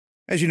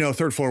As you know,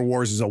 Third Floor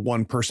Wars is a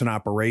one-person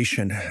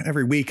operation.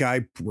 Every week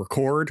I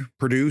record,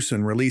 produce,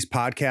 and release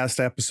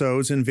podcast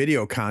episodes and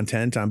video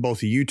content on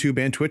both the YouTube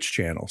and Twitch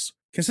channels.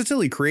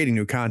 Consistently creating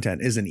new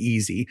content isn't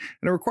easy,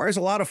 and it requires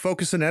a lot of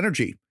focus and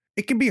energy.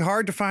 It can be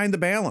hard to find the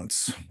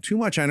balance. Too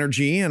much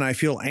energy and I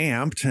feel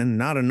amped, and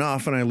not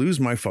enough and I lose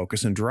my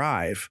focus and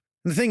drive.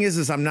 And the thing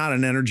is I'm not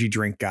an energy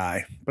drink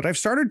guy, but I've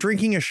started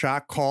drinking a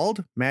shot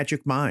called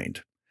Magic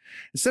Mind.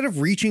 Instead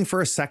of reaching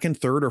for a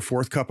second, third, or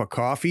fourth cup of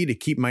coffee to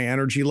keep my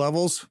energy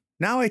levels,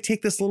 now I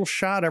take this little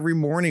shot every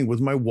morning with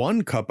my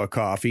 1 cup of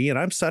coffee and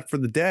I'm set for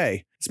the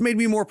day. It's made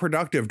me more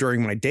productive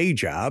during my day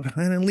job,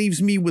 and it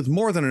leaves me with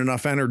more than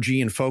enough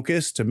energy and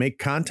focus to make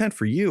content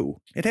for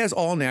you. It has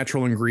all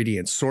natural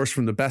ingredients sourced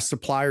from the best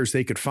suppliers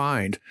they could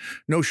find.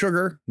 No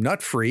sugar,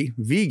 nut-free,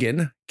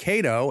 vegan,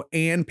 keto,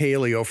 and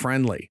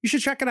paleo-friendly. You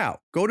should check it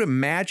out. Go to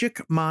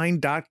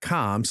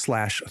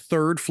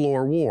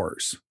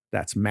magicmind.com/thirdfloorwars.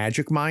 That's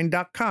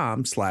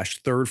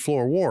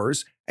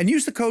magicmind.com/thirdfloorwars and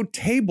use the code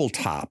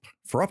TABLETOP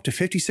for up to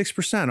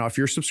 56% off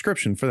your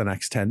subscription for the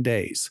next 10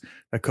 days.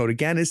 That code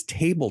again is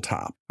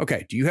TABLETOP.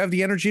 Okay, do you have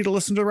the energy to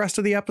listen to the rest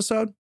of the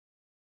episode?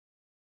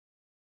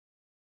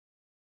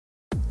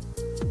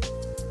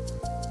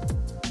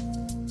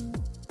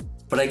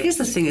 But I guess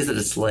the thing is that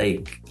it's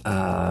like,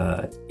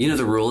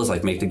 the rule is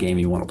like make the game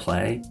you want to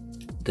play.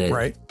 That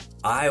right.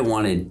 I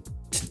wanted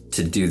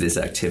to do this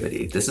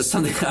activity. This is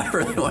something I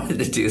really wanted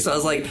to do. So I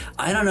was like,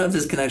 I don't know if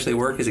this can actually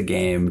work as a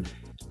game,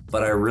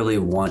 but I really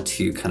want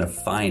to kind of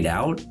find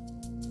out.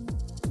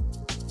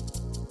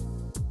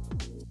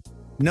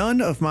 None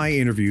of my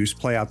interviews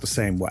play out the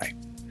same way.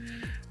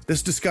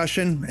 This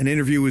discussion, an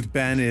interview with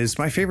Ben, is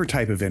my favorite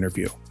type of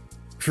interview.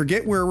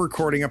 Forget we're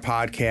recording a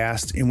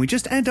podcast and we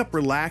just end up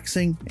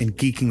relaxing and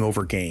geeking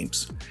over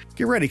games.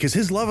 Get ready, because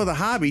his love of the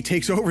hobby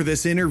takes over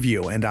this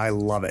interview, and I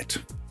love it.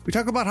 We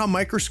talk about how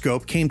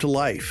Microscope came to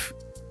life.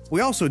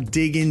 We also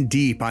dig in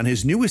deep on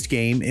his newest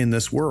game, In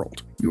This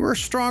World. You are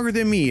stronger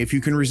than me if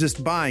you can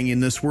resist buying In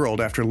This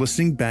World after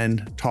listening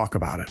Ben talk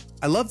about it.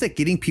 I love that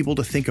getting people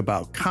to think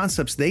about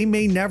concepts they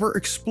may never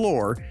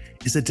explore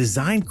is a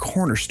design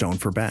cornerstone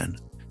for Ben.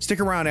 Stick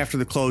around after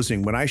the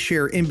closing when I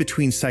share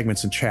in-between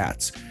segments and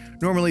chats.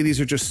 Normally, these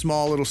are just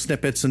small little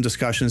snippets and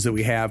discussions that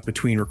we have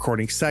between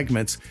recording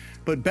segments,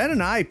 but Ben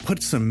and I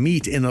put some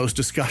meat in those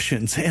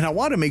discussions, and I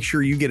want to make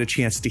sure you get a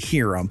chance to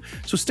hear them.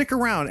 So stick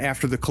around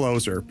after the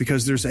closer,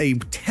 because there's a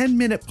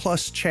 10-minute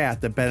plus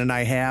chat that Ben and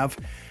I have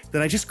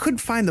that I just couldn't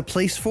find the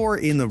place for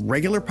in the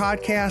regular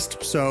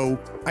podcast, so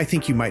I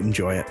think you might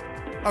enjoy it.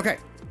 Okay,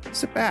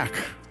 sit back,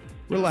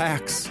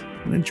 relax,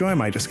 and enjoy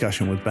my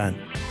discussion with Ben.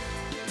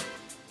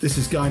 This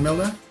is Guy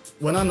Milner.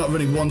 When I'm not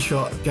running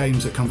one-shot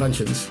games at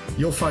conventions,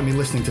 you'll find me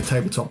listening to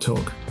Tabletop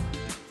Talk.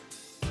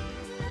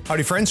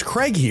 Howdy friends,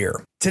 Craig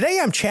here.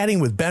 Today I'm chatting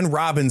with Ben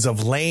Robbins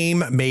of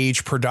Lame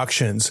Mage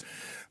Productions.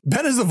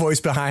 Ben is the voice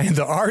behind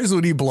the Ars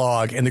Ludi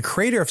blog and the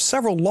creator of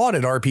several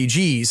lauded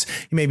RPGs.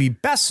 He may be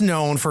best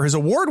known for his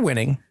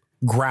award-winning,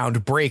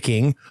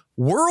 groundbreaking,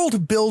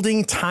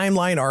 world-building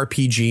timeline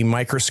RPG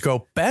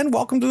Microscope. Ben,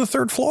 welcome to the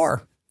Third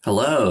Floor.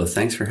 Hello,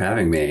 thanks for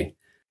having me.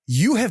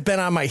 You have been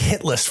on my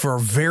hit list for a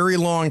very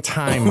long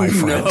time, my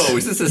friend. No,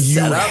 is this a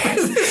setup?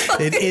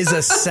 It is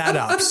a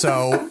setup.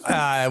 So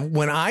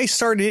when I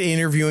started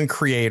interviewing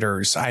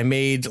creators, I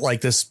made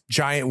like this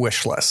giant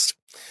wish list.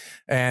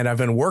 And I've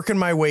been working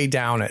my way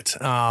down it.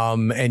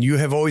 And you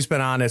have always been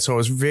on it. So I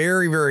was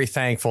very, very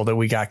thankful that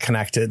we got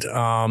connected.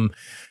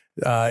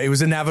 It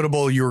was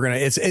inevitable. You were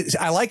going to,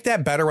 I like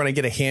that better when I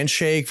get a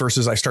handshake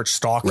versus I start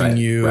stalking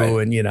you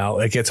and,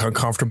 it gets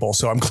uncomfortable.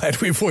 So I'm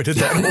glad we avoided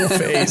that whole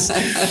phase.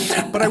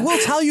 But I will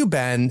tell you,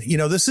 Ben,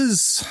 this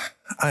is,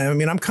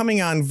 I'm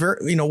coming on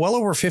well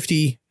over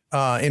 50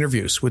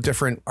 interviews with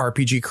different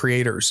RPG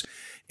creators.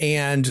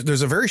 And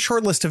there's a very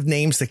short list of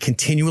names that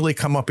continually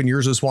come up, and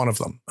yours is one of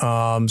them.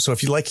 So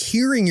if you like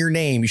hearing your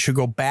name, you should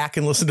go back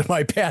and listen to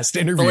my past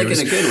interviews. But like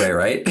in a good way,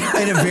 right?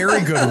 In a very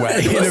good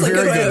way. In a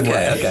very good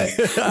way. Okay.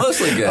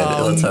 Mostly good.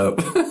 Let's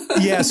hope.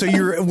 Yeah. So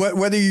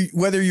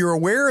whether you're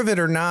aware of it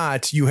or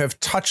not, you have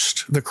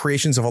touched the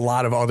creations of a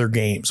lot of other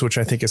games, which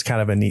I think is kind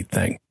of a neat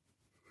thing.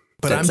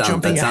 But that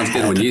sounds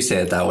good when you say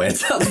it that way. It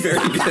sounds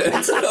very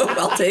good. So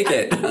I'll take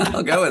it.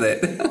 I'll go with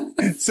it.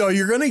 So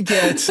you're going to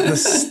get the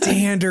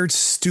standard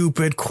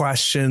stupid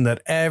question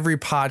that every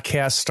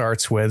podcast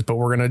starts with, but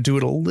we're going to do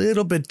it a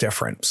little bit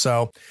different.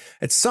 So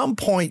at some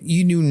point,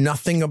 you knew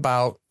nothing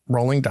about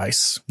rolling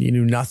dice. You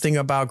knew nothing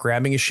about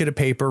grabbing a sheet of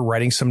paper,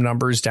 writing some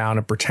numbers down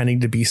and pretending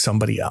to be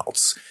somebody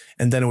else.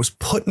 And then it was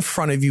put in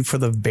front of you for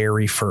the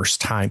very first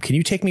time. Can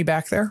you take me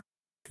back there?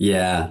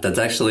 Yeah, that's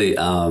actually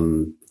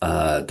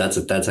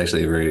that's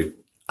actually a very,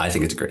 I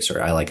think it's a great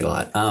story. I like it a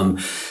lot.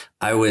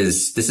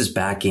 This is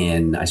back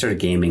in, I started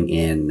gaming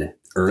in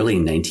early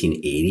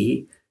 1980.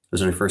 It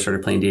was when I first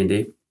started playing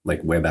D&D,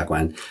 like way back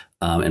when.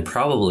 And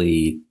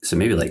probably, so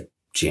maybe like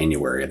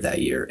January of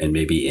that year, and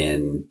maybe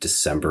in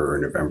December or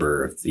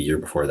November of the year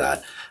before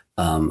that,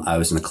 I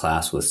was in a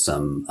class with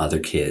some other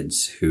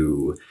kids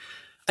who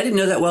I didn't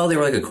know that well. They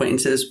were like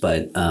acquaintances,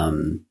 but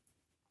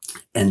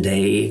and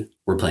they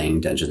were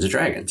playing Dungeons and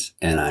Dragons,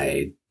 and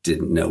I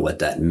didn't know what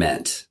that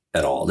meant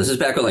at all. This is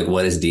back when, like,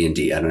 what is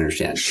D&D? I don't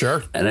understand.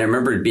 Sure. And I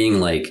remember being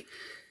like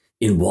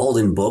involved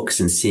in books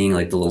and seeing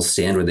like the little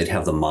stand where they'd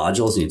have the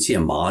modules, and you'd see a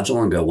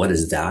module and go, what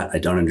is that? I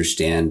don't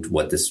understand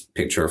what this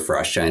picture of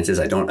frost giants is.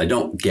 I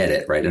don't get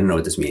it, right? I don't know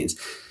what this means.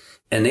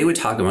 And they would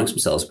talk amongst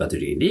themselves about their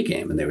D&D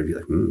game, and they would be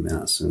like,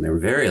 yes. And they were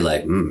very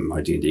like,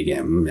 our D&D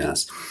game,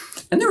 yes.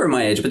 And they were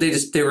my age, but they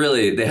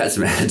had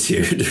some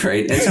attitude,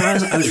 right? And so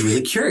I was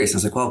really curious. I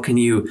was like, well, can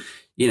you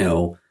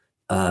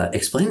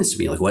explain this to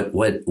me? Like,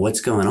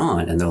 what's going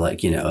on? And they're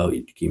like, you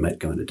might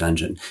go into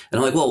dungeon. And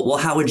I'm like, well,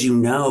 how would you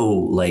know,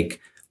 like,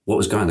 what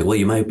was going on? Like, well,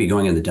 you might be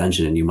going in the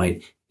dungeon and you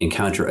might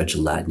encounter a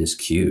gelatinous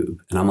cube.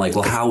 And I'm like,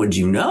 well, how would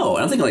you know?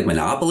 And I'm thinking like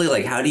Monopoly.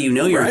 Like, how do you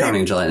know you're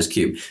encountering a gelatinous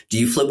cube? Do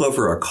you flip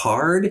over a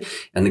card?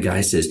 And the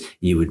guy says,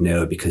 you would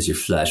know because your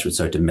flesh would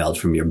start to melt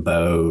from your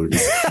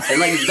bones. And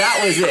like,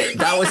 that was it.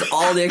 That was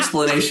all the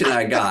explanation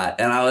I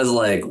got. And I was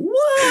like,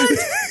 what?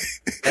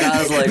 And I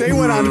was like, they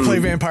went on to play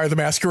Vampire the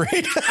Masquerade.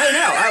 I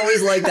know. I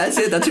was like, that's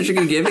it. That's what you're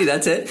going to give me.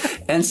 That's it.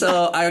 And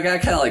so I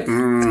got kind of like,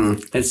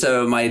 And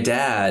so my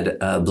dad,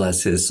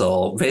 bless his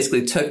soul,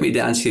 basically took me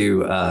down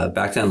to,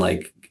 back then,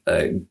 like,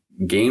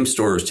 game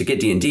stores to get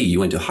D&D. You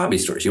went to hobby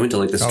stores. You went to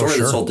like the store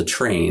that sold the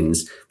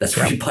trains. That's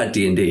where you bought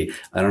D&D.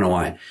 I don't know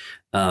why.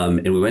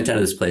 And we went down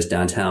to this place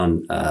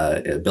downtown,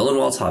 Bill and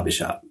Walt's Hobby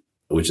Shop,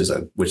 which is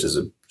a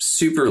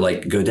super,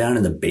 like, go down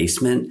in the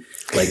basement,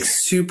 like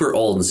super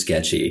old and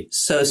sketchy,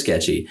 so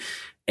sketchy.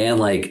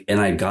 And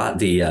I got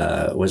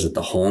the, was it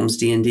the Holmes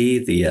D&D?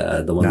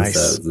 The one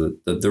with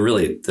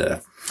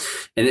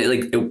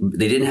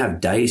they didn't have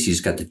dice. You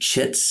just got the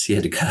chits. You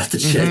had to cut out the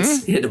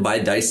chits. You had to buy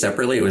dice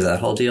separately. It was that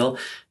whole deal.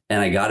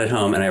 And I got it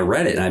home and I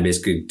read it, and I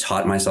basically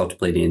taught myself to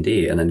play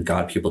D&D and then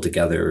got people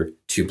together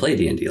to play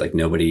D&D. Like,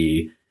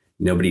 nobody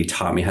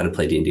taught me how to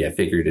play D&D. I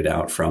figured it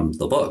out from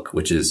the book,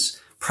 which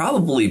is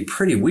probably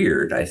pretty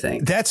weird, I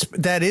think. That's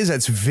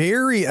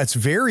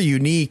very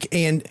unique.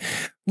 And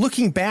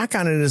looking back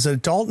on it as an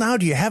adult now,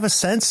 do you have a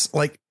sense,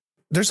 like,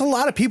 there's a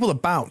lot of people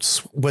that bounce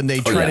when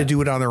they try to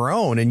do it on their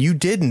own, and you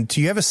didn't.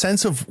 Do you have a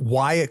sense of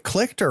why it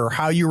clicked or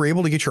how you were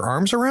able to get your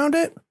arms around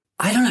it?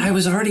 I don't know. I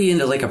was already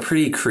into like a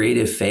pretty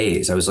creative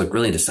phase. I was like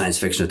really into science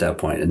fiction at that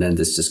point, and then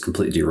this just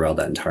completely derailed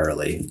that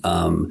entirely.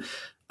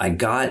 I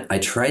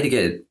tried to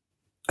get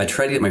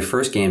my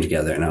first game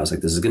together, and I was like,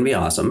 this is going to be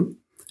awesome.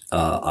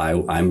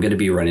 I'm going to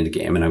be running the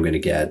game, and I'm going to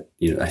get,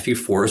 I think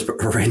 4 is the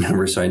right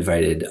number. So I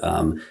invited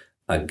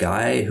a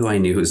guy who I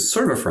knew who's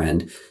sort of a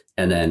friend,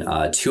 and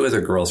then 2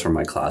 other girls from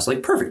my class.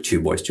 Like, perfect,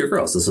 2 boys, 2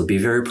 girls. This will be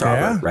very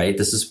proper, right?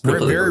 This is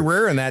very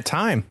rare in that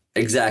time.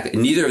 Exactly.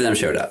 Neither of them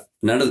showed up.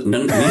 They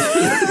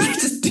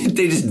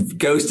just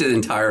ghosted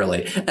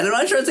entirely. And I'm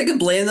not sure if I can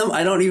blame them.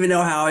 I don't even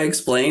know how I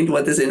explained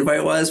what this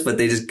invite was, but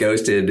they just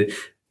ghosted.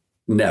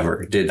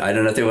 Never did. I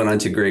don't know if they went on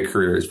to great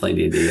careers playing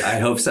D&D. I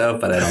hope so,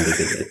 but I don't think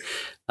they did.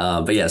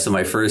 But yeah, so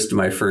my first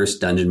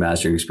dungeon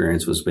mastering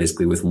experience was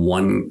basically with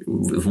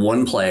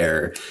one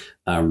player,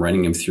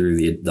 running him through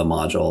the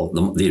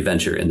module, the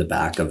adventure in the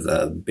back of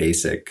the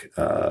basic,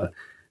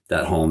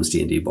 that Holmes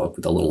D&D book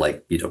with the little,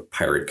 like,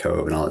 pirate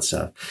cove and all that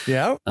stuff.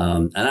 Yeah.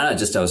 And I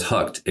was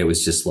hooked. It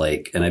was just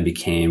like, and I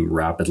became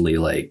rapidly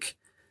like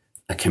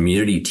a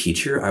community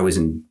teacher. I was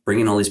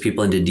bringing all these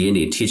people into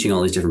D&D, teaching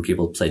all these different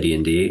people to play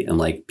D&D, and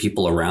like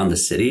people around the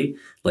city.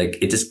 Like,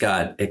 I'm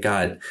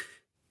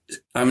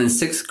in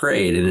 6th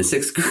grade, and in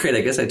 6th grade,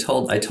 I guess I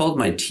told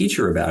my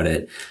teacher about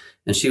it,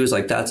 and she was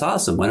like, that's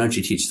awesome. Why don't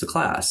you teach the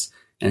class?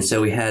 And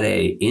so we had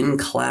a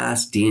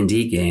in-class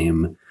D&D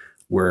game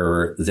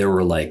where there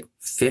were like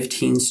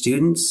 15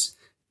 students,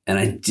 and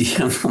I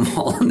DM'd them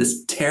all in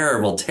this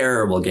terrible,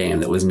 terrible game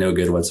that was no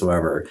good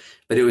whatsoever.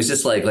 But it was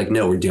just like,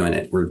 no, we're doing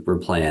it. We're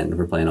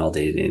playing all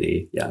day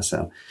D&D. Yeah.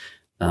 So,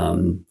 I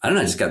don't know.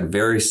 I just got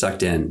very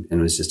sucked in, and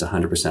it was just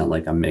 100%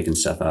 like, I'm making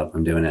stuff up.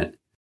 I'm doing it.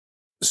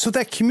 So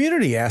that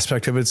community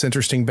aspect of it's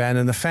interesting, Ben,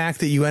 and the fact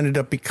that you ended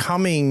up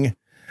becoming,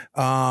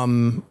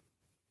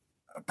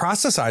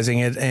 processing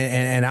it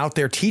and out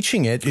there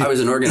teaching it. I was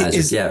an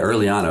organizer.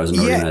 Early on, I was an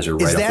organizer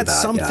right off the bat. Is that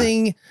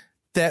something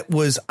that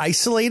was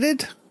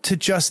isolated to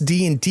just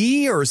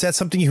D&D, or is that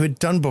something you had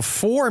done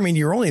before? I mean,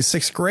 you're only in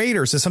 6th grade,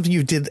 or is this something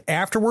you did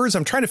afterwards?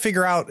 I'm trying to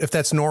figure out if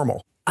that's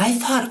normal. I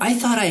thought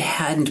I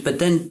hadn't, but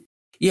then,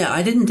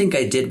 I didn't think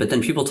I did. But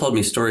then people told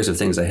me stories of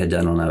things I had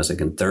done when I was like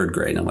in 3rd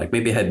grade. And I'm like,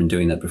 maybe I had been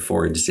doing that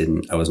before. I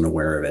wasn't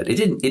aware of it.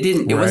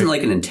 It wasn't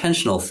like an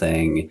intentional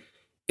thing.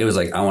 It was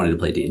like, I wanted to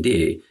play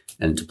D&D,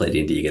 and to play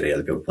D&D, you got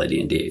to go play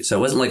D&D. So it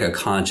wasn't like a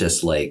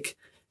conscious, like,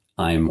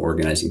 I'm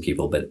organizing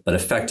people, but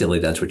effectively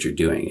that's what you're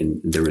doing.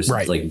 And there was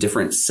like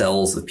different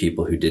cells of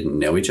people who didn't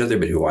know each other,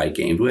 but who I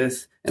gamed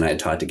with, and I had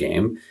taught to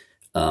game.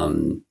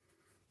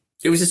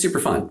 It was just super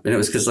fun. And it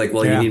was because like,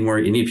 well,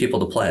 you need people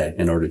to play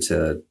in order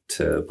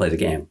to play the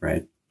game.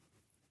 Right.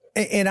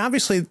 And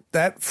obviously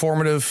that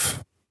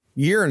formative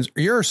year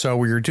or so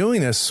where you're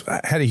doing this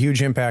had a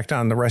huge impact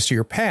on the rest of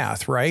your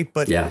path. Right.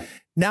 But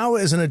now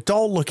as an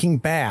adult looking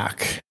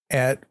back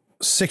at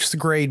 6th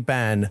grade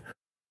Ben,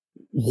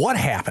 what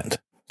happened?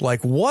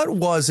 Like, what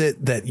was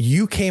it that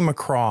you came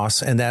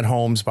across in that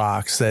Holmes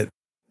box that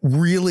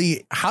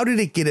really, how did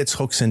it get its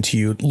hooks into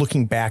you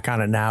looking back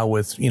on it now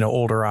with,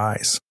 older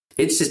eyes?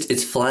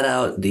 It's flat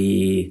out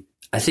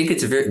I think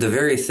it's the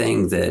very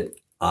thing that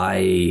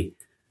I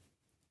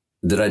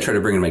try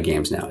to bring in my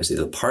games now is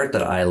the part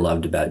that I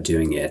loved about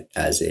doing it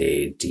as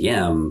a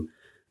DM.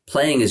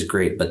 Playing is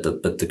great, but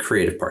the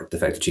creative part, the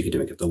fact that you get to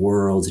make up the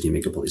worlds and you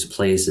make up all these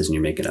places and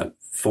you're making up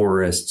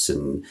forests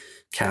and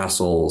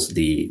castles,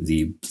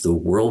 the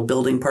world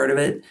building part of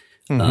it.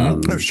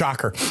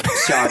 Shocker.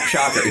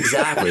 Shocker.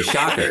 Exactly.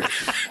 Shocker.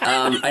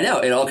 I know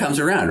it all comes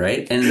around,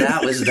 right? And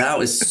that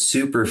was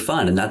super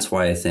fun. And that's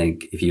why I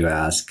think if you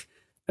ask,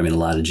 a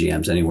lot of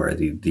GMs anywhere,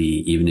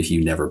 even if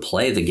you never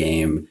play the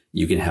game,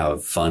 you can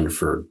have fun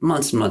for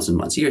months and months and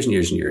months, years and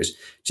years and years,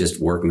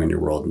 just working on your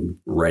world and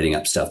writing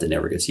up stuff that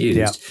never gets used.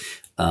 Yeah.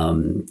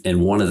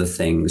 And one of the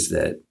things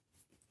that,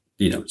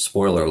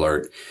 spoiler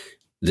alert,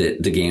 the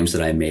games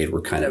that I made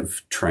were kind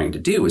of trying to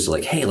do was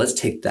like, hey, let's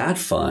take that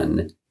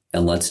fun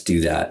and let's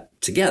do that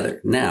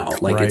together. Now,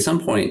 at some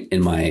point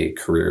in my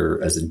career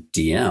as a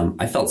DM,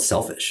 I felt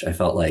selfish. I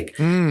felt like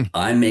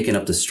I'm making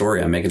up the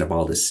story. I'm making up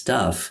all this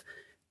stuff.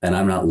 And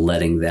I'm not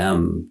letting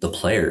the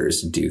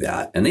players, do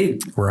that. And they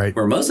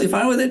were mostly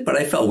fine with it, but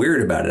I felt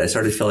weird about it. I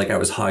started to feel like I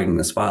was hogging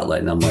the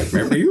spotlight. And I'm like,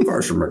 maybe you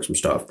guys should make some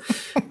stuff.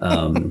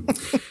 And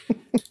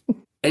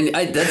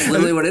that's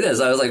literally what it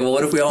is. I was like, well,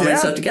 what if we all make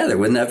stuff together?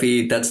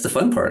 That's the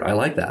fun part. I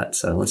like that.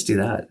 So let's do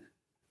that.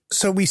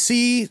 So we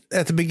see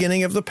at the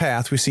beginning of the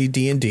path, we see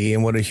D&D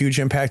and what a huge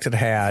impact it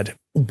had.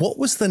 What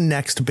was the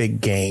next big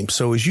game?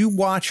 So as you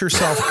watch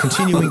yourself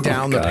continuing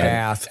down the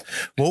path,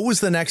 what was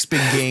the next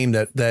big game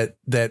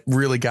that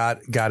really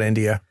got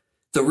into you?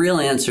 The real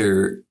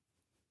answer,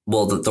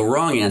 the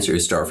wrong answer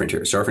is Star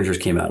Frontiers. Star Frontiers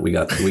came out. We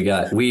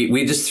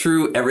just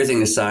threw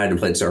everything aside and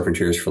played Star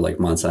Frontiers for like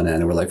months on end.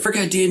 And we're like,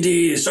 forget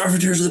D&D. Star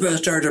Frontiers are the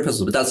best Jar Jar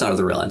pistols. But that's not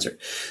the real answer.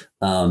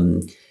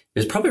 It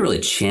was probably really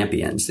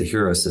Champions, the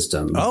hero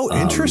system. Oh,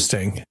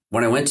 interesting.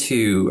 When I went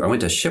to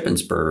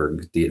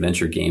Shippensburg, the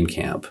adventure game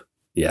camp.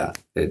 Yeah,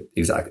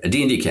 exactly. A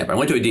D&D camp. I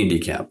went to a D&D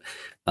camp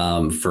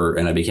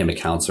and I became a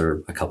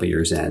counselor a couple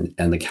years in.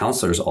 And the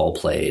counselors all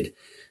played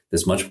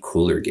this much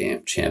cooler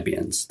game,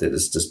 Champions, that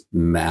is just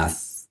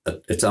math.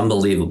 It's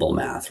unbelievable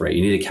math, right?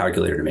 You need a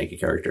calculator to make a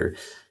character.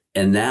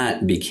 And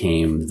that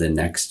became the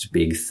next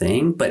big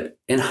thing. But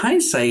in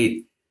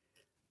hindsight,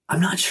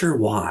 I'm not sure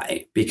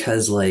why,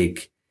 because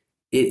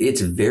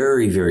it's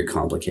very, very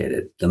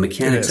complicated. The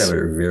mechanics of it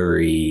are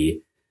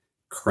very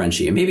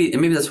crunchy. And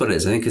maybe that's what it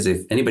is. I think because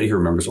if anybody who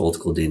remembers old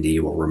school D&D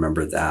will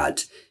remember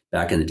that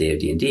back in the day of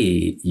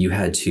D&D, you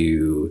had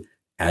to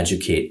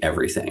educate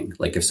everything.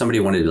 Like if somebody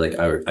wanted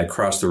to, I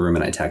crossed the room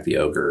and I attacked the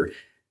ogre,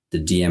 the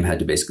DM had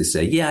to basically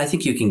say, yeah, I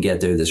think you can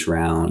get there this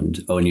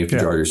round. Oh, and you have to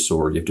draw your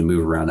sword. You have to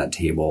move around that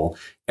table.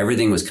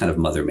 Everything was kind of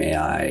Mother May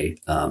I.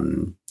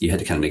 You had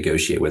to kind of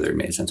negotiate whether it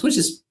made sense, which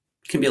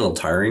can be a little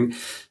tiring.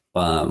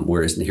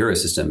 Whereas in the hero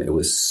system, it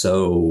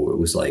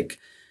was like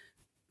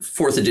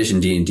 4th edition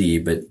D&D,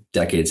 but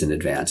decades in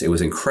advance. It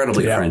was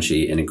incredibly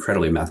crunchy and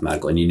incredibly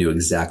mathematical, and you knew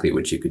exactly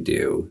what you could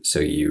do. So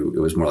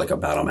it was more like a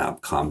battle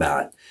map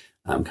combat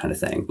kind of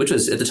thing, which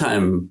was at the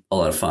time a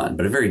lot of fun,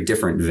 but a very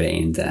different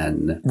vein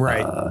than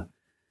the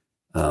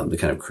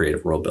kind of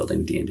creative world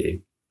building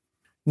D&D.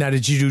 Now,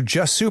 did you do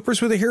just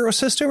supers with a hero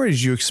system, or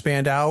did you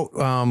expand out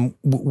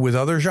with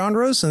other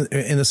genres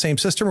in the same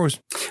system? Or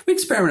we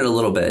experimented a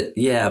little bit,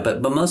 yeah,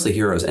 but mostly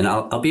heroes. And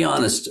I'll be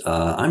honest,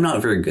 I'm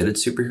not very good at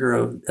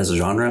superhero as a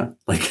genre.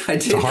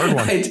 It's a hard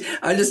one.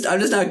 I'm just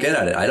not good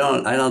at it. I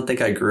don't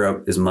think I grew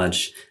up as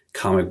much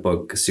comic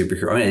book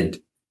superhero. I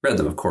read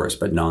them, of course,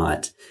 but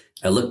not.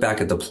 I look back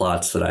at the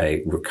plots that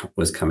I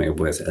was coming up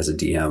with as a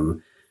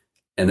DM.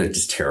 And they're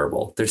just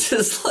terrible. They're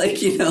just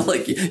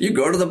you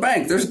go to the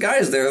bank. There's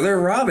guys there. They're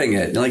robbing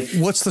it.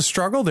 What's the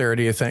struggle there,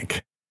 do you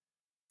think?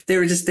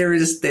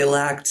 They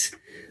lacked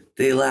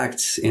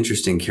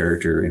interesting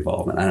character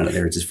involvement. I don't know.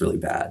 They were just really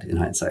bad in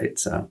hindsight.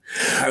 So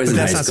I was. But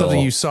that's not something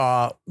you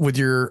saw with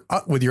your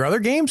other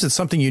games. It's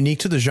something unique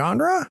to the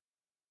genre.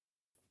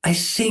 I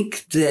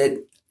think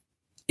that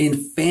in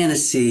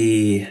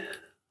fantasy.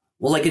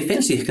 Well, in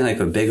fantasy, you can have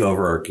a big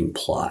overarching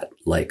plot.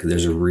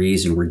 There's a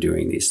reason we're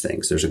doing these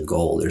things. There's a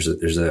goal. There's a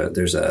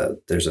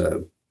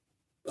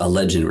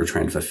legend we're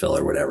trying to fulfill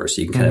or whatever.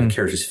 So you can kind of have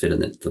characters fit in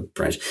the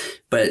branch.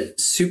 But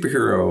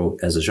superheroes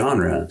as a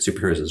genre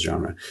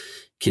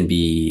can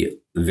be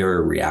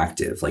very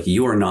reactive.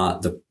 You are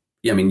not the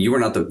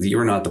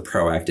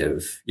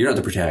proactive. You're not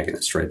the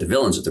protagonist, right? The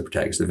villains are the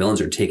protagonists. The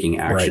villains are taking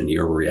action. Right.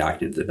 You're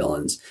reacting to the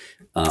villains.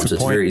 So it's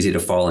very easy to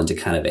fall into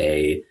kind of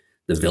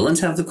the villains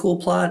have the cool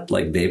plot,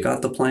 they've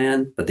got the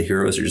plan, but the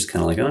heroes are just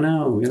kind of oh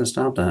no, we got to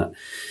stop that.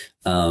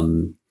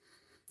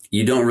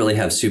 You don't really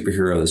have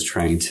superheroes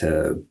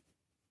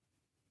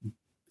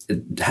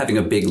having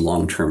a big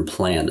long-term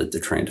plan that they're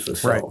trying to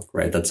fulfill,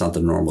 right? That's not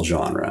the normal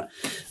genre.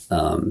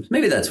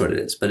 Maybe that's what it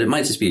is, but it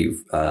might just be,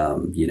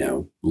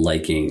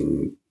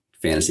 liking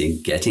fantasy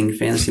and getting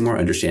fantasy more,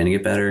 understanding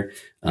it better.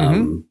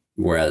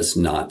 whereas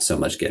not so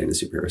much getting the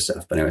superhero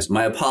stuff. But anyways,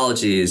 my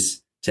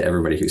apologies to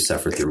everybody who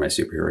suffered through my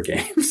superhero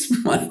games.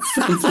 My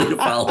complete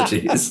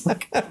apologies.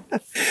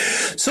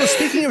 So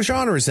speaking of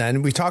genres,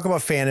 then we talk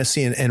about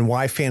fantasy and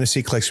why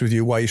fantasy clicks with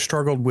you, why you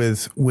struggled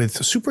with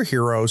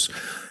superheroes.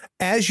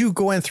 As you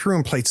went through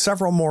and played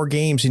several more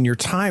games in your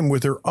time, were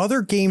there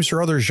other games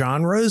or other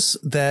genres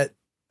that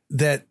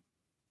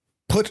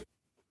put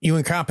you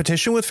in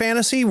competition with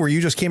fantasy, where you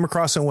just came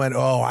across and went,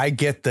 oh, I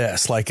get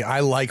this. Like,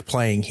 I like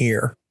playing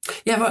here.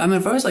 Yeah, but I mean,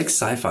 I've always liked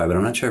sci-fi, but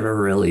I'm not sure I've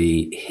ever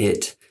really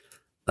hit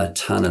a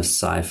ton of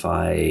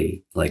sci-fi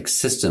like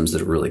systems that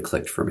have really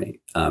clicked for me.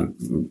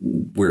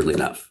 Weirdly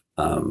enough,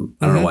 I don't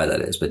know why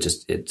that is, but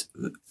just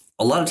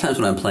a lot of times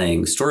when I'm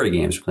playing story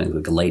games, or playing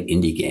like light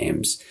indie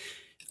games,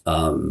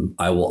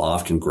 I will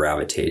often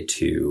gravitate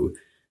to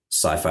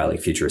sci-fi,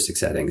 like futuristic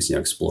settings,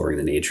 exploring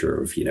the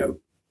nature of,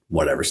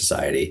 whatever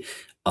society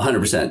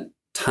 100%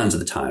 tons of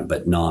the time,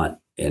 but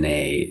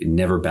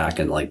never back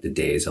in like the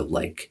days of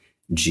like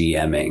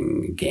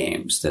GMing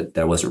games.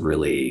 That wasn't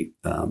really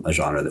a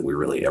genre that we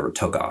really ever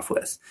took off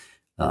with.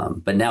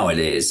 But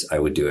nowadays I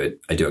do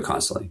it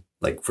constantly.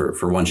 Like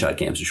for one-shot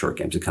games and short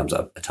games, it comes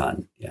up a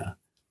ton. Yeah.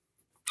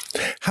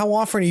 How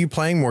often are you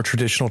playing more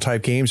traditional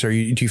type games? Do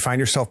you find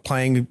yourself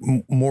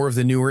playing more of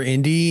the newer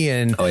indie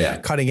and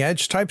cutting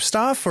edge type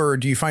stuff? Or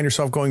do you find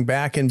yourself going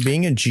back and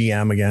being a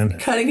GM again?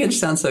 Cutting edge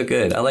sounds so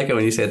good. I like it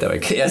when you say it that way.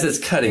 Yes, it's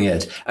cutting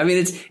edge. I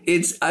mean,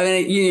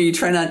 you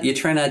try not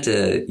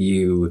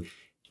to,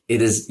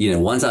 it is,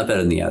 one's not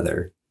better than the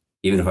other,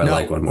 even if I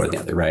like one more than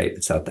the other, right?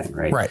 It's that thing,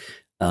 right? Right.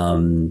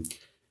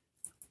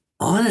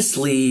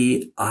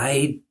 Honestly,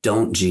 I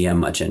don't GM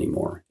much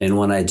anymore. And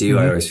when I do,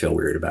 I always feel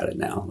weird about it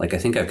now. Like, I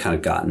think I've kind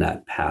of gotten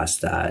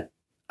past that.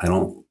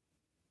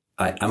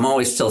 I'm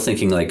always still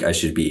thinking like I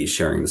should be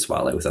sharing the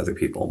spotlight with other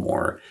people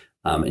more.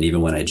 And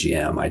even when I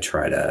GM, I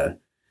try to,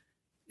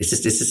 it's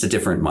just a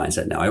different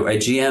mindset now. I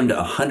GM'd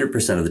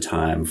 100% of the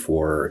time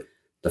for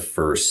the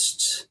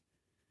first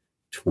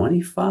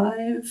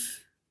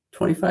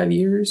 25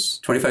 years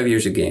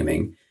of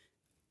gaming.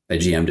 I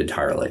GM'd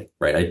entirely,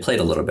 right? I played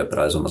a little bit, but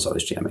I was almost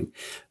always jamming.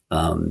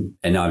 And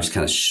now I've just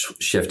kind of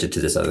shifted to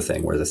this other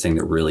thing where the thing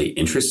that really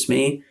interests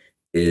me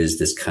is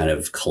this kind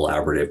of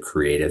collaborative,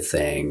 creative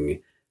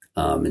thing,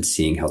 and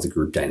seeing how the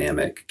group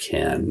dynamic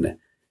can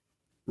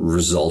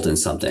result in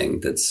something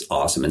that's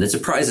awesome. And it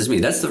surprises me.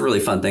 That's the really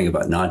fun thing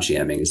about not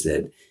GMing, is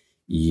that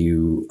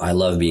I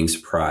love being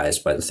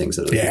surprised by the things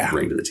that other people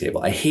bring to the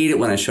table. I hate it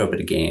when I show up at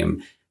a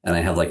game and I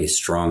have like a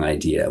strong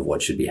idea of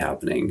what should be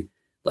happening.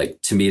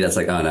 Like, to me, that's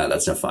like, oh no,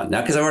 that's no fun.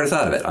 Not because I've already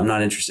thought of it. I'm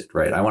not interested,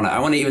 right? I want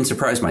to even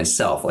surprise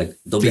myself. Like,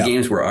 there'll be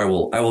games where I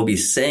will be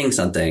saying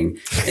something,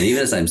 and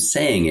even as I'm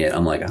saying it,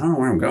 I'm like, I don't know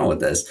where I'm going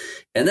with this.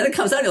 And then it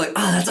comes out, and you're like,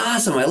 oh, that's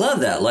awesome. I love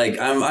that. Like,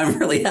 I'm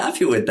really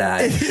happy with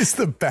that. It is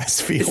the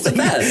best feeling. It's the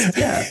best.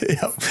 Yeah.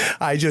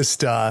 I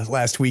just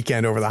last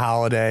weekend over the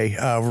holiday,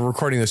 we're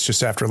recording this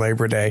just after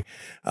Labor Day.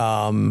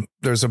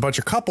 There's a bunch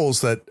of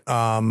couples that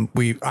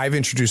I've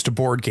introduced to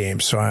board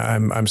games, so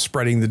I'm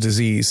spreading the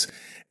disease.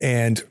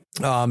 And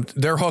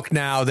they're hooked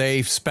now.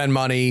 They spend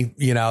money.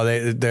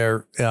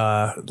 They're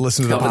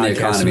listening to the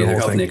podcast. They're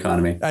helping the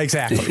economy.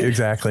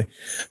 Exactly.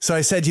 So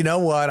I said, you know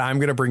what? I'm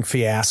going to bring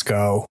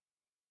Fiasco,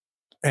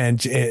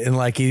 and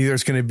like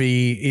there's going to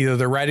be either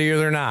they're ready or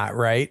they're not,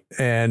 right?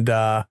 And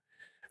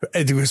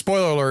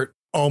spoiler alert.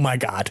 Oh my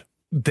God.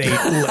 They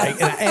like,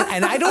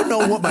 and I don't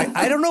know what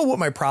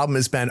my problem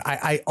has been.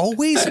 I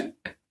always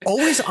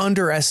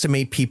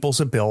underestimate people's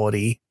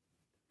ability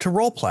to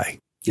role play.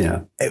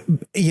 Yeah.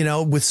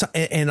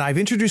 And I've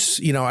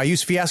introduced, I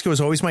use Fiasco as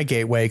always my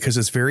gateway because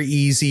it's very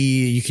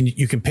easy.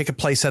 You can pick a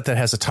play set that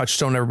has a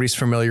touchstone everybody's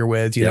familiar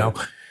with, you know,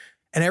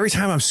 and every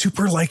time I'm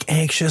super like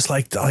anxious,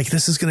 like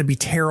this is going to be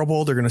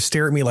terrible. They're going to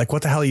stare at me like,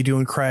 what the hell are you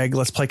doing, Craig?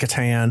 Let's play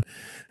Catan.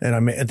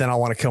 And then I'll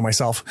want to kill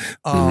myself.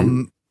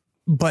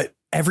 But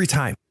every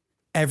time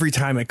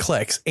it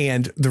clicks.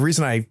 And the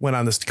reason I went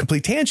on this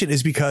complete tangent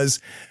is because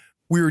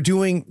we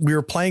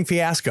were playing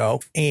Fiasco,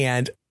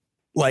 and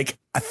like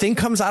a thing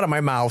comes out of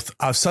my mouth.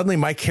 Suddenly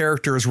my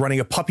character is running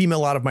a puppy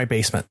mill out of my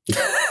basement.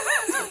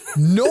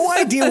 No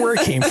idea where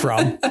it came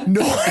from. And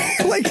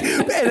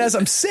as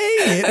I'm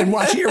saying it and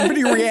watching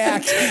everybody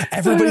react,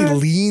 everybody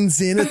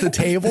leans in at the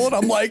table, and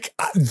I'm like,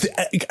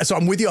 so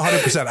I'm with you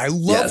 100%. I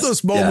love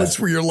those moments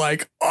where you're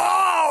like,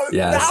 oh,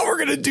 now we're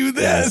going to do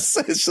this.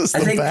 It's just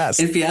the best.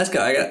 In Fiasco,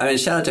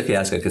 shout out to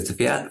Fiasco, because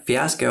the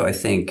Fiasco, I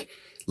think,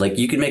 like,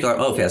 you can make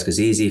Fiasco's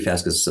easy,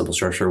 Fiasco's a simple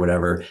structure,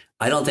 whatever.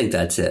 I don't think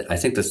that's it. I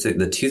think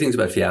the two things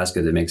about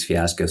Fiasco that makes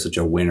Fiasco such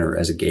a winner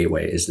as a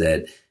gateway is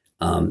that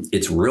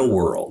it's real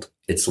world.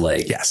 It's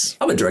like,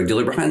 I'm a drug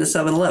dealer behind the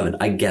 7-Eleven.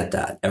 I get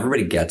that.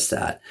 Everybody gets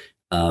that.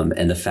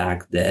 And the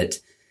fact that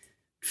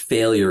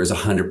failure is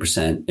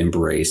 100%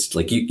 embraced.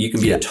 Like, you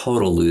can be a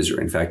total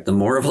loser. In fact, the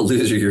more of a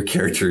loser your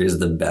character is,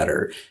 the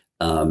better.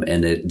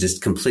 And it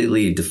just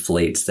completely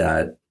deflates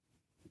that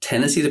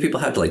tendency that people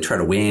have to like try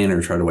to win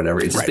or try to whatever.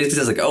 It's basically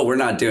just like, oh, we're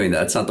not doing that.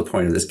 That's not the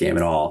point of this game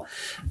at all.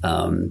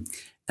 And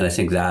I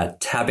think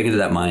that tapping into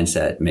that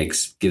mindset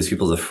gives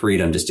people the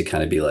freedom just to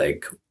kind of be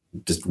like,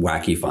 just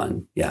wacky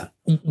fun. Yeah.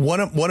 One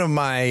of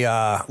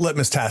my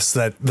litmus tests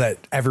that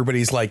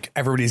everybody's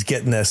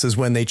getting this is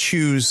when they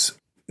choose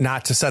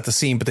not to set the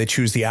scene, but they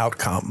choose the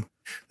outcome,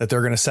 that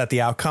they're going to set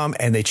the outcome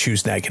and they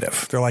choose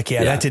negative. They're like,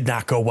 yeah, that did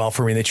not go well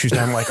for me. And they choose.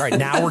 I'm like, all right,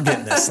 now we're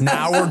getting this.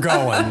 Now we're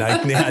going.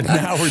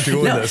 Now we're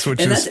doing this.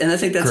 And I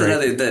think that's great.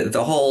 Another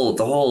the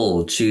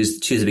whole choose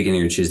the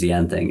beginning or choose the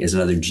end thing is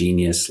another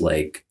genius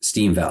like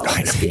steam valve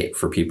escape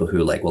for people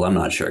who like, well, I'm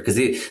not sure, because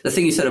the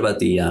thing you said about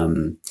the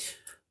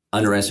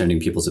underestimating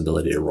people's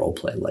ability to role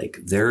play, like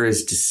there are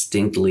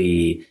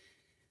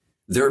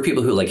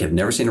people who like have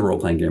never seen a role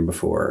playing game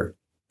before,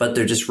 but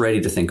they're just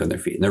ready to think on their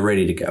feet and they're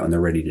ready to go and they're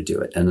ready to do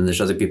it. And then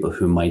there's other people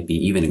who might be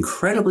even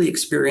incredibly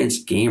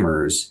experienced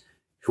gamers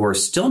who are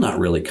still not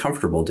really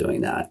comfortable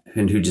doing that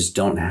and who just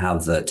don't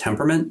have the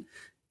temperament.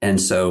 And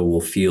so will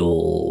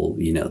feel,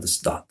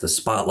 the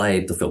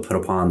spotlight, they'll feel put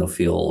upon, they'll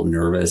feel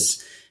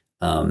nervous,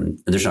 and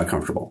they're just not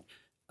comfortable.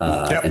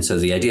 And so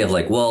the idea of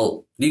like,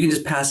 well, you can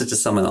just pass it to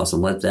someone else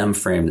and let them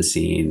frame the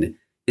scene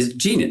is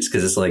genius,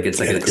 because it's like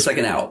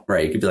an out,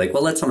 right? You could be like,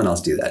 well, let someone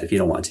else do that if you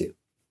don't want to.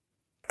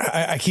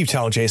 I keep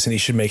telling Jason he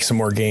should make some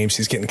more games.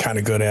 He's getting kind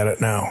of good at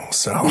it now.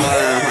 So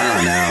I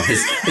don't know.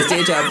 His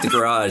day job at the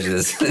garage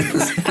is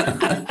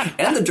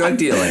and the drug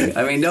dealing.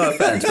 I mean, no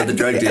offense, but the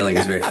drug dealing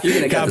is very. You're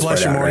going to God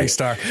bless you,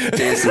 Morningstar. Right?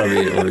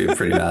 Jason will be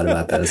pretty mad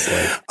about this.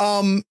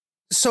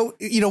 So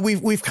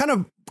we've kind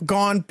of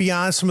gone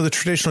beyond some of the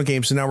traditional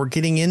games, and now we're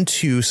getting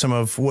into some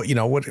of what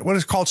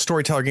is called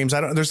storyteller games.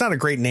 There's not a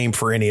great name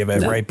for any of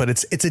it, right? But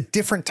it's a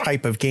different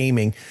type of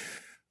gaming.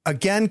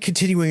 Again,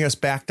 continuing us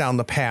back down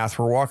the path,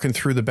 we're walking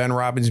through the Ben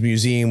Robbins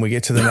Museum. We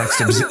get to the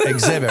next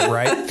exhibit,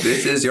 right?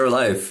 This is your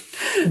life.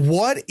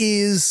 What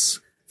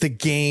is the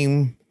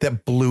game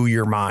that blew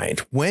your mind?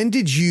 When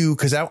did you,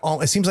 because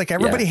it seems like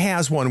everybody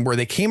has one where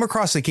they came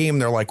across a game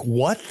and they're like,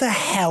 what the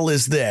hell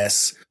is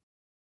this?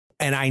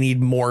 And I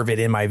need more of it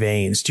in my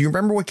veins. Do you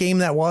remember what game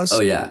that was?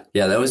 Oh, yeah.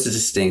 Yeah, that was a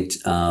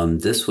distinct.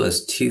 This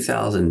was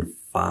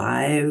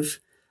 2005.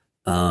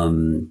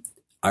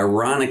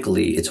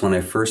 Ironically, it's when I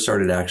first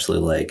started actually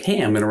like,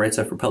 hey, I'm going to write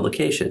stuff for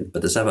publication.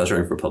 But the stuff I was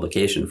writing for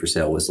publication for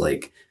sale was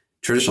like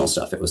traditional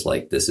stuff. It was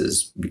like, this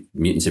is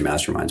Mutants and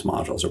Masterminds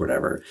modules or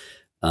whatever.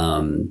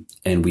 And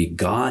we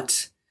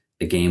got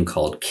a game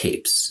called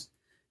Capes.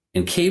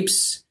 And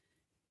Capes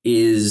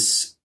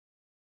is,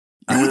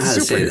 I don't know how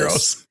to say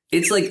this.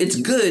 It's like, it's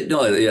good.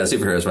 No, yeah,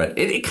 superheroes, right.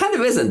 It kind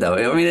of isn't, though.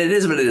 I mean, it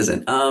is, but it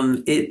isn't.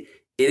 It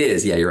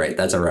is. Yeah, you're right.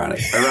 That's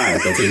ironic.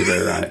 That's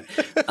very ironic.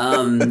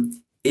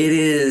 It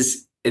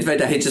is. In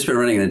fact, I had just been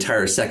running an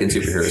entire second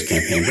superheroes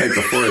campaign right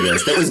before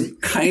this. That was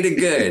kind of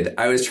good.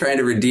 I was trying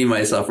to redeem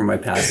myself from my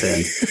past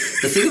sins.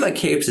 The thing about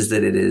Capes is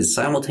that it is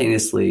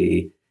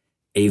simultaneously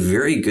a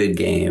very good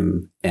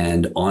game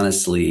and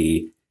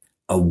honestly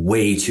a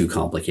way too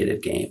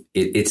complicated game.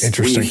 It's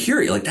when you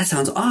hear it, you're like, that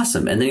sounds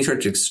awesome. And then you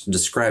start to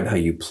describe how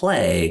you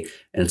play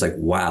and it's like,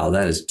 wow,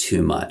 that is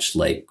too much.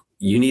 Like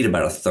you need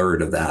about a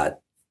third of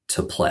that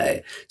to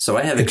play. So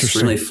I have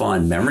extremely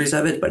fond memories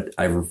of it, but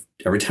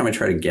every time I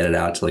try to get it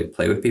out to like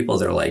play with people,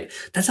 they're like,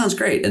 that sounds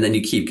great. And then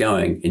you keep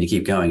going and you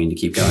keep going and you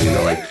keep going. And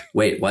they're like,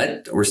 wait,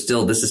 what?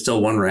 This is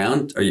still one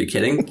round. Are you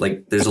kidding?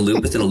 Like there's a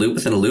loop within a loop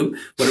within a loop.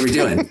 What are we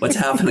doing? What's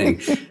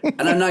happening?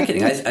 And I'm not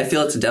kidding. I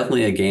feel it's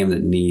definitely a game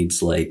that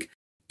needs like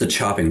the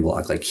chopping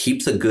block, like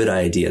keep the good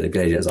idea. The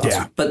good idea is awesome.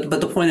 Yeah. But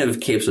the point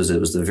of Capes was it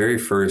was the very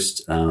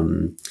first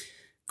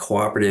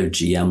cooperative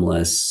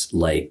GM-less,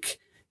 like,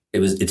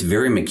 it's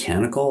very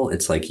mechanical.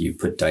 It's like you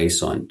put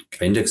dice on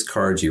index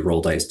cards, you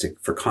roll dice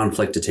for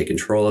conflict to take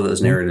control of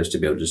those narratives to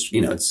be able to just,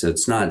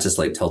 it's not just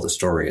like tell the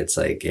story. It's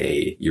like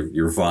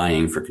you're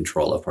vying for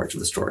control of parts of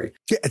the story.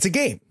 Yeah, it's a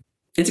game.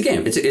 It's a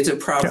game. It's a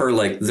proper,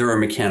 like there are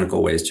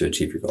mechanical ways to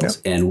achieve your goals.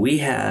 Yeah. And we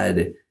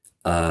had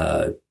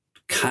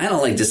kind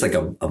of like just like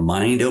a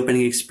mind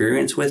opening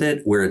experience with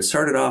it where it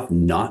started off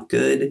not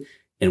good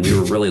and we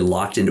were really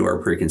locked into our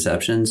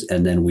preconceptions.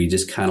 And then we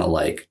just kind of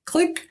like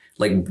click,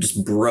 like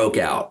just broke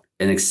out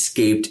and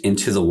escaped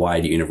into the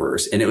wide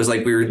universe. And it was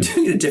like we were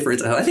doing a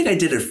different. I think I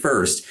did it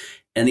first.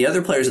 And the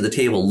other players at the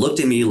table looked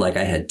at me like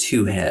I had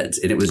two heads.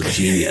 And it was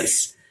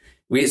genius.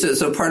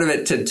 So part of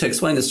it, to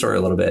explain the story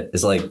a little bit,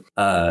 is like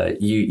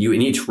you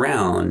in each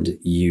round,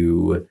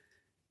 you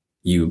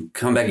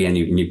come back again,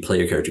 you play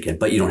your character again.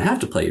 But you don't have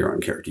to play your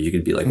own character. You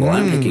could be like, well,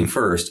 I'm picking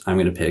first. I'm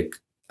going to pick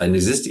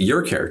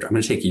your character. I'm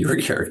going to take your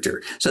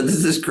character. So this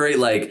is this great,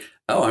 like,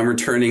 oh, I'm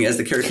returning as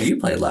the character you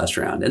played last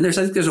round. And there's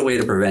a way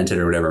to prevent it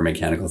or whatever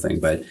mechanical thing.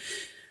 But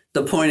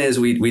the point is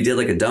we did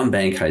like a dumb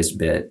bank heist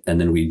bit and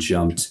then we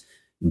jumped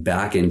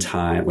back in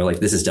time. We're like,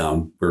 this is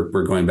dumb.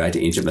 We're going back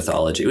to ancient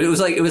mythology. It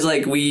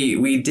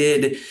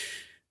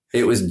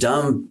was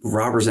dumb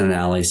robbers in an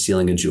alley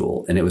stealing a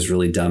jewel. And it was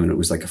really dumb. And it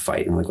was like a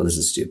fight. And I'm like, well, this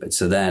is stupid.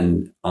 So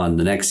then on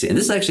the next scene, and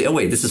this is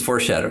actually, this is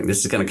foreshadowing.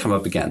 This is going to come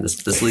up again.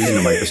 This leads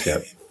into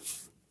Microscope.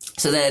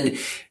 So then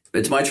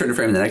it's my turn to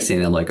frame the next scene.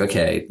 And I'm like,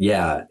 okay,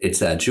 yeah, it's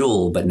that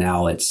jewel, but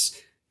now it's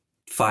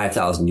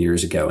 5,000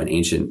 years ago in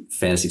ancient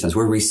fantasy times,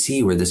 where we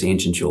see where this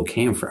ancient jewel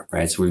came from,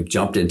 right? So we've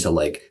jumped into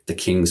like the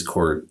king's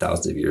court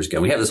thousands of years ago.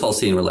 We have this whole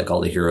scene where like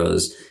all the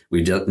heroes,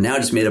 now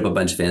just made up a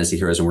bunch of fantasy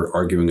heroes and we're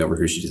arguing over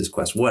who should do this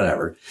quest,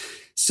 whatever.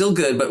 Still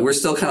good, but we're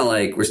still kind of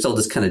like, we're still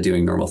just kind of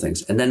doing normal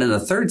things. And then in the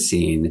third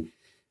scene,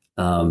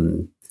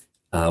 one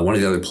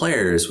of the other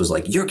players was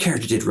like, your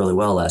character did really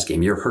well last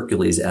game. Your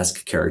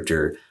Hercules-esque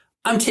character.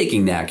 I'm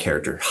taking that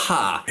character.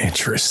 Ha.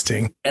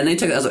 Interesting. And they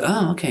took it. I was like,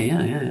 oh, okay.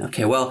 Yeah.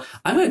 Okay. Well,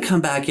 I'm going to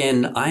come back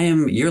in.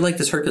 You're like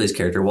this Hercules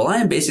character. Well, I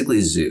am basically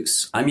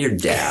Zeus. I'm your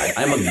dad.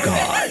 I'm a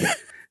god.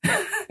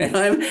 and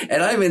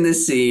I'm in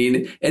this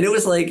scene. And it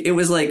was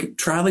like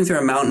traveling through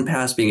a mountain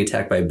pass being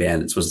attacked by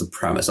bandits was the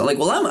premise. I'm like,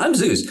 well, I'm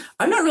Zeus.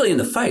 I'm not really in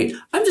the fight.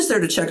 I'm just there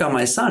to check on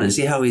my son and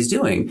see how he's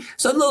doing.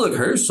 So I'm like,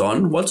 hey,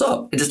 son, what's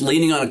up? And just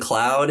leaning on a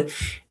cloud.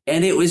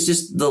 And it was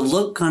just the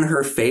look on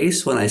her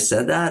face when I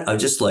said that of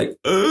just like,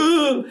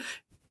 ugh.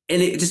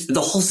 And it just the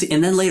whole scene.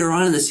 And then later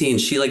on in the scene,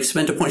 she like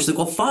spent a point. She's like,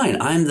 well, fine.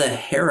 I'm the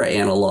Hera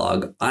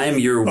analog. I'm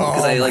your,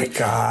 because my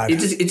God. It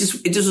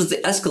just was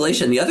the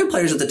escalation. The other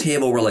players at the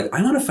table were like,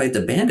 I want to fight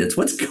the bandits.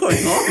 What's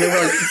going on? They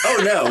were like,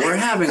 oh no, we're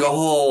having a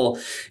whole,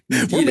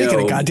 we're making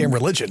a goddamn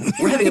religion.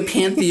 We're having a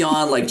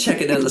pantheon, like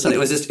check it in the sun. It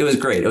was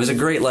great. It was a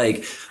great,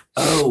 like,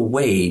 oh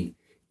wait.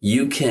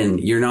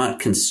 You're not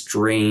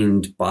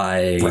constrained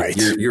by, right.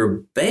 You're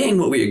obeying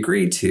what we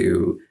agreed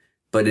to,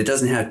 but it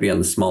doesn't have to be on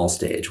the small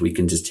stage. We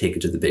can just take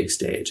it to the big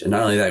stage. And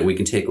not only that, we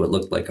can take what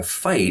looked like a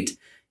fight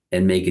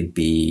and make it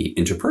be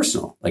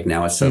interpersonal. Like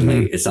now it's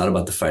suddenly, it's not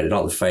about the fight at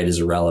all. The fight is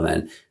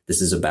irrelevant.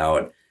 This is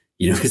about,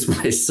 is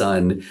my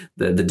son,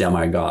 the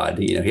demigod,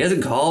 he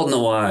hasn't called in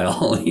a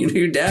while.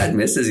 Your dad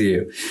misses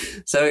you.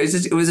 So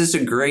it was just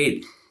a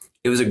great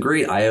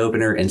eye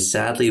opener. And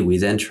sadly, we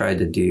then tried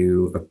to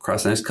do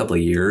across the next couple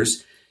of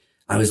years.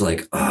 I was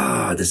like,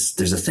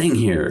 there's a thing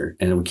here.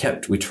 And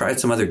we tried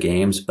some other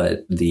games,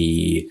 but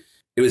it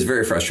was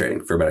very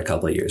frustrating for about a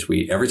couple of years.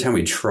 Every time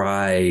we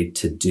try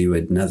to do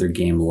another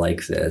game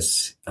like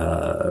this,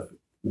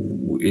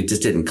 it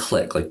just didn't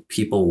click. Like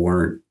people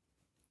weren't,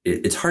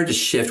 it's hard to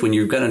shift when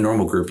you've got a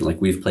normal group. Like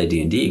we've played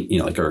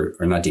D&D, or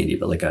not D&D,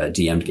 but like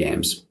DM'd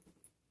games.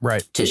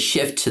 Right. To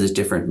shift to this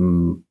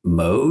different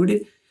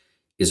mode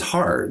is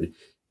hard.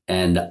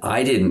 And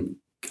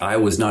I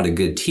was not a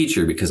good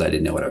teacher because I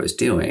didn't know what I was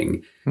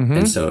doing. Mm-hmm.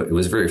 And so it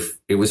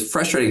was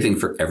frustrating thing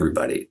for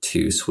everybody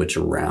to switch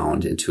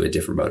around into a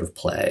different mode of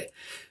play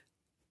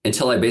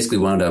until I basically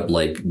wound up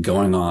like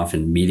going off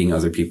and meeting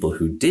other people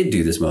who did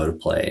do this mode of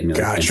play. And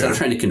gotcha. Instead of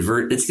trying to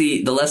convert, it's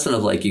the lesson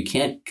of like, you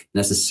can't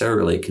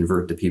necessarily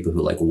convert the people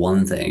who like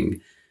one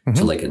thing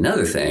to like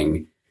another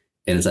thing.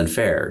 And it's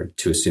unfair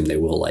to assume they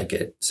will like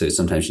it. So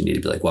sometimes you need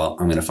to be like, well,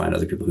 I'm going to find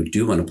other people who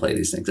do want to play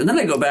these things. And then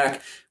I go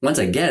back, once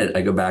I get it,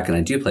 I go back and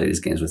I do play these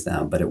games with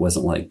them. But it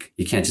wasn't like,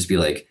 you can't just be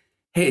like,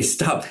 hey,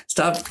 stop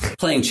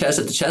playing chess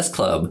at the chess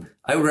club.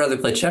 I would rather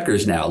play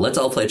checkers now. Let's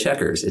all play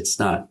checkers. It's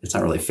not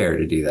really fair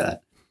to do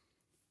that.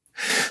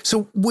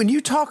 So when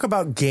you talk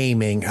about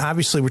gaming,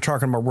 obviously we're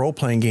talking about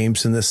role-playing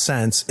games in this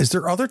sense. Is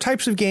there other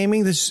types of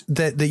gaming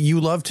that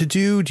you love to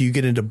do? Do you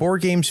get into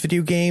board games,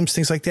 video games,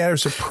 things like that? Or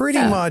is it pretty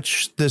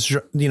much this,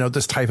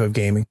 this type of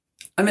gaming?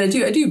 I mean,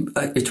 I do.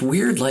 It's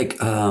weird. Like,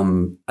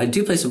 I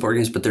do play some board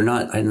games, but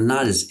I'm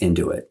not as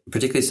into it,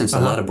 particularly since a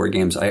lot of board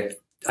games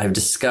I've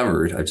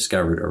discovered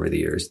over the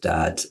years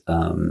that,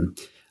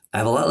 I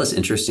have a lot less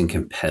interest in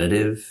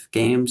competitive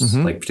games,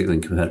 like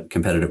particularly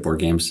competitive board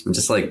games. I'm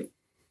just like,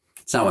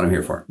 it's not what I'm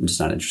here for. I'm just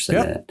not interested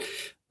in it.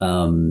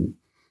 And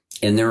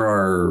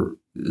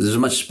there's a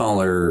much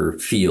smaller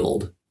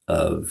field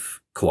of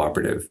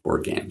cooperative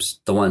board games.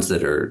 The ones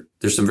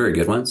there's some very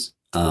good ones.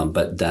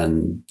 But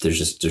then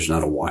there's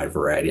not a wide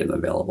variety of them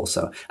available.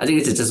 So I think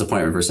it's a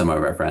disappointment for some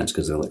of my friends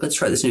because they're like, let's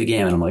try this new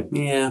game. And I'm like,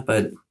 yeah,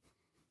 but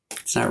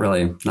it's not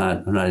really,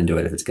 I'm not into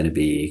it if it's going to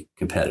be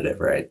competitive,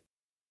 right?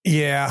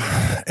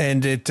 Yeah.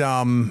 And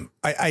I'm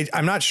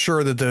not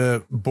sure that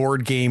the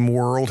board game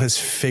world has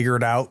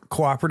figured out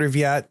cooperative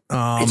yet.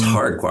 It's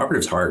hard.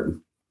 Cooperative's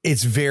hard.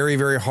 It's very,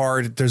 very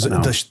hard. There's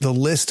the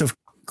list of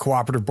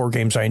cooperative board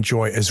games I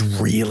enjoy is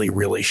really,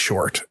 really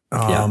short.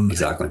 Yeah,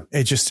 exactly.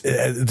 It just,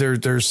 I think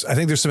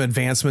there's some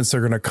advancements that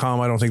are going to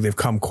come. I don't think they've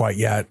come quite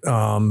yet.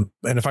 And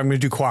if I'm going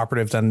to do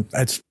cooperative, then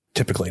it's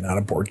typically not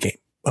a board game,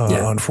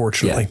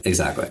 unfortunately. Yeah,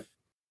 exactly.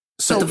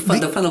 So the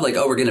fun of like,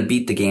 we're going to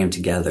beat the game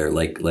together.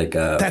 Like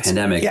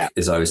Pandemic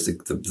is always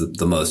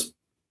the most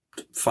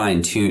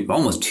fine-tuned,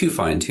 almost too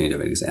fine-tuned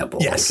of an example.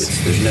 Yes.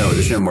 Like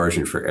there's no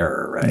margin for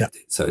error, right? No.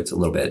 So it's a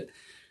little bit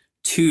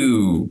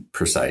too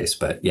precise,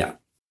 but yeah.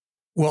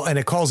 Well, and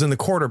it calls in the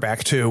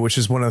quarterback too, which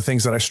is one of the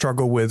things that I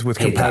struggle with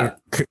competitive.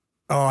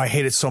 Oh, I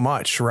hate it so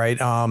much. Right.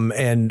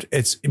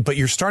 But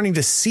you're starting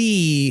to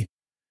see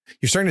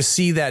you're starting to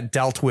see that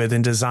dealt with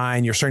in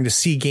design. You're starting to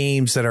see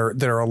games that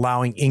are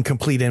allowing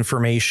incomplete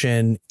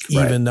information,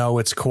 even though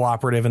it's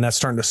cooperative, and that's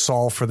starting to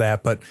solve for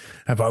that. But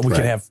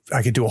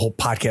I could do a whole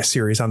podcast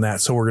series on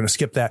that. So we're going to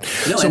skip that.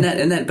 No, so,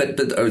 but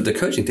the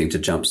coaching thing, to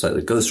jump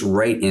slightly, goes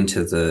right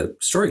into the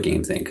story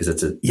game thing, because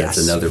that's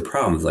another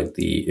problem. Like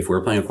if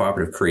we're playing a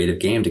cooperative creative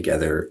game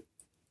together,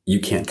 you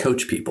can't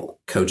coach people.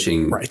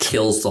 Coaching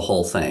kills the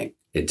whole thing.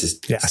 It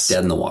just it's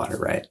dead in the water,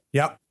 right?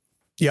 Yep.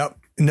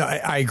 No,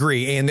 I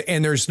agree.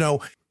 And there's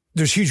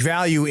huge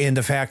value in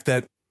the fact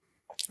that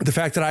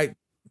I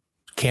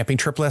camping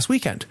trip last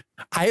weekend.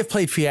 I have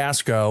played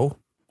Fiasco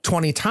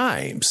 20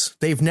 times.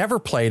 They've never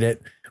played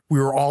it. We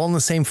were all on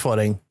the same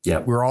footing. Yeah.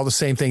 We were all the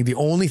same thing. The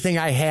only thing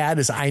I had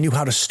is I knew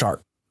how to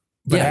start.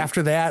 But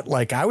after that,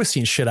 like, I was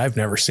seeing shit I've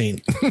never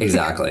seen.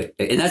 Exactly.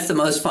 And that's the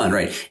most fun,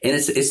 right? And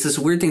it's this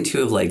weird thing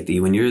too of like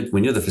when you're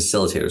the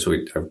facilitator. So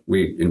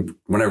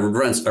when I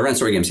ran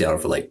Story Game Seattle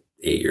for like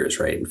 8 years,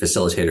 right? And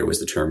facilitator was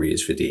the term we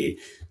used for the,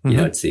 you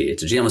know, it's a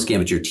GMless game,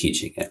 but you're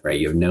teaching it, right?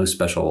 You have no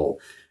special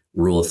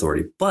rule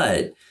authority,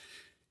 but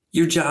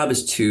your job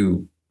is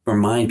to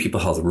remind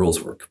people how the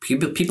rules work.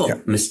 People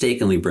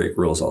mistakenly break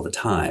rules all the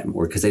time,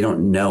 or because they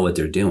don't know what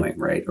they're doing,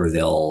 right? Or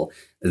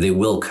they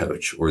will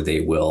coach, or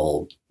they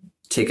will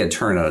take a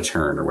turn out of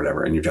turn or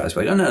whatever. And your job is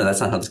like, oh no,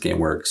 that's not how this game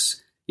works.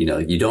 You know,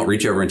 you don't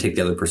reach over and take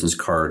the other person's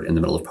card in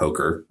the middle of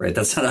poker, right?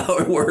 That's not how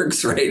it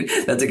works, right?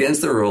 That's against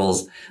the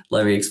rules.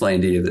 Let me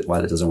explain to you why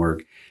that doesn't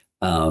work.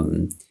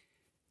 And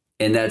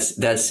that's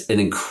an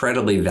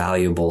incredibly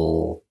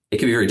valuable. It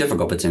can be very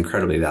difficult, but it's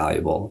incredibly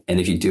valuable. And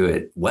if you do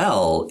it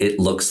well, it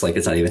looks like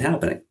it's not even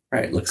happening,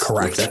 right? It looks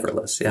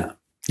effortless. Yeah.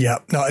 Yeah.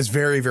 No, it's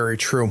very, very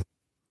true.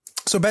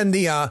 So Ben,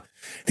 the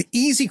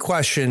easy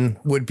question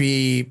would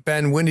be,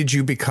 Ben, when did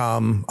you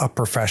become a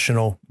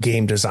professional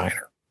game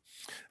designer?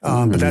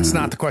 But that's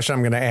not the question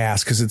I'm going to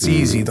ask, because it's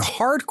easy. The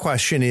hard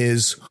question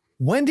is,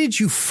 when did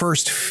you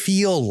first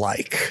feel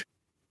like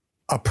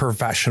a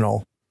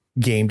professional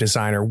game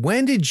designer?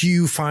 When did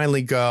you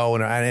finally go,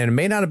 and it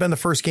may not have been the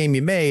first game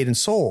you made and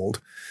sold.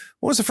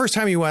 When was the first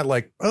time you went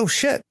like, oh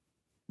shit,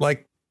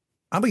 like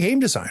I'm a game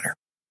designer?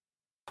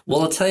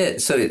 Well, I'll tell you,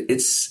 so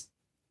it's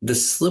the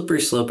slippery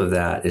slope of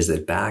that is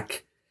that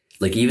back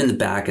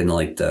in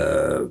like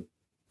the,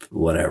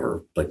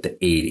 whatever, like the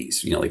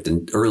 80s, you know, like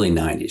the early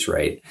 90s,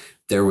 right?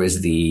 There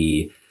was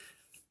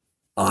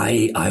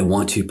I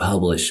want to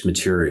publish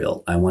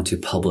material. I want to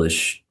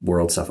publish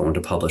world stuff. I want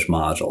to publish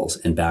modules.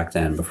 And back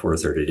then, before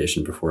third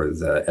edition, before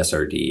the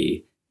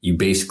SRD, you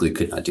basically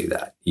could not do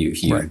that.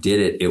 If you did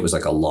it, it was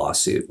like a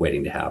lawsuit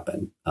waiting to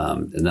happen.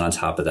 And then on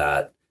top of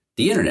that,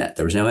 the internet,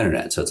 there was no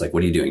internet. So it's like,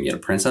 what are you doing? You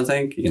going to print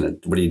something?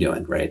 What are you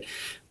doing? Right.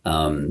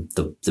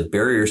 The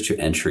barriers to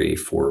entry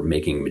for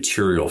making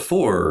material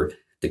for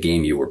the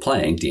game you were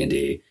playing,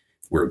 D&D,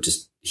 were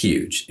just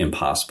huge,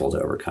 impossible to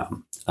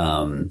overcome.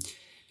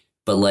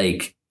 But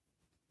like,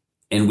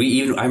 and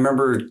I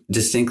remember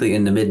distinctly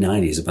in the mid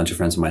 90s, a bunch of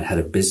friends of mine had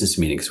a business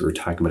meeting because we were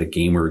talking about a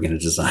game we were going to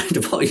design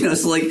to play, you know,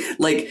 so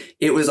like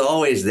it was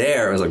always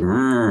there. I was like,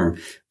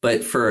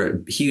 but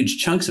for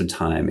huge chunks of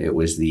time, it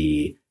was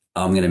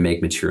I'm going to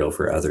make material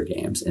for other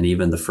games. And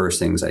even the first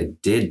things I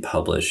did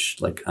publish,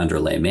 like under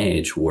Lay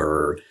Mage,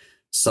 were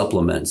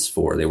supplements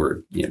they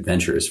were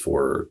adventures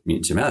for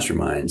Mutants and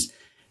Masterminds.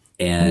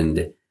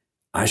 And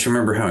I just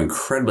remember how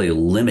incredibly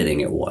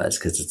limiting it was,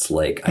 because it's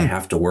like I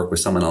have to work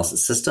with someone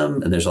else's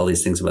system, and there's all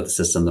these things about the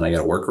system that I got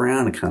to work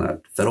around and kind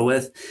of fiddle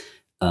with.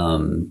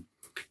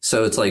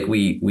 So it's like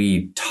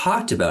we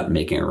talked about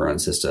making our own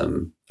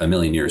system a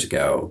million years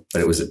ago,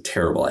 but it was a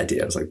terrible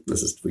idea. I was like,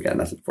 we got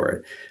nothing for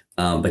it.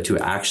 But to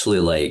actually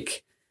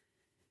like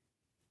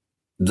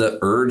the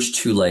urge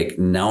to like,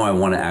 now I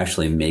want to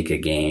actually make a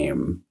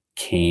game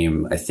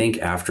came, I think,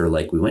 after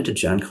like we went to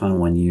Gen Con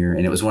one year,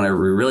 and it was when we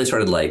really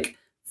started like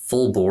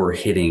full bore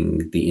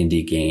hitting the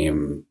indie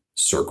game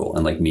circle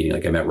and like meeting,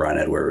 like I met Ron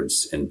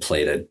Edwards and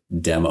played a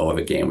demo of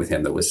a game with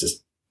him that was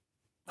just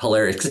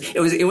hilarious. 'Cause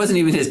it wasn't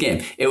even his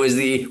game. It was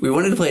we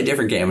wanted to play a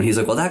different game, and he's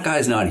like, well, that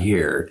guy's not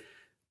here,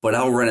 but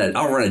I'll run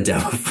a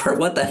demo for it.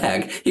 What the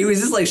heck? He was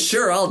just like,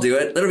 sure, I'll do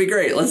it. That'll be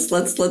great.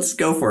 Let's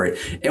go for it.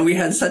 And we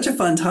had such a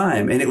fun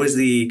time. And it was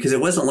because it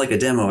wasn't like a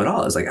demo at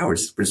all. It was like, we're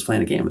just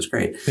playing a game. It was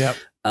great. Yep.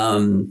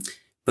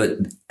 But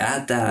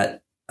at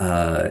that, one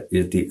of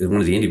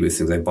the indie booth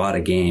things, I bought a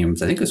game.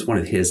 I think it was one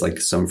of his, like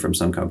from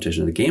some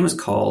competition. The game was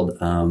called,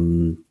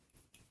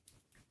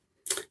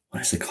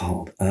 what is it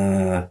called?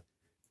 I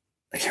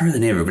can't remember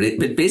the name of it,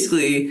 but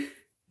basically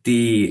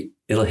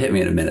it'll hit me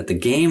in a minute. The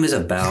game is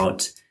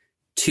about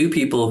two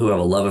people who have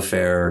a love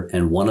affair,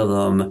 and one of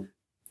them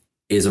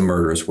is a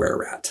murderous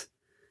were-rat.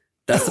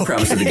 That's the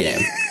premise of the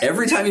game.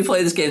 Every time you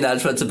play this game,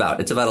 that's what it's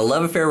about. It's about a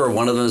love affair where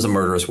one of them is a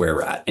murderous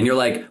were-rat. And you're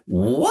like,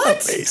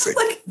 what? Amazing.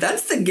 Like,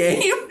 that's the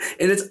game?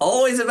 And it's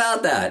always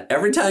about that.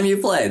 Every time you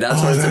play,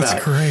 that's what it's about.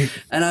 That's great.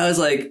 And I was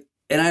like,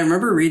 and I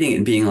remember reading it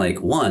and being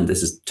like, one,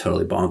 this is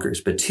totally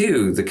bonkers. But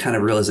two, the kind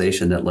of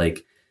realization that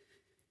like,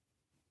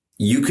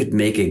 you could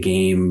make a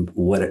game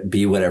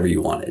be whatever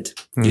you wanted.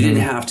 Mm-hmm. You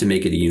didn't have to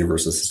make it a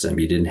universal system.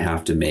 You didn't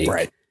have to make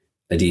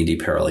a D&D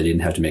parallel. You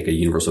didn't have to make a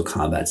universal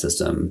combat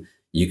system.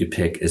 You could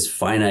pick as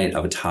finite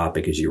of a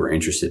topic as you were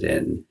interested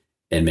in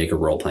and make a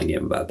role-playing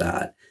game about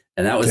that.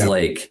 And that was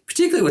like,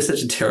 particularly with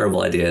such a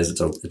terrible idea as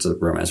it's a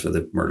romance with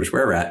a murderous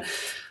were-rat.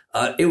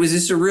 It was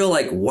just a real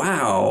like,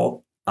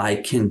 wow, I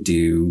can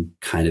do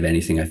kind of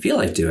anything I feel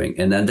like doing.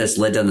 And then this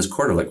led down this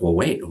corridor of like, well,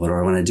 wait, what do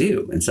I want to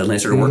do? And suddenly I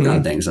started working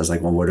on things. I was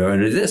like, well, what do I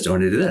want to do this? Do I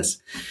want to do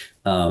this?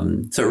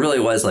 So it really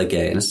was like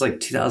and it's like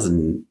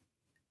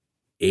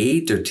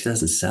 2008 or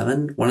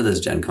 2007, one of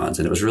those Gen Cons.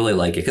 And it was really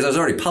like it because I was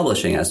already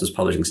publishing. I was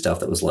publishing stuff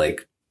that was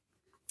like,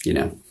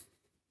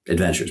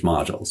 adventures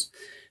modules.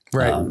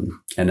 Right.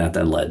 And that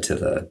then led to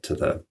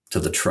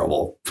the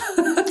trouble.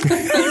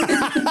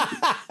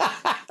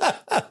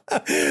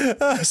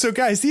 So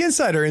guys, the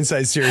Insider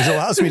Insight series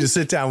allows me to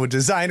sit down with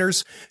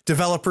designers,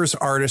 developers,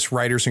 artists,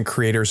 writers, and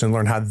creators and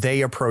learn how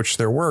they approach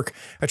their work.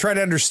 I try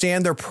to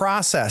understand their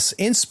process,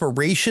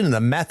 inspiration, and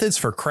the methods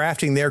for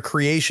crafting their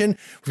creation.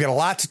 We've got a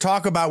lot to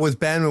talk about with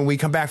Ben. When we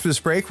come back from this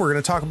break, we're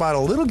going to talk about a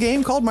little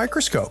game called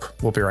Microscope.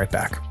 We'll be right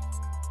back.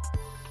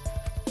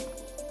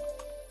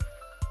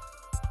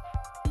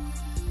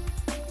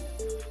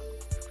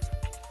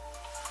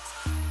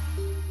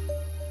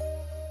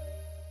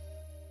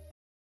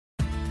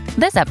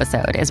 This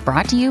episode is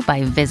brought to you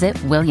by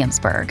Visit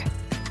Williamsburg.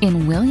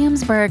 In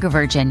Williamsburg,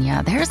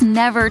 Virginia, there's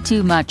never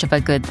too much of a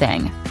good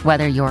thing.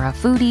 Whether you're a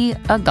foodie,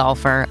 a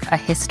golfer, a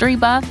history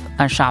buff,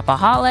 a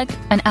shopaholic,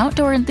 an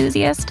outdoor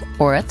enthusiast,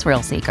 or a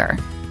thrill seeker,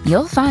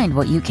 you'll find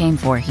what you came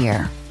for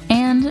here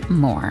and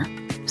more.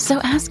 So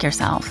ask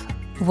yourself,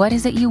 what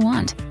is it you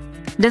want?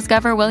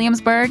 Discover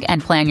Williamsburg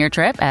and plan your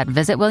trip at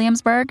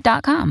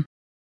visitwilliamsburg.com.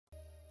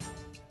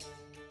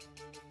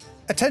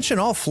 Attention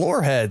all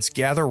floor heads,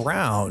 gather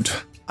round.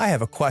 I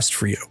have a quest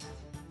for you.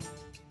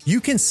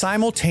 You can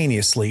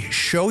simultaneously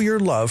show your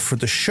love for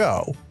the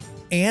show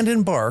and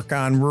embark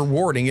on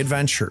rewarding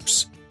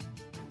adventures.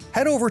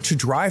 Head over to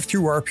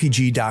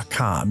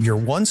drivethrurpg.com, your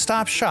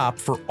one-stop shop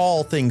for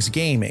all things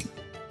gaming.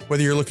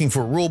 Whether you're looking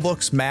for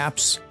rulebooks,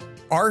 maps,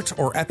 art,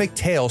 or epic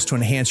tales to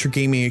enhance your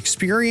gaming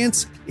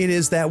experience, it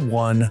is that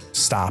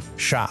one-stop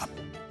shop.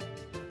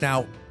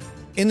 Now,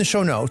 in the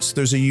show notes,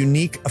 there's a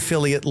unique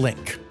affiliate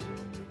link.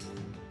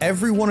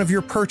 Every one of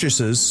your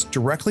purchases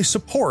directly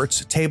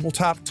supports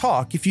Tabletop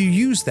Talk if you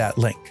use that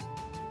link.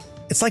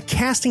 It's like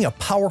casting a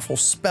powerful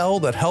spell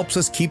that helps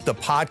us keep the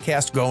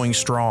podcast going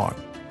strong.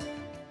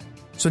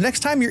 So next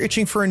time you're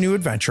itching for a new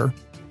adventure,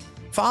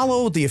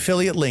 follow the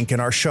affiliate link in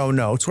our show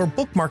notes or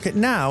bookmark it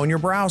now in your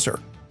browser.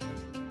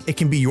 It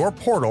can be your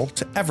portal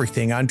to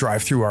everything on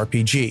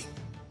DriveThruRPG.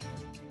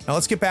 Now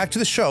let's get back to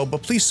the show,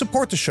 but please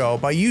support the show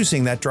by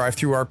using that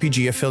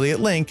DriveThruRPG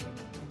affiliate link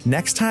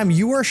next time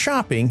you are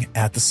shopping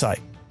at the site.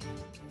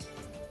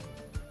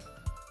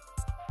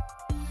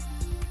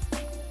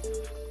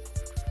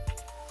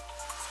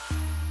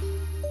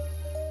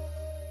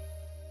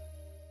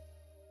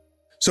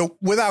 So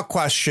without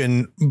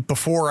question,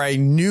 before I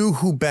knew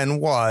who Ben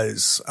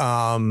was,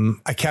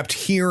 I kept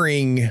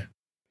hearing,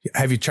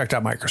 have you checked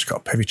out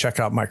Microscope? Have you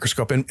checked out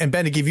Microscope? And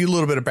Ben, to give you a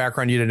little bit of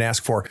background you didn't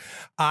ask for,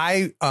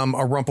 I am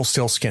a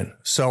Rumpelstiltskin.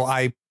 So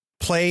I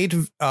played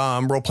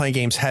role-playing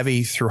games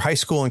heavy through high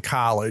school and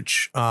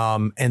college.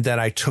 And then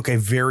I took a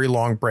very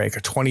long break,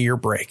 a 20-year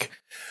break.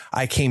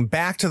 I came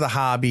back to the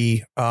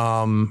hobby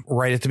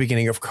right at the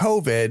beginning of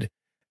COVID.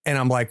 And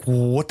I'm like,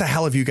 what the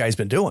hell have you guys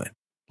been doing?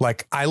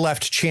 Like, I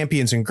left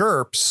Champions and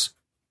GURPS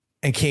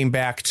and came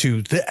back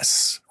to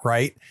this,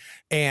 right?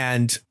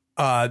 And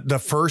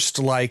the first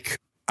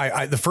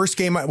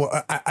game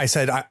I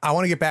said, I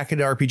want to get back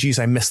into RPGs.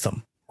 I missed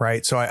them,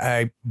 right? So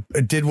I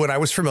did what I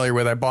was familiar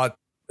with. I bought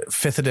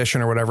 5th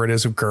edition or whatever it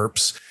is of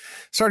GURPS,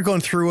 started going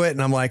through it,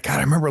 and I'm like, God,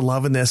 I remember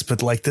loving this,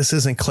 but like, this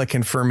isn't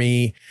clicking for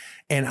me.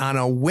 And on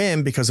a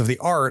whim, because of the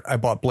art, I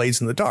bought Blades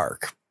in the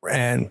Dark.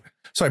 And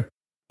so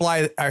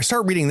I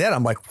start reading that.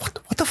 I'm like,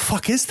 what the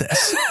fuck is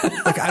this?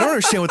 Like, I don't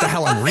understand what the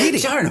hell I'm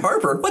reading. Sharon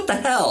Harper, what the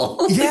hell?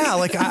 Yeah,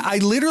 like I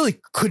literally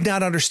could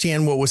not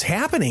understand what was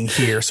happening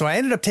here. So I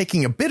ended up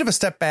taking a bit of a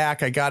step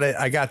back. I got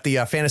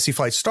the Fantasy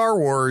Flight Star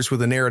Wars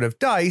with a narrative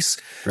dice,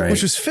 right,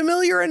 which was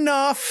familiar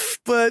enough,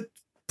 but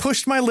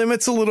pushed my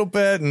limits a little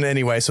bit. And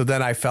anyway, so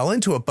then I fell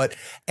into it. But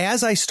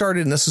as I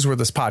started, and this is where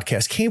this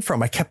podcast came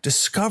from, I kept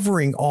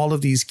discovering all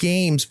of these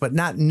games, but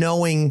not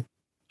knowing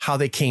how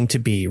they came to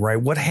be,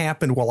 right? What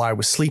happened while I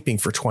was sleeping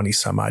for 20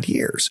 some odd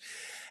years.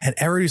 And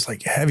everybody's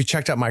like, have you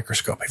checked out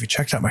Microscope? Have you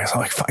checked out Microscope?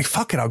 I'm like,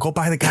 fuck it. I'll go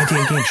buy the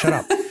goddamn game. Shut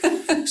up.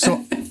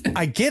 So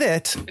I get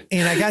it.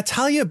 And I got to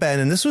tell you,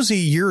 Ben, and this was a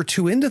year or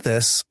two into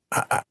this,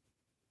 I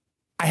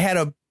had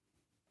a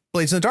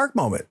Blades in the Dark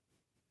moment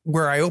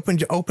where I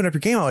opened up your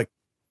game. I'm like,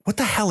 what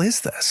the hell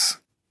is this?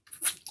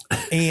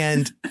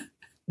 And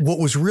what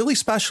was really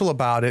special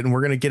about it, and we're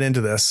going to get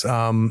into this,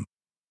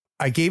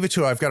 I gave it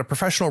to, I've got a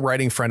professional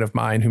writing friend of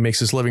mine who makes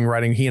his living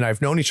writing. He and I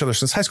have known each other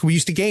since high school. We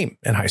used to game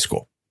in high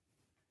school.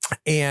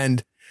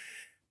 And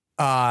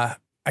I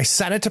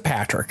sent it to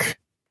Patrick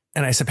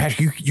and I said,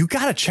 Patrick, you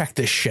got to check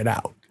this shit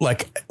out.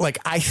 Like,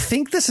 I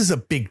think this is a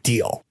big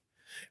deal.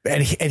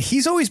 And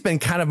he's always been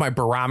kind of my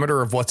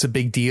barometer of what's a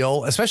big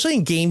deal, especially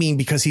in gaming,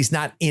 because he's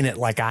not in it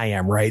like I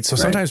am. Right. So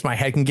sometimes my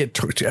head can get,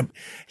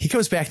 he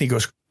comes back and he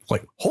goes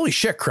like, holy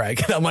shit,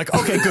 Craig. And I'm like,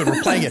 okay, good.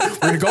 We're playing it. We're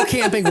going to go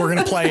camping. We're going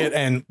to play it.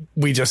 And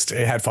we just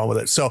had fun with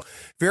it. So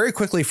very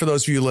quickly, for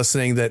those of you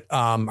listening that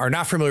are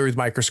not familiar with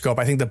Microscope,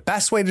 I think the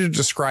best way to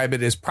describe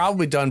it is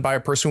probably done by a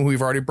person who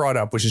we've already brought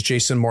up, which is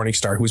Jason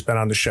Morningstar, who's been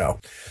on the show.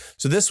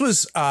 So this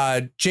was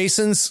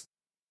Jason's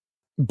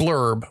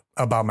blurb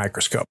about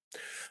Microscope.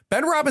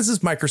 Ben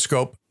Robbins'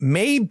 Microscope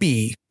may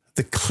be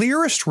the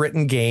clearest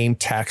written game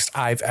text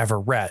I've ever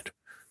read,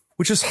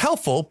 which is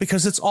helpful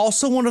because it's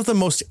also one of the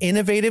most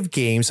innovative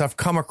games I've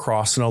come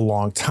across in a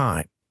long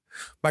time.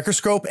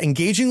 Microscope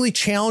engagingly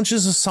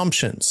challenges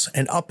assumptions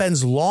and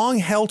upends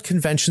long-held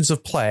conventions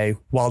of play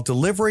while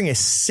delivering a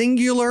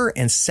singular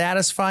and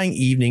satisfying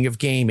evening of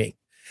gaming.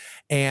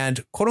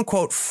 And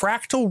quote-unquote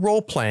fractal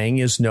role-playing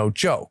is no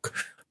joke.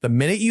 The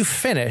minute you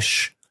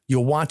finish,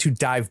 you'll want to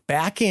dive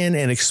back in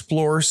and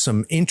explore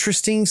some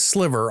interesting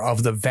sliver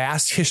of the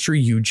vast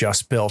history you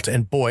just built.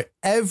 And boy,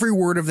 every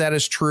word of that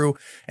is true.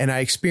 And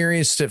I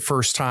experienced it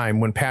first time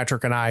when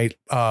Patrick and I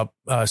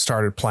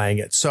started playing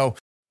it. So,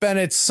 Ben,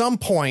 at some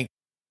point,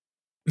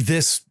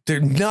 there's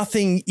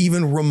nothing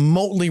even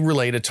remotely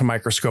related to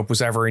Microscope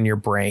was ever in your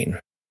brain.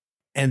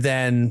 And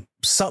then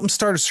something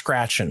started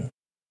scratching.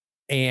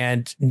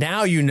 And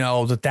now you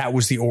know that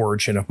was the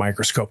origin of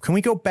Microscope. Can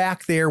we go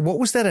back there? What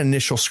was that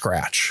initial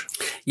scratch?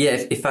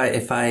 Yeah, if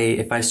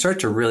I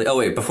start to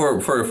really, before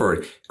we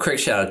forward, quick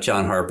shout out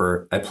John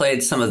Harper. I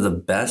played some of the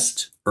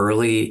best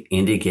early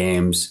indie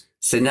games.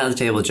 Sitting down at the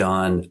table with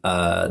John,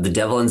 The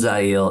Devil in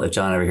Zail. If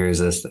John ever hears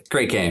this,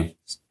 great game.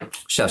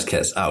 Chef's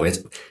kiss. Oh,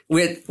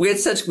 we had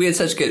such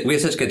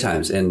good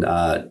times in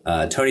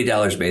Tony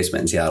Dollar's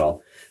basement in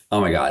Seattle.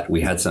 Oh my God,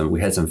 we had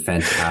some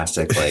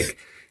fantastic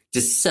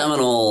just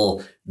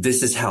seminal.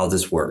 This is how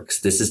this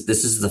works. This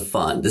is the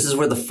fun. This is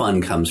where the fun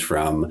comes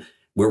from.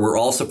 Where we're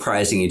all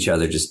surprising each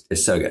other. Just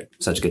it's so good.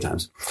 Such good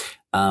times.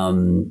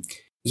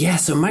 Yeah.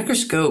 So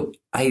Microscope.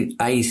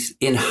 I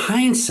in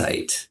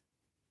hindsight,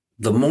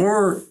 the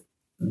longer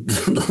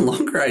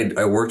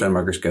I worked on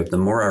Microscope, the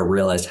more I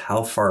realized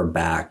how far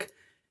back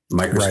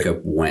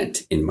Microscope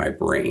went in my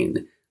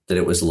brain. That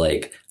it was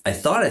like I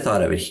thought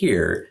of it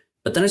here,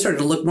 but then I started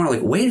to look more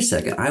like, wait a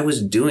second, I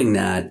was doing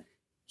that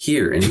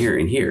here and here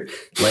and here.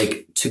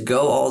 Like to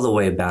go all the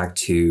way back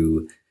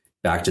to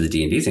the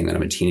D&D thing that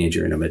I'm a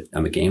teenager and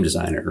I'm a game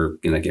designer or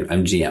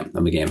I'm GM.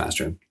 I'm a game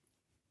master.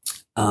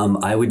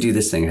 I would do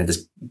this thing. I had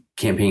this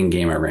campaign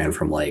game I ran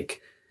from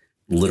like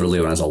literally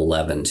when I was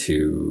 11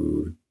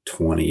 to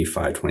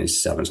 25,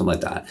 27, something like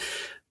that.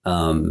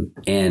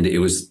 And it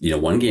was,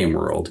 one game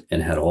world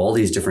and had all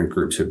these different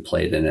groups who had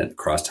played in it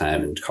across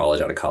time and college,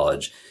 out of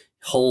college.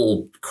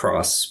 Whole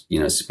cross,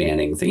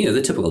 spanning thing,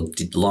 the typical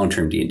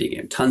long-term D&D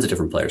game. Tons of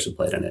different players who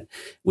played in it,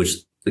 which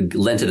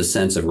lent it a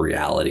sense of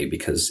reality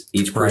because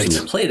each person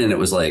that played in it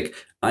was like,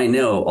 I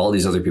know all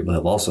these other people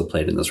have also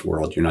played in this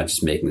world. You're not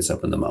just making this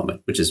up in the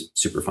moment, which is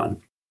super fun.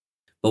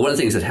 But one of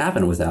the things that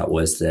happened with that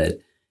was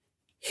that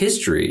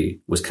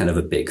history was kind of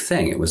a big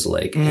thing. It was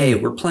like, hey,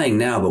 we're playing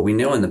now, but we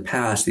know in the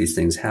past these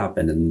things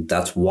happened and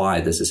that's why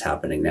this is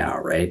happening now,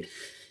 right?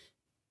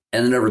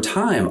 And then over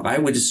time, I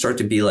would just start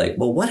to be like,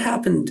 well, what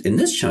happened in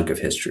this chunk of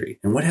history?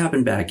 And what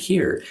happened back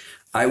here?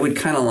 I would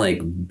kind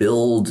of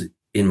build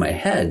in my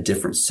head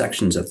different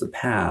sections of the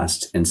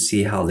past and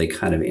see how they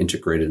kind of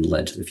integrated and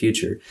led to the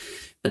future.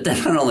 But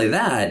then not only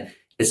that,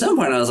 at some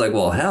point I was like,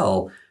 well,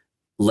 hell,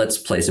 let's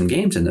play some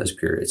games in those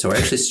periods. So I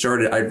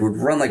actually I would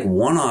run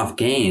one-off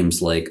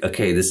games like,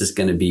 okay, this is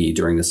going to be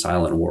during the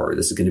Silent War.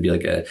 This is going to be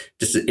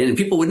and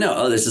people would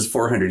know, this is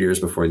 400 years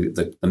before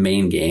the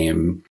main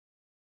game.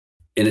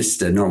 And it's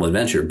just a normal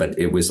adventure, but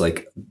it was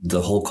like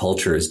the whole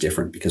culture is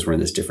different because we're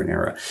in this different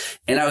era.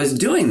 And I was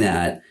doing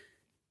that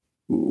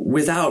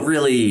without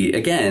really,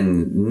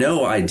 again,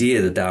 no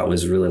idea that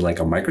was really like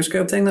a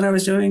Microscope thing that I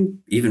was doing,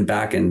 even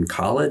back in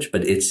college.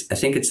 But I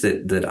think it's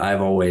that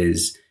I've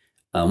always,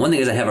 one thing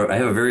is I have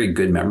a very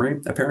good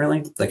memory,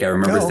 apparently. Like I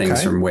remember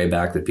things from way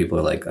back that people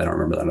are like, I don't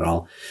remember that at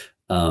all.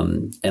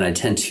 And I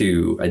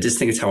just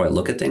think it's how I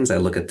look at things. I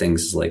look at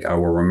things like I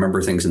will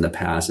remember things in the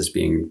past as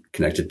being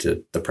connected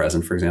to the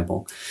present, for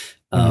example.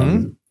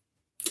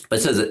 But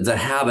so the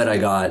habit I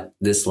got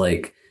this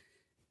like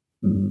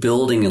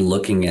building and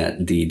looking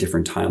at the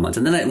different timelines.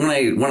 And then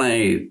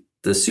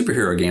the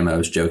superhero game I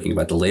was joking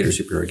about, the later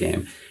superhero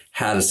game,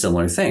 had a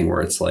similar thing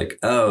where it's like,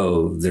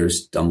 I'm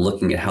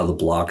looking at how the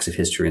blocks of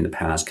history in the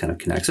past kind of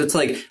connect. So it's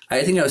like,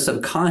 I think I was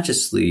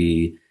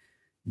subconsciously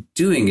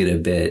doing it a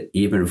bit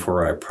even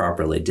before I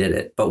properly did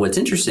it. But what's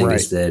interesting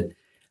is that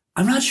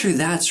I'm not sure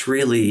that's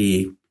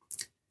really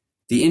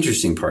the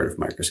interesting part of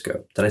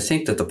Microscope. That I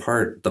think that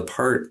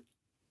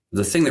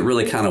the thing that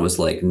really kind of was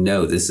like,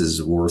 no, this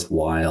is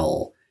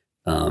worthwhile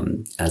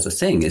as a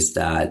thing is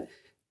that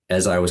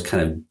as I was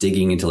kind of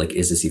digging into like,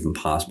 is this even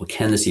possible?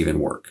 Can this even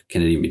work?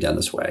 Can it even be done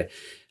this way?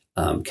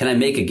 Can I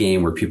make a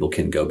game where people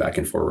can go back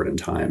and forward in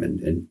time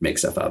and make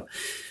stuff up?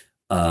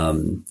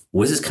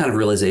 was this kind of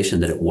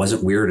realization that it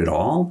wasn't weird at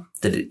all,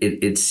 that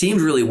it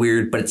seemed really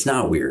weird, but it's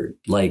not weird.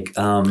 Like,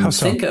 How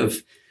so? think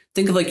of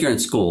like you're in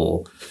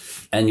school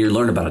and you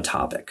learn about a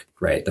topic,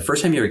 right? The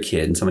first time you're a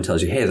kid and someone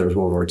tells you, hey, there was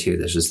World War II,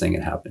 there's this thing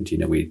that happened. You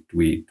know,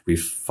 we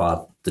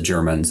fought the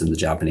Germans and the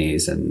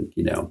Japanese, and,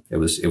 you know, it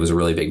was a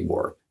really big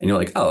war. And you're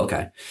like, oh,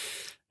 okay.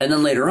 And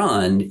then later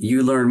on,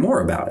 you learn more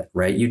about it,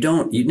 right? You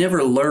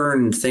never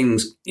learn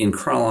things in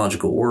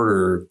chronological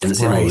order in the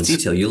same level of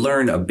detail. You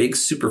learn a big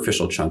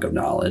superficial chunk of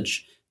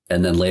knowledge.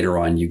 And then later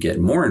on, you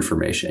get more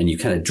information and you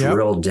kind of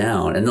drill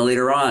down. And then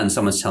later on,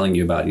 someone's telling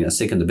you about, you know,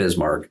 sinking the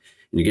Bismarck,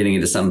 and you're getting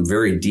into some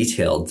very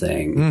detailed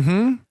thing.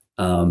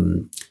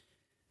 Mm-hmm.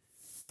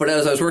 But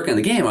as I was working on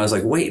the game, I was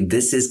like, wait,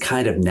 this is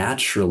kind of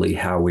naturally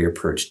how we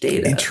approach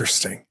data.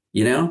 Interesting.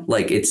 You know,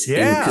 like it's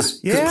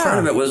because part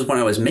of it was when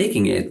I was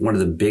making it, one of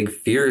the big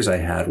fears I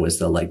had was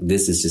that, like,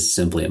 this is just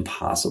simply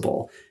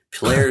impossible.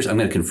 Players, I'm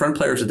going to confront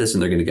players with this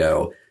and they're going to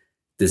go,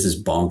 this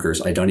is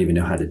bonkers. I don't even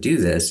know how to do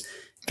this.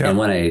 Yeah.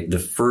 And the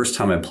first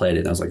time I played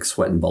it, I was like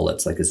sweating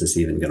bullets. Like, is this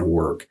even going to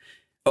work?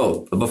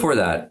 Oh, but before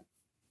that,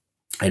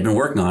 I'd been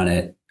working on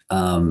it.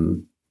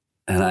 And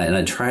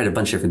I tried a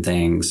bunch of different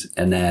things.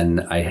 And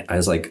then I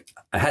was like,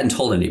 I hadn't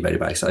told anybody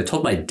about it. So I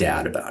told my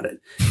dad about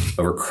it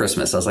over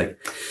Christmas. I was like,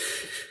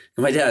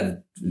 my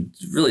dad,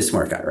 really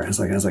smart guy, right? I was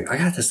like, I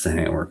got this thing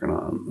I'm working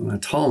on. And I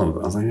told him,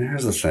 I was like,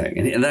 here's the thing.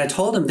 And then I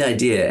told him the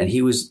idea, and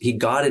he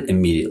got it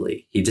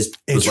immediately. He just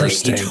was like,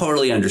 he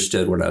totally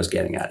understood what I was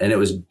getting at. And it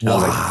was, I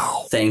was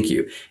like, thank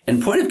you.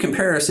 And point of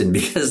comparison,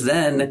 because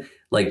then,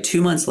 like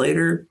 2 months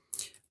later,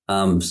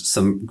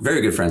 some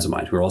very good friends of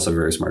mine who are also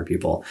very smart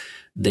people,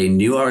 they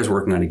knew I was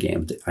working on a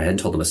game. I hadn't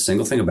told them a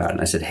single thing about it.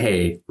 And I said,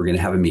 hey, we're going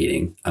to have a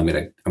meeting. I'm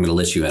going to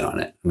let you in on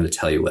it. I'm going to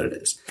tell you what it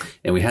is.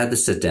 And we had to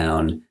sit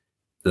down,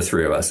 the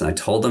three of us, and I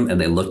told them, and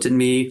they looked at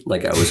me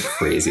like I was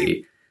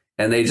crazy.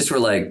 And they just were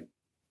like,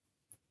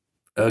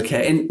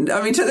 okay. And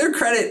I mean, to their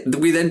credit,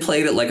 we then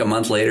played it like a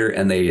month later,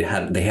 and they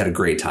had a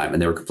great time,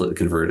 and they were completely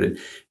converted.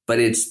 But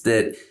it's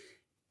that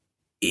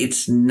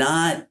it's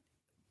not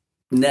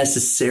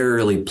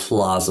necessarily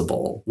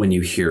plausible when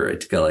you hear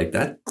it to go like,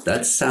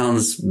 that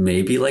sounds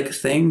maybe like a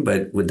thing,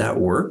 but would that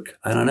work?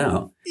 I don't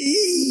know.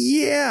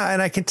 Yeah.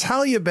 And I can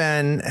tell you,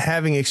 Ben,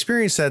 having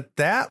experienced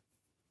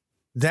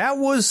that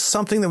was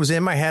something that was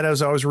in my head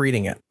as I was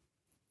reading it.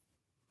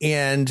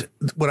 And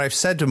what I've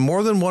said to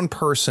more than one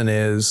person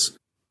is,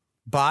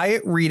 buy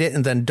it, read it,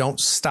 and then don't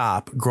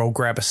stop. Go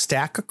grab a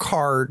stack of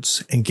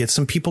cards and get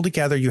some people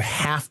together. You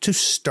have to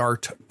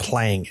start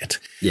playing it.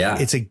 Yeah.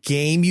 It's a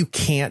game you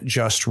can't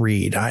just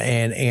read.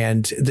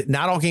 And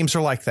not all games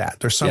are like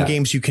that. There's some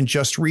games you can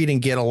just read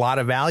and get a lot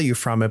of value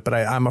from it. But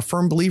I'm a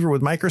firm believer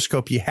with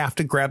Microscope. You have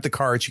to grab the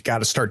cards. You got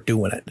to start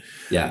doing it.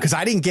 Yeah. Because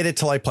I didn't get it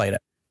till I played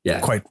it. Yeah.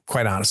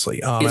 Quite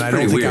honestly. And I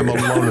don't think I'm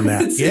alone in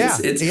that.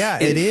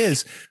 It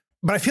is.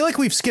 But I feel like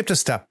we've skipped a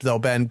step though,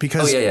 Ben,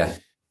 because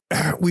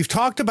we've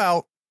talked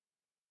about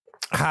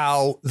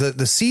how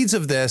the seeds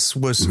of this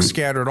was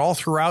scattered all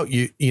throughout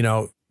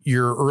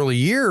your early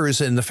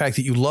years, and the fact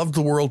that you loved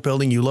the world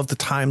building, you loved the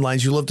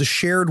timelines, you loved the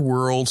shared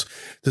worlds,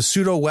 the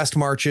pseudo West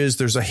marches.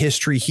 There's a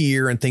history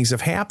here and things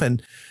have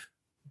happened.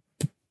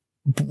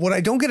 What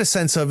I don't get a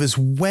sense of is,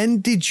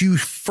 when did you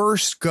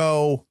first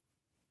go,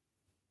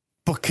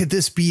 but could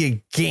this be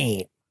a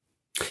game?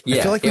 Yeah,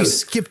 I feel like we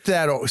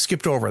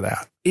skipped over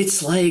that.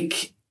 It's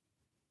like,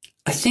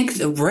 I think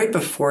right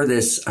before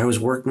this, I was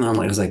working on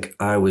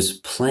I was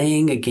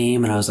playing a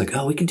game, and I was like,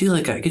 oh, we could do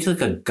like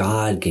a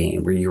God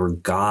game where you were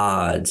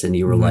gods, and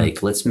you were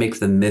like, let's make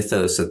the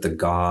mythos that the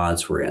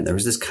gods were in. There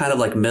was this kind of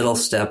like middle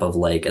step of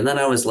like, and then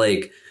I was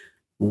like,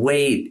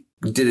 wait,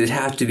 did it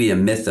have to be a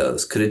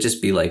mythos? Could it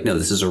just be like, no,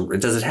 does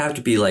it have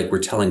to be like we're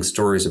telling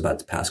stories about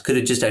the past? Could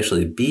it just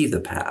actually be the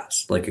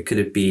past? Like, could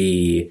it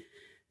be,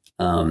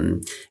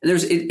 and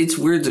it's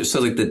weird.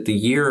 So like the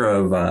year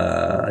of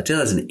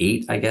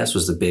 2008, I guess,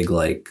 was the big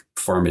like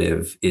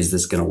formative, is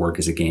this going to work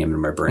as a game in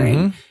my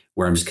brain,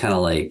 where I'm just kind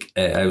of like,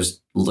 I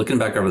was looking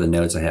back over the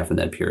notes I have from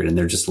that period, and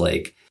they're just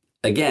like,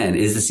 again,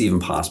 is this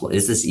even possible?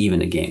 Is this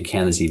even a game?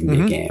 Can this even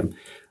be a game?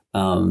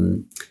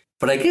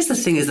 But I guess the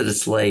thing is that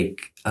it's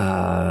like,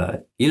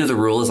 the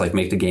rule is like,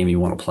 make the game you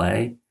want to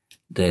play.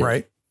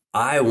 That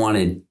I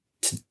wanted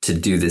to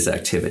do this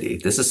activity.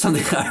 This is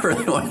something I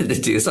really wanted to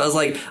do. So I was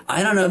like,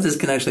 I don't know if this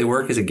can actually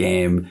work as a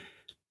game,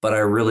 but I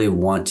really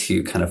want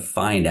to kind of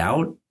find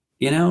out,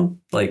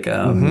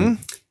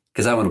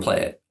 because I want to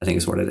play it, I think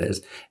is what it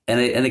is.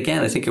 And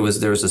again, I think there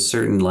was a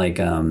certain like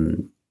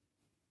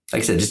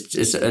I said,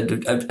 just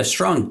a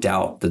strong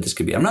doubt that this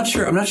could be. I'm not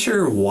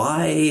sure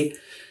why.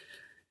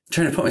 I'm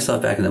trying to put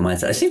myself back in the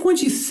mindset. I think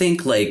once you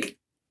think like,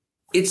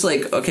 it's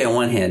like, okay, on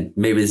one hand,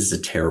 maybe this is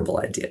a terrible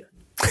idea,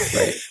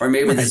 right? Or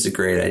maybe this is a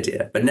great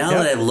idea. But now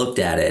that I've looked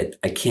at it,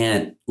 I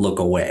can't look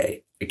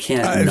away. I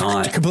can't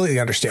not completely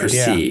understand.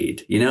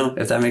 Proceed,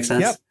 if that makes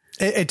sense. Yep,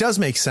 it does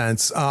make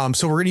sense. So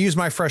we're going to use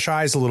my fresh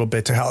eyes a little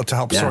bit to help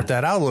sort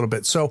that out a little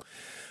bit. So,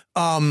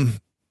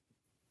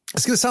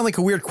 it's going to sound like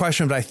a weird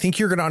question, but I think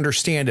you're going to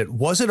understand it.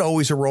 Was it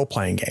always a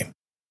role-playing game?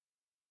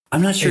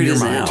 I'm not sure it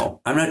is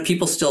now.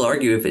 People still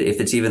argue if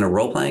it's even a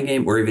role-playing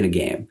game or even a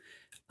game.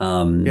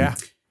 Yeah,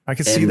 I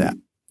can see that.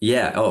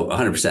 Yeah. Oh,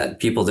 100%.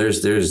 People,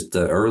 there's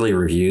the early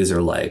reviews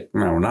are like,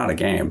 no, not a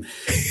game.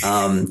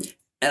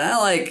 And I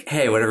like,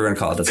 hey, whatever you want to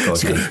call it, that's cool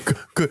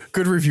with me.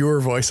 Good reviewer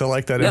voice. I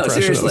like that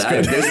impression. Seriously.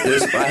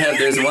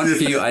 There's one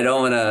review. I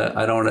don't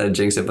want to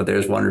jinx it, but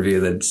there's one review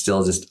that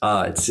still just,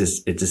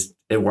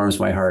 it warms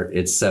my heart.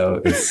 It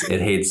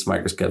hates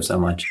Microscope so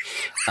much.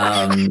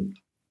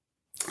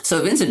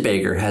 So Vincent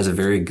Baker has a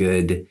very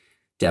good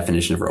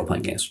definition of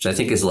role-playing games, which I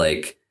think is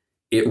like,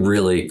 it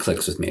really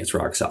clicks with me. It's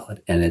rock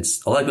solid. And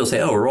it's a lot of people say,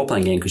 oh, a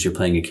role-playing game because you're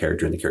playing a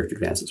character and the character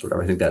advances,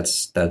 whatever. I think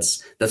that's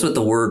what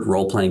the word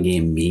role-playing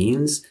game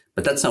means,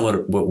 but that's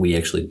not what we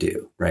actually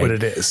do, right? What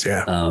it is,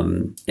 yeah.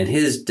 And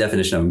his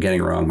definition, I'm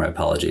getting it wrong, my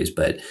apologies,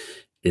 but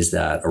is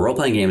that a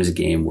role-playing game is a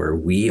game where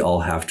we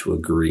all have to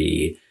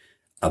agree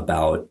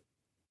about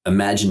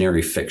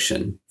imaginary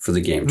fiction for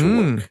the game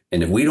to work.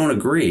 And if we don't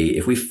agree,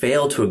 if we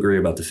fail to agree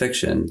about the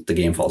fiction, the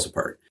game falls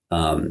apart.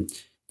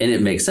 And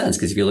it makes sense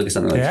because if you look at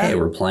something like, hey,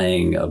 we're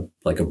playing a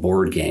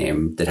board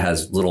game that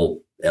has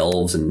little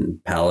elves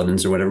and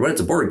paladins or whatever, but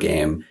it's a board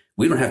game.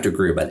 We don't have to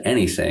agree about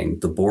anything.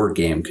 The board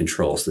game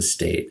controls the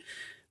state.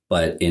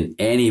 But in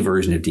any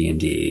version of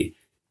D&D,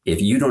 if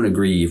you don't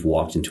agree you've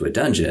walked into a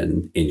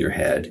dungeon in your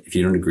head, if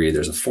you don't agree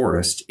there's a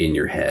forest in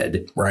your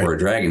head or a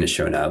dragon has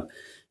shown up,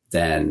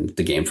 then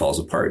the game falls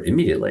apart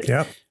immediately.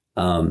 Yep.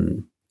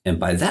 And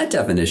by that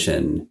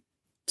definition,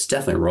 it's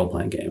definitely a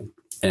role-playing game.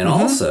 And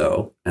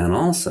also,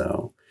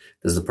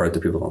 this is the part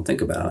that people don't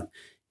think about.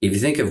 If you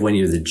think of when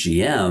you're the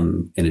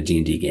GM in a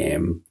D&D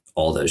game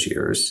all those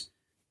years,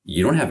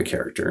 you don't have a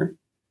character.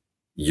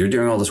 You're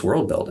doing all this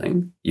world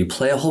building. You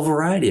play a whole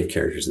variety of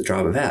characters that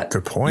drop a hat.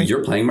 Good point.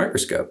 You're playing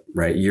Microscope,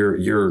 right?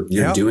 You're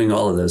doing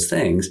all of those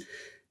things.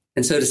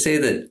 And so to say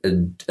that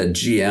a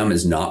GM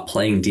is not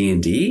playing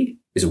D&D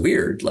is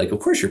weird. Like, of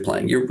course you're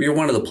playing. You're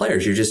one of the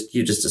players. You're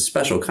just a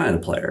special kind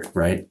of player,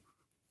 right?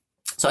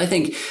 So I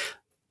think,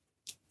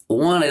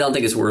 one, I don't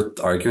think it's worth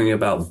arguing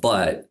about,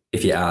 but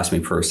if you ask me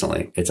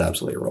personally, it's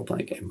absolutely a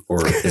role-playing game,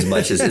 or as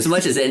much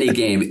as any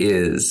game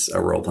is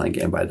a role-playing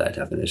game by that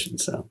definition.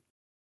 So,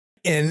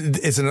 and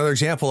it's another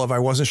example of, I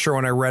wasn't sure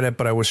when I read it,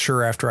 but I was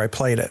sure after I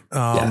played it.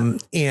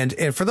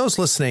 And for those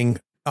listening,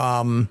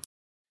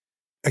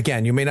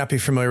 again, you may not be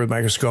familiar with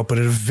Microscope, but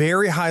at a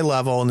very high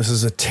level, and this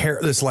is a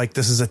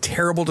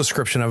terrible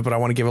description of it, but I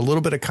want to give a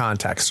little bit of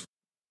context.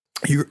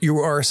 You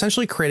are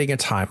essentially creating a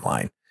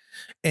timeline.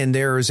 And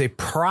there is a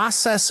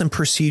process and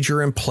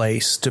procedure in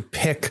place to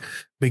pick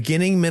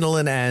beginning, middle,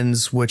 and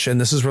ends, and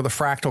this is where the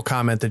fractal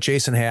comment that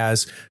Jason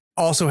has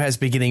also has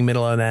beginning,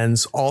 middle, and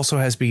ends, also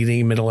has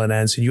beginning, middle, and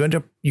ends. And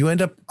you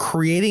end up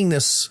creating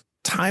this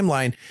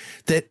timeline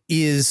that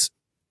is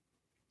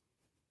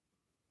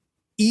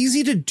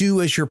easy to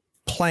do as you're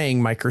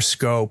playing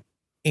Microscope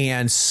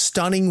and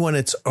stunning when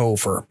it's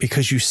over,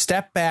 because you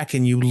step back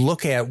and you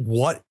look at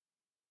what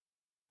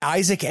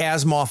Isaac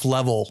Asimov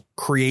level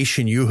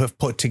creation you have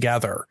put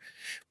together,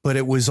 but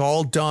it was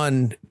all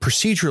done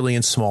procedurally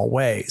in small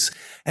ways.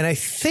 And I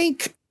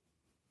think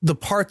the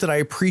part that I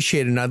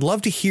appreciated, and I'd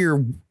love to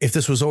hear if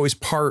this was always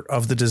part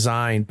of the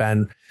design,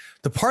 Ben,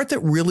 the part that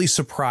really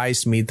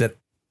surprised me, that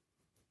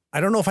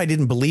I don't know if I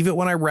didn't believe it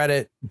when I read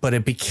it, but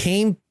it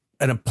became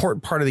an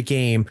important part of the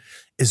game,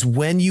 is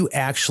when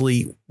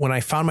I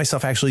found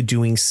myself actually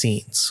doing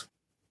scenes.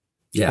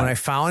 Yeah. When I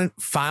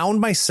found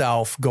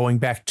myself going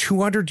back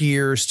 200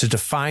 years to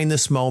define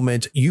this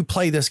moment, you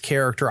play this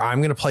character, I'm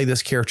going to play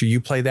this character, you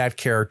play that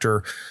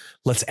character.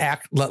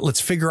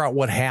 Let's figure out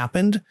what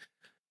happened.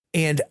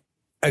 And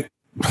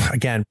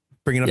again,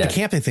 bringing up the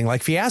camping thing,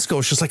 like Fiasco,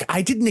 it's just like,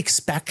 I didn't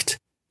expect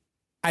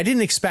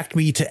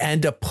me to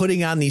end up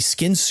putting on these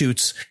skin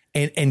suits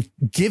and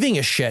giving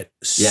a shit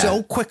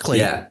so quickly.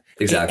 Yeah.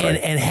 Exactly.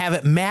 And have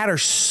it matter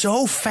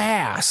so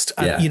fast.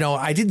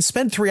 I didn't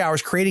spend 3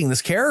 hours creating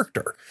this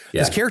character.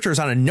 Yeah. This character is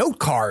on a note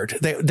card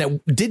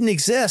that didn't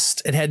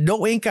exist. It had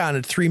no ink on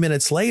it 3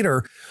 minutes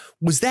later.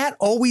 Was that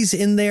always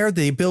in there,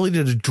 the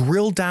ability to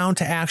drill down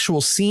to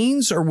actual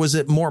scenes, or was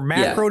it more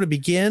macro to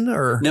begin?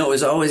 Or no, it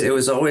was always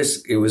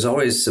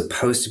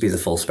supposed to be the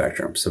full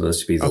spectrum.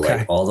 Supposed to be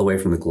like all the way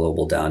from the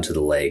global down to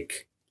the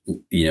lake.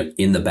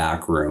 In the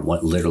back room,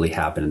 what literally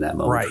happened in that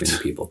moment between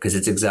the people. Because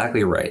it's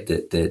exactly right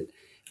that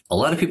a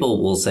lot of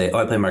people will say, oh,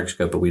 I play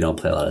Microscope, but we don't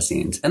play a lot of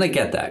scenes. And I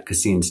get that,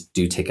 because scenes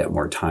do take up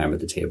more time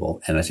at the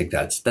table. And I think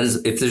that is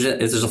if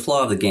there's a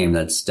flaw of the game,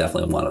 that's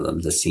definitely one of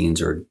them. The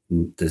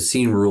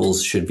scene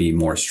rules should be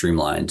more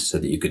streamlined so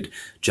that you could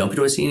jump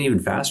into a scene even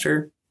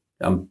faster.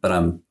 But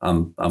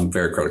I'm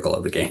very critical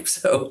of the game.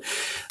 So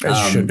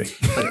as should be.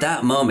 But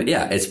that moment,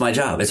 it's my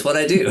job. It's what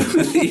I do.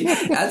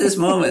 At this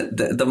moment,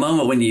 the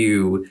moment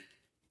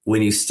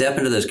when you step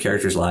into those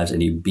characters' lives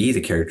and you be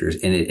the characters,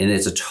 and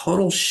it's a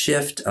total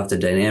shift of the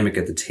dynamic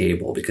at the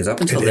table, because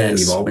up until then,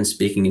 you've all been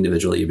speaking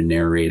individually, you've been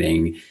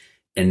narrating,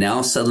 and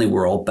now suddenly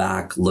we're all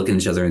back looking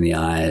each other in the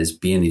eyes,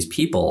 being these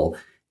people.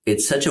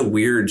 It's such a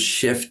weird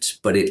shift,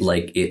 but it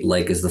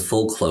is the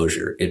full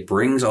closure. It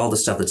brings all the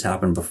stuff that's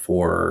happened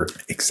before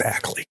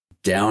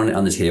down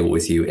on the table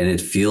with you, and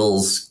it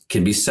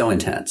can be so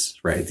intense,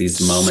 right?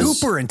 These moments.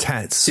 Super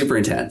intense. Super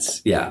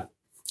intense. Yeah.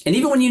 And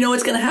even when you know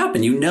it's going to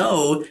happen, you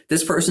know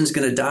this person's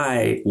going to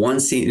die one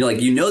scene.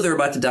 They're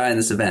about to die in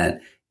this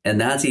event. And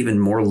that's even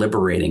more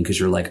liberating because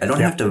you're like, I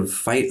don't have to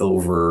fight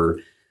over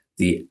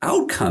the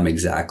outcome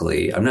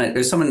exactly.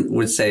 Someone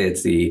would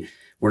say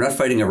we're not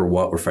fighting over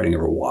what, we're fighting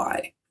over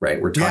why, right?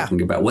 We're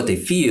talking about what they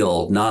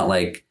feel, not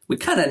like we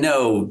kind of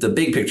know the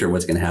big picture of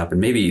what's going to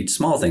happen. Maybe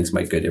small things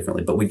might go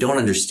differently, but we don't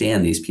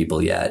understand these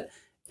people yet.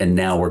 And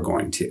now we're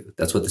going to.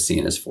 That's what the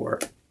scene is for.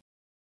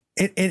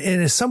 And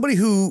as somebody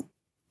who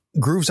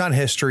grooves on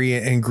history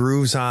and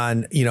grooves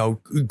on,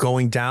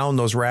 going down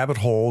those rabbit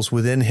holes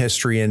within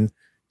history and,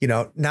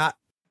 not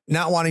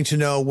wanting to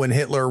know when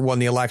Hitler won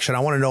the election. I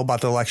want to know about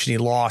the election he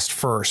lost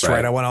first,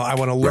 right? I want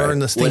to learn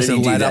the things that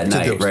led up to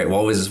this. Right.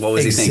 What was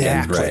he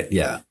thinking? Right.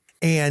 Yeah.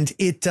 And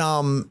it,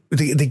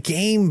 the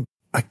game,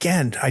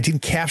 again, I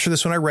didn't capture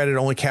this when I read it,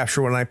 only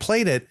capture when I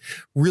played it,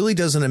 really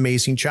does an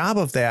amazing job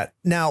of that.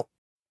 Now,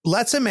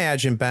 let's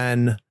imagine,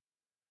 Ben,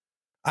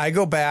 I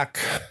go back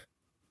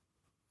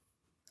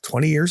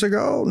 20 years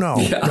ago. No,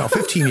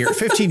 15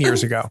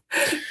 years ago.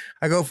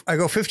 I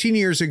go 15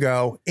 years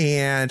ago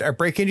and I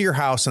break into your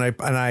house and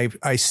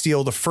I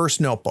steal the first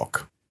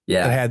notebook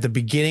that had the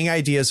beginning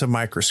ideas of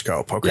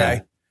Microscope. Okay.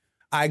 Yeah.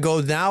 I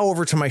go now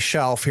over to my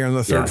shelf here on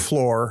the third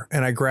floor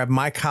and I grab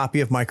my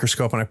copy of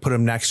Microscope and I put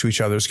them next to each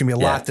other. There's going to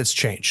be a lot that's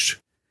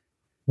changed.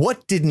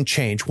 What didn't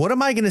change? What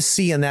am I going to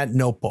see in that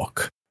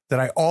notebook that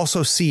I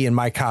also see in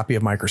my copy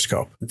of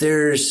Microscope?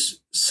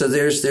 There's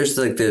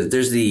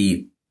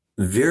the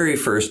very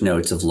first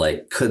notes of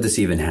like, could this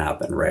even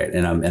happen? Right.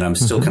 And I'm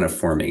still kind of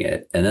forming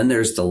it. And then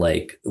there's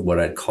the what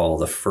I'd call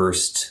the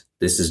first,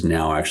 this is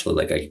now actually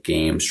like a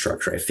game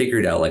structure. I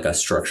figured out like a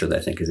structure that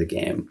I think is a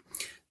game.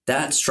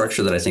 That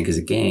structure that I think is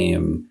a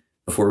game,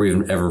 before we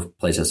even ever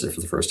play tested it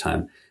for the first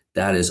time,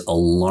 that is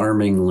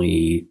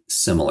alarmingly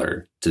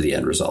similar to the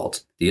end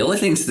result. The only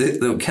things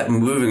that kept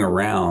moving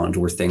around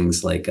were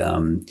things like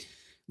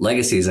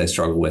legacies I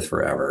struggled with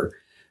forever.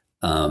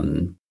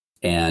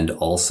 And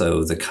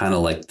also the kind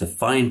of like the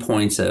fine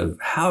points of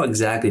how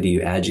exactly do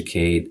you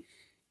educate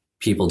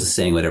people to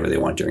saying whatever they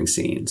want during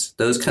scenes.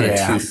 Those kind of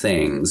two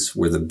things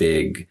were the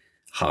big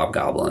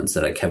hobgoblins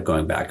that I kept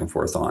going back and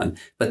forth on.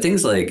 But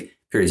things like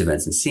periods,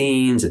 events, and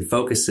scenes and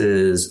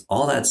focuses,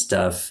 all that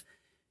stuff,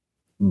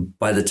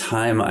 by the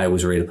time I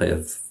was ready to play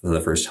it for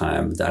the first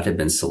time, that had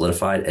been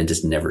solidified and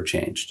just never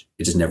changed.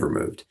 It just never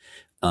moved.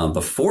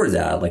 Before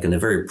that, like in the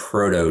very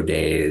proto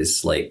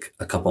days, like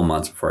a couple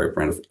months before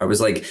I was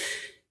like,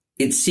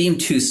 it seemed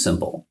too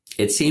simple.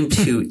 It seemed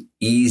too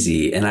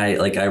easy. And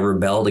I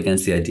rebelled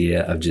against the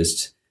idea of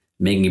just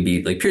making it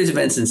be like periods,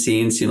 events, and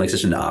scenes seemed like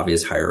such an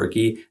obvious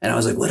hierarchy. And I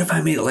was like, what if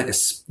I made it like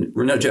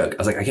no joke. I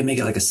was like, I can make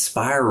it like a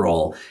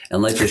spiral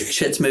and like there's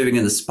shit's moving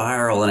in the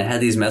spiral. And I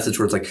had these messages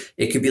where it's like,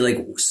 it could be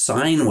like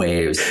sine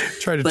waves.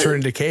 Try to turn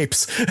into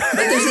capes. But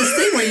there's this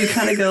thing where you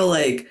kind of go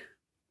like,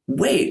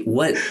 wait,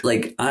 what?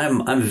 Like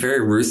I'm very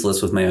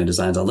ruthless with my own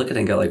designs. I'll look at it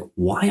and go like,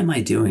 why am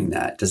I doing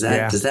that? Does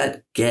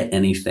that get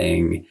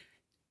anything?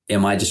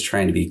 Am I just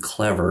trying to be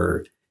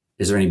clever?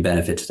 Is there any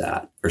benefit to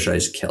that? Or should I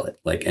just kill it?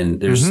 Like, and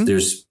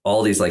there's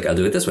all these like, I'll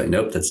do it this way.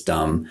 Nope, that's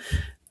dumb.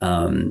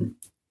 And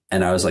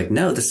I was like,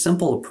 no, the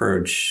simple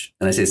approach,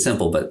 and I say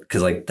simple, but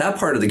because like that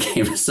part of the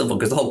game is simple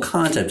because the whole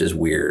concept is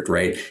weird,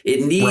 right?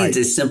 It needs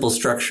a simple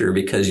structure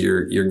because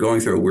you're going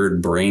through a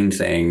weird brain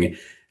thing.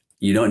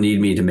 You don't need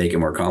me to make it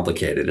more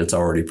complicated. It's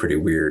already pretty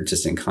weird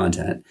just in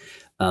content.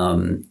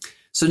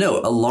 So no,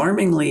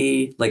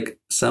 alarmingly, like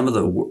some of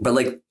the, but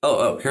like,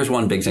 here's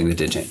one big thing that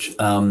did change.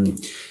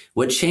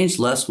 What changed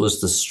less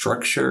was the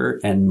structure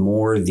and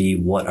more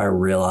what I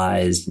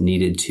realized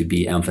needed to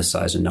be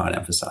emphasized and not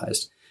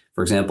emphasized.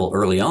 For example,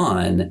 early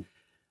on,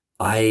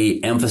 I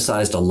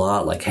emphasized a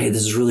lot like, hey,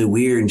 this is really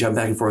weird and jump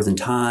back and forth in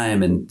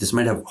time. And this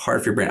might have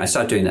hard for your brain. I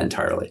stopped doing that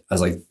entirely. I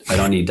was like, I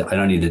don't need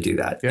to do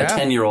that. Yeah. A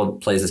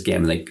 10-year-old plays this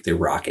game and they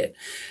rock it.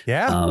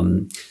 Yeah.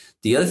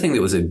 The other thing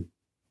that was a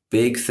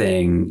big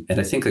thing, and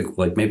I think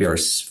like maybe our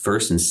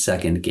first and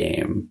second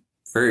game,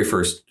 very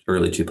first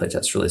early 2 play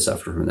tests really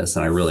suffered from this.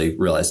 And I really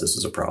realized this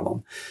was a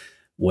problem,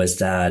 was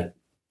that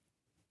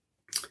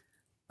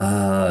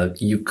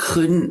you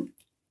couldn't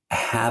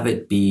have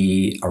it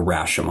be a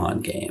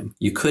Rashomon game.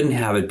 You couldn't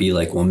have it be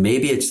like, well,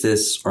 maybe it's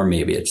this or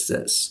maybe it's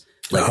this.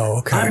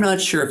 Like, I'm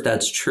not sure if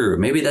that's true.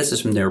 Maybe that's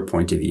just from their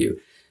point of view.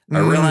 I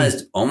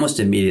realized almost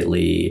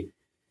immediately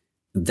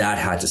that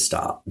had to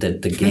stop.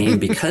 That the game,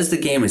 because the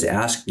game is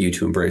asking you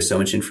to embrace so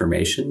much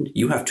information,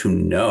 you have to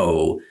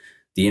know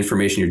the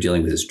information you're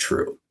dealing with is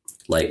true.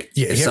 Like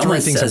if someone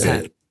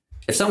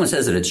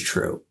says it, it's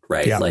true,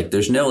 right? Yeah. Like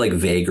there's no like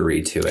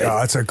vagary to it. Oh,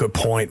 that's a good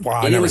point.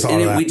 Wow.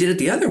 We did it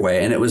the other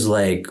way. And it was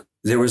like,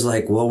 there was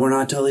like, well, we're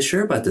not totally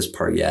sure about this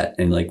part yet.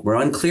 And like, we're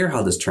unclear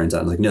how this turns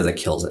out. Like, no, that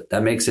kills it.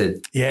 That makes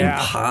it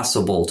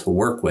impossible to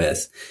work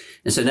with.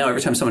 And so now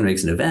every time someone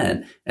makes an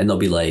event and they'll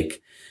be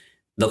like,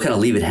 they'll kind of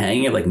leave it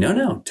hanging. I'm like,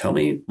 no, tell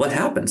me what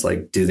happens.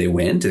 Like, do they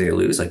win? Do they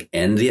lose? Like,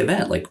 end the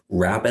event, like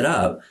wrap it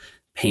up.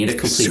 paint a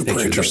complete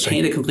picture. The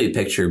paint a complete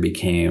picture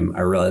became,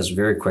 I realized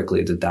very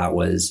quickly that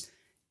was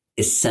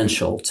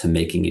essential to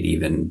making it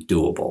even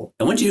doable.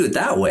 And once you do it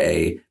that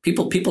way,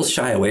 people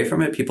shy away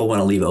from it. People want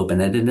to leave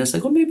open-endedness.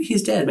 Like, well, maybe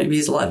he's dead. Maybe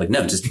he's alive. Like,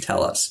 no, just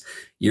tell us.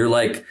 You're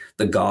like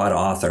the God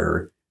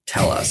author.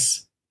 Tell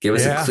us. Give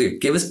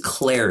us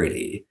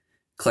clarity.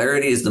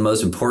 Clarity is the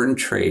most important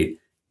trait.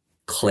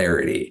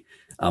 Clarity.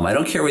 I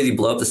don't care whether you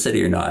blow up the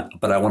city or not,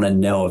 but I want to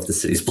know if the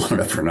city's blown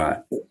up or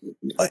not.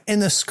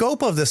 And the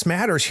scope of this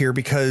matters here,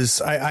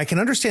 because I can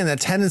understand that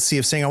tendency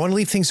of saying, I want to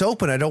leave things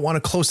open. I don't want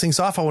to close things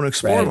off. I want to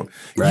explore them.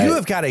 Right. You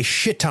have got a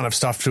shit ton of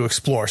stuff to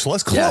explore. So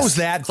let's close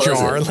that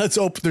jar. Let's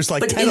open. There's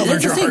like 10 other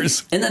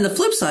jars. And then the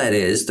flip side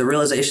is the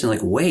realization,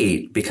 like,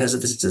 wait, because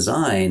of this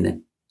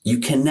design, you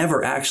can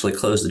never actually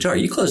close the jar.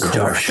 You close the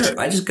jar, sure.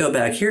 I just go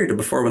back here to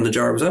before when the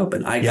jar was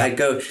open. I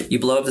go, you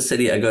blow up the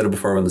city, I go to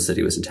before when the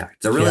city was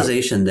intact. The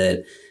realization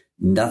that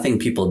nothing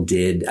people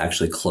did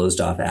actually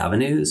closed off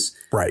avenues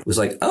was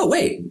like, oh,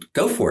 wait,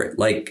 go for it.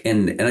 Like,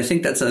 and I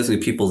think that's another thing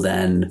people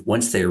then,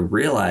 once they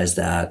realize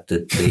that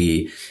it's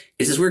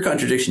this weird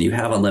contradiction. You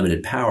have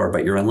unlimited power,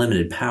 but your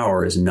unlimited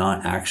power is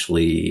not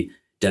actually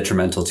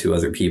detrimental to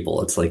other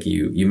people. It's like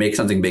you make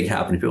something big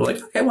happen and people are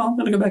like, okay, well, I'm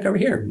going to go back over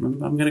here. I'm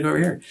going to go over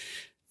here.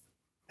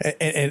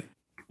 And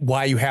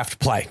why you have to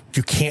play.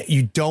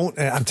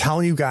 I'm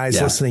telling you guys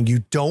listening, you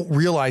don't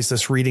realize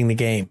this reading the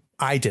game.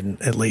 I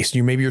didn't, at least.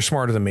 Maybe you're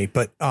smarter than me,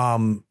 but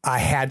I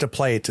had to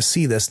play it to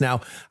see this.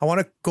 Now, I want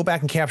to go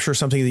back and capture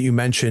something that you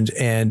mentioned,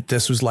 and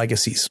this was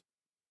legacies.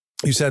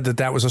 You said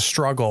that was a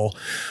struggle.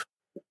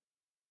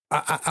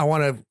 I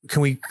want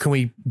to, can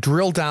we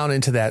drill down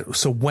into that?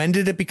 So when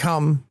did it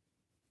become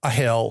a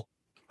hill?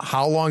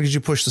 How long did you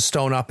push the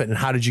stone up it, and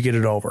how did you get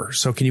it over?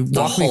 So can you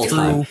walk me through?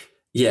 Time.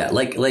 Yeah,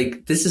 like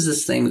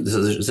this thing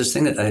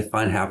that I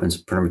find happens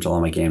pretty much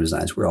all my game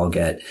designs, where I'll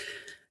get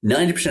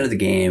 90% of the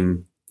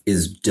game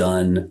is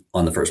done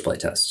on the first play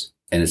test,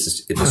 and it's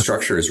just, if the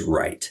structure is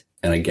right,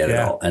 and I get it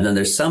all, and then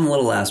there's some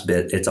little last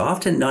bit. It's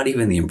often not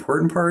even the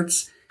important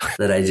parts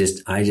that I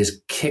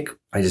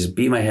just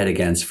beat my head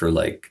against for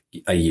like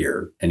a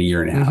year and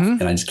a half,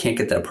 and I just can't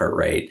get that part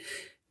right.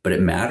 But it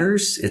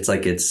matters. It's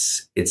like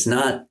it's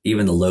not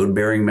even the load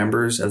bearing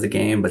members of the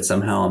game, but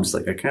somehow I'm just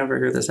like, I can't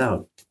figure this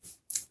out.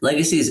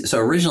 Legacies. So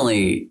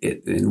originally,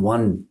 in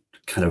one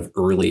kind of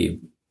early,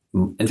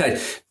 in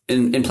fact,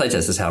 in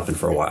playtest, this happened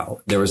for a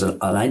while. There was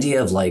an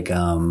idea of like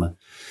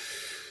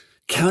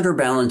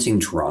counterbalancing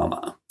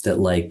drama, that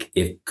like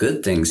if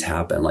good things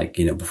happen, like,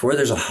 before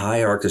there's a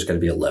high arc, there's got to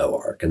be a low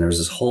arc. And there's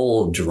this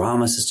whole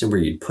drama system where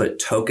you'd put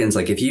tokens.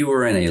 Like if you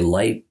were in a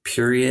light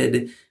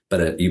period,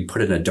 but you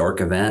put in a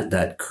dark event,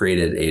 that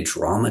created a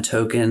drama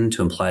token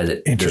to imply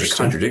that there's a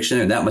contradiction,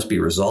 and that must be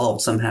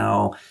resolved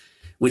somehow,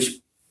 which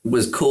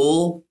was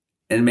cool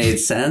and made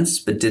sense,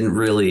 but didn't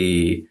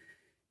really,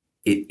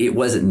 it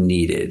wasn't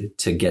needed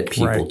to get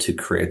people to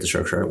create the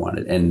structure I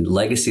wanted. And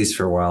legacies,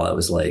 for a while, I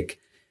was like,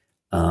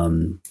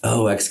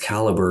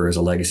 Excalibur is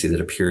a legacy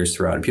that appears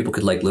throughout, and people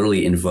could like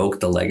literally invoke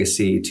the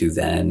legacy to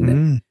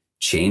then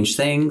change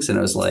things. And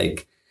I was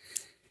like,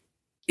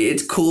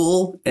 it's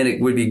cool and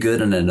it would be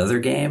good in another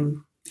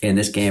game. In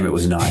this game, it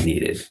was not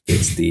needed.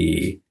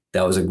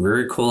 That was a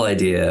very cool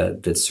idea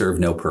that served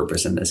no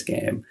purpose in this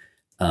game.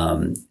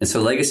 And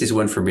so legacies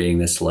went from being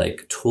this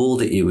like tool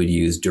that you would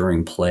use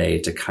during play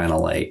to kind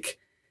of like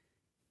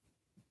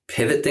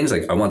pivot things.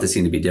 Like, I want the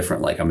scene to be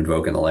different. Like, I'm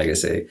invoking the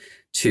legacy,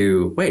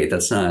 to wait,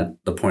 that's not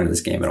the point of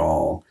this game at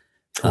all.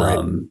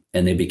 And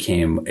they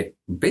became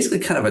basically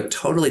kind of a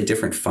totally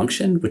different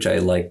function, which I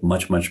like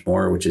much, much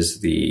more, which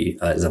is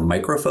is a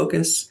micro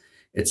focus.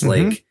 It's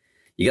like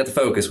you got the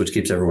focus, which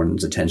keeps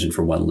everyone's attention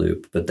for one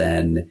loop. But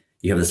then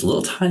you have this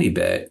little tiny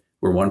bit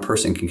where one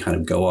person can kind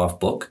of go off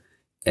book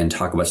and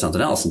talk about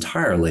something else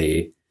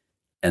entirely.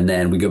 And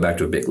then we go back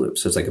to a big loop.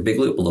 So it's like a big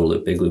loop, a little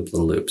loop, big loop,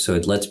 little loop. So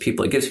it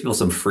gives people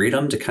some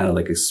freedom to kind of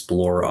like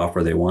explore off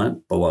where they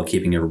want, but while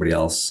keeping everybody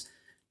else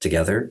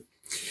together.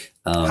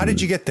 How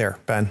did you get there,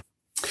 Ben?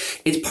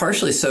 It's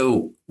partially,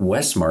 so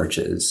West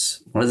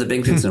Marches, one of the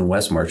big things in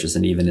West Marches,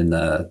 and even in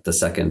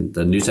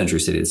the New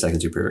Century City, the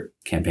second super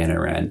campaign I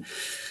ran,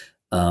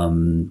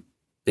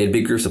 they had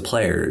big groups of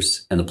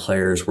players, and the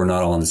players were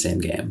not all in the same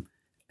game.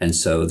 And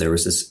so there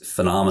was this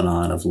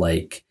phenomenon of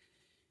like,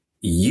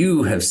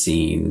 you have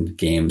seen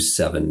games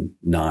 7,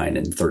 9,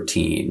 and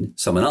 13.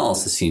 Someone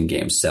else has seen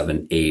games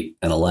 7, 8,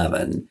 and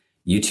 11.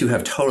 You two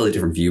have totally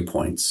different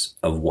viewpoints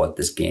of what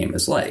this game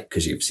is like,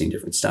 because you've seen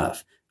different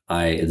stuff.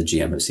 I, the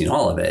GM, have seen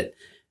all of it,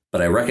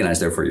 but I recognize,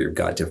 therefore, you've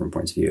got different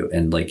points of view.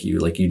 And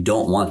you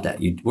don't want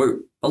that.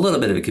 A little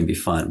bit of it can be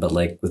fun, but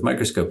like with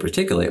Microscope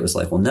particularly, it was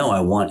like, well, no,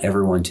 I want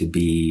everyone to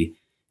be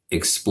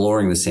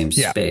exploring the same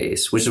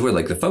space, which is where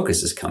like the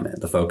focuses come in.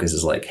 The focus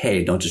is like,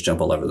 hey, don't just jump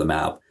all over the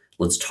map.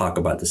 Let's talk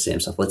about the same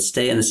stuff. Let's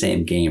stay in the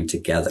same game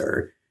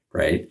together,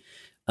 right?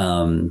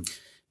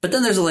 But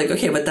then there's like,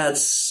 okay, but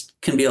that's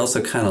can be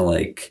also kind of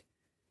like,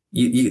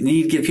 you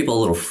need to give people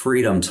a little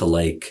freedom to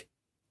like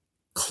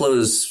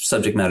close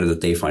subject matter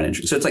that they find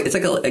interesting. So it's like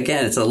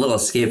it's a little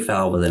escape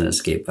valve within an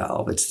escape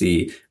valve. It's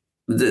the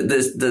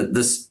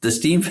the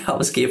steam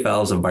valve, escape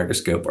valves of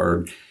Microscope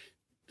are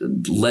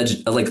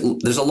like,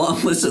 there's a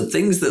long list of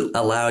things that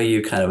allow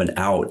you kind of an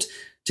out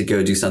to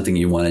go do something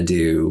you want to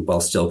do while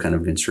still kind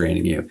of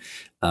constraining you.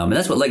 And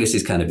that's what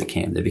legacies kind of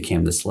became. They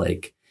became this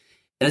like,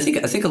 and I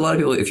think a lot of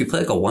people, if you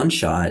play like a one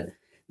shot,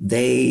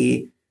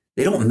 they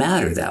don't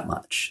matter that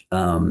much.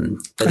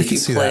 But if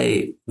you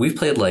play, we've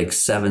played like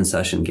 7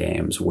 session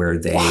games where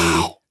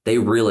they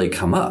really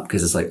come up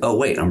because it's like, oh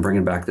wait, I'm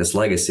bringing back this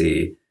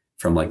legacy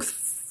from like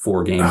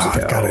 4 games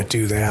ago. I've got to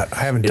do that.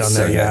 I haven't done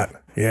that yet.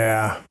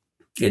 Yeah.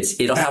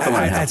 It'll happen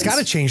when it happens. It's got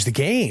to change the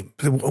game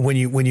when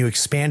you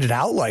expand it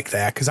out like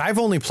that. Because I've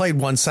only played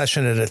 1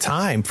 session at a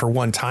time for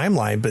one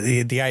timeline. But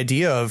the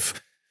idea of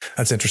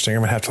that's interesting.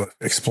 I'm gonna have to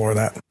explore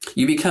that.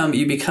 You become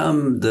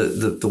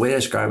the way I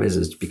describe it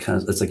is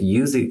because it's like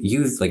you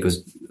like it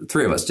was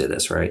 3 of us did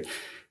this, right?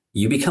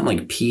 You become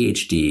like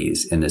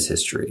PhDs in this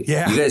history.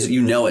 Yeah. You guys,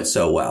 you know it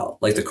so well.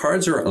 Like the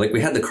cards are like,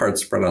 we had the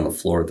cards spread on the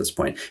floor at this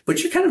point,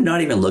 but you're kind of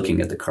not even looking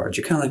at the cards.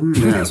 You're kind of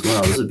like, yes,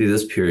 well, this would be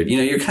this period. You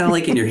know, you're kind of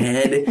like in your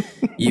head,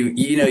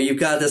 you know,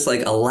 you've got this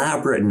like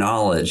elaborate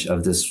knowledge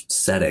of this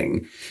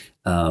setting.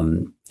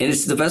 And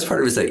it's the best part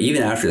of it is that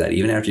even after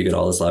you get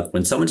all this left,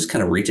 when someone just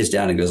kind of reaches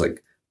down and goes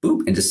like,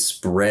 boop, and just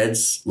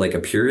spreads like a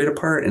period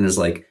apart and is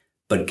like,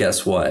 but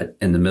guess what?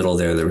 In the middle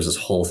there was this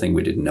whole thing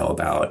we didn't know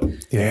about.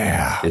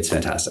 Yeah. It's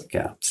fantastic.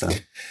 Yeah. So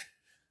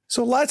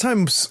a lot of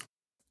times,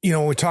 you know,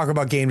 when we talk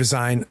about game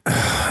design,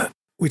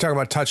 we talk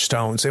about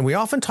touchstones, and we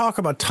often talk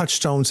about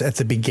touchstones at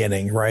the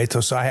beginning, right?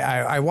 So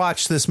I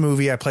watched this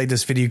movie, I played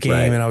this video game,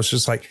 right, and I was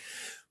just like,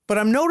 but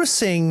I'm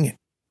noticing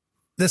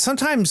that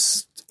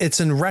sometimes it's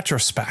in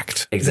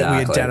retrospect that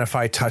we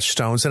identify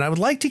touchstones. And I would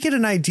like to get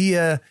an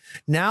idea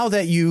now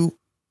that you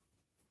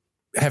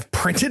have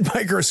printed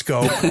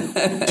Microscope.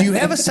 Do you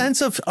have a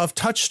sense of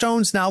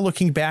touchstones now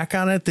looking back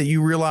on it that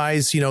you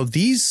realize, you know,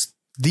 these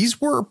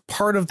were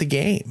part of the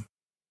game?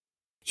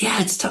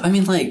 Yeah, it's tough. I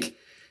mean, like,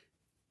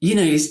 you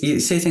know, you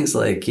say things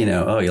like, you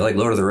know, oh, you like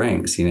Lord of the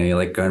Rings, you know, you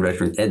like going back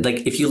to, and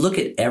like, if you look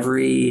at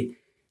okay,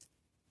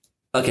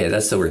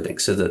 that's the weird thing.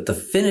 So the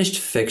finished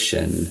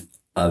fiction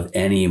of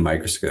any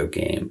Microscope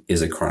game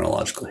is a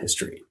chronological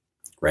history,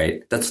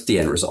 right? That's the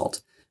end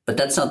result. But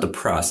that's not the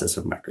process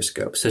of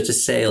Microscope. So to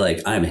say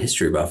like, I'm a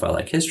history buff, I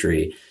like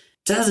history,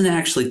 doesn't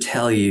actually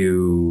tell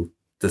you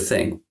the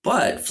thing.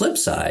 But flip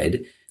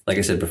side, like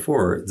I said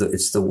before,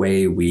 it's the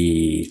way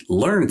we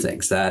learn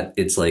things. That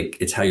it's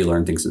how you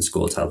learn things in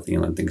school. It's how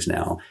you learn things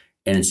now.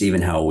 And it's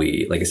even how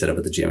we, like I said up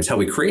at the gym, it's how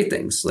we create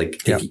things.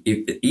 Like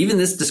even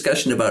this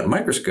discussion about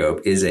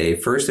Microscope is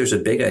first there's a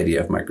big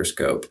idea of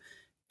Microscope.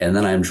 And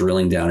then I'm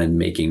drilling down and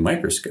making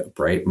Microscope,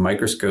 right?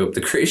 Microscope,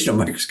 the creation of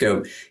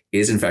Microscope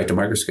is in fact a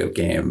Microscope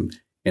game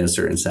in a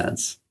certain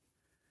sense.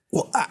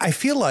 Well, I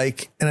feel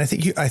like, and I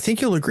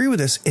think you'll agree with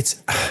this.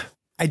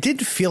 I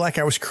didn't feel like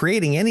I was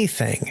creating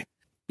anything.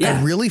 Yeah.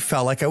 I really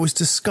felt like I was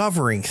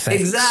discovering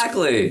things.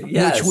 Exactly.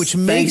 Yes. Which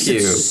makes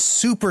it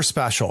super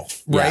special,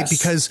 right?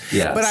 Because,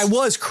 but I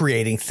was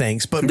creating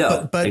things, but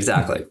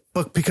exactly.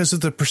 But because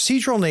of the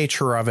procedural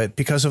nature of it,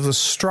 because of the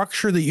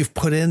structure that you've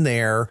put in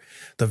there,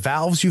 the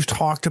valves you've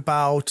talked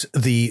about,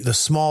 the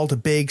small to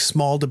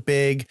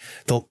big,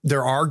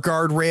 there are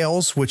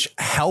guardrails, which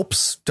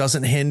helps,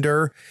 doesn't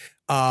hinder.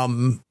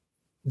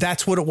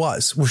 That's what it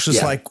was. Which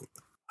is like,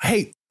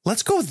 hey,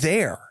 let's go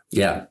there.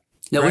 Yeah.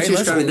 No, what you're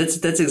describing,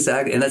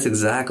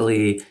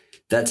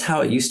 that's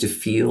how it used to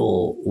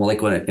feel. Well,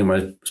 like when I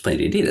was playing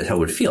D&D, that's how it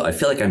would feel. I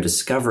feel like I'm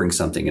discovering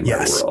something in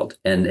my world.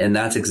 And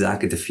that's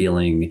exactly the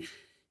feeling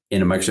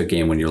in a Microsoft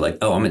game when you're like,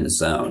 oh, I'm in the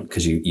zone,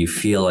 because you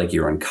feel like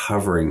you're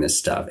uncovering this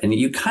stuff. And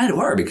you kind of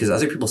are, because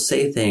other people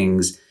say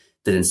things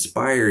that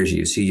inspires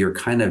you. So you're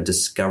kind of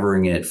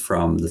discovering it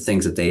from the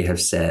things that they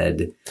have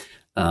said.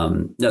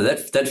 No,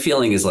 that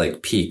feeling is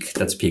like peak.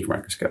 That's peak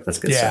Microscope. That's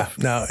good stuff.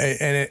 No,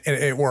 and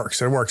it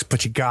works. It works,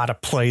 but you got to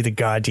play the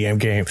goddamn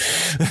game.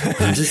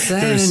 I'm just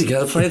saying, you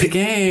got to play the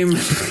game.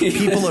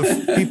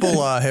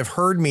 people have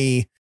heard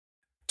me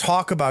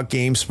talk about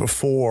games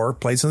before.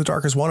 Blades in the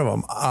Dark is one of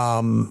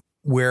them.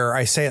 Where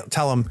I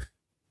tell them,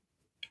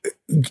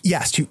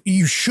 yes,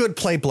 you should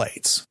play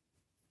Blades.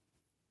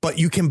 But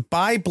you can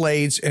buy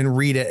Blades and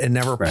read it and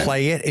never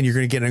play it, and you're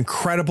going to get an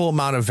incredible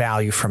amount of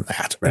value from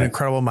that. An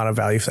incredible amount of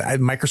value.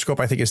 Microscope,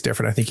 I think, is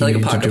different. I think like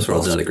Apocalypse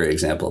World is another great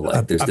example of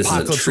like this is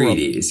a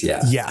treatise.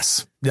 Yeah.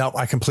 Yes. No,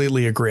 I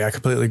completely agree.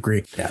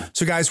 Yeah.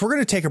 So, guys, we're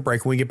going to take a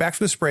break. When we get back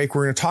from this break,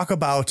 we're going to talk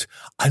about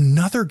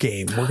another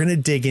game. We're going to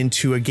dig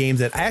into a game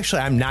that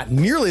actually I'm not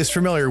nearly as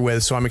familiar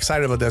with, so I'm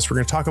excited about this. We're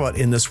going to talk about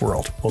In This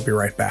World. We'll be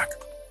right back.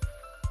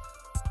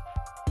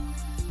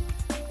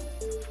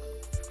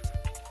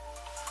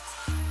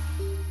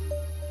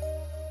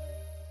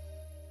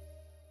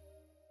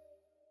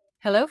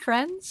 Hello,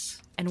 friends,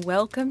 and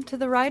welcome to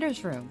the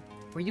Writer's Room,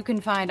 where you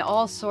can find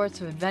all sorts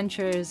of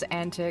adventures,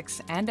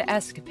 antics, and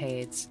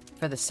escapades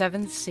for the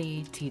 7th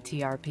Sea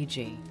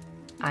TTRPG.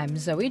 I'm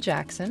Zoe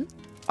Jackson.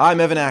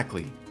 I'm Evan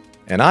Ackley.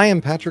 And I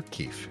am Patrick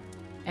Keefe.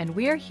 And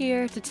we are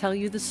here to tell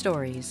you the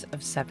stories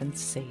of 7th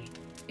Sea.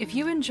 If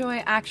you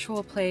enjoy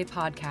actual play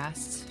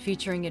podcasts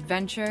featuring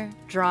adventure,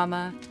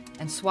 drama,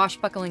 and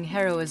swashbuckling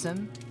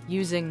heroism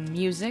using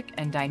music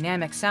and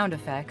dynamic sound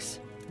effects,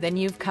 then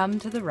you've come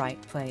to the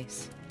right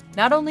place.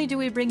 Not only do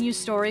we bring you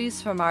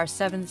stories from our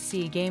 7th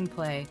Sea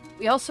gameplay,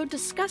 we also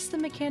discuss the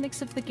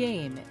mechanics of the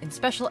game in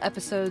special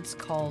episodes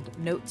called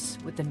Notes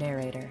with the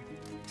Narrator.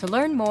 To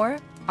learn more,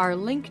 our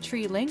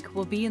Linktree link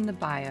will be in the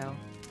bio,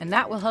 and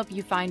that will help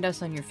you find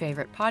us on your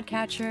favorite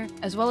podcatcher,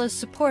 as well as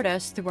support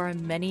us through our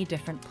many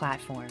different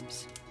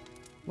platforms.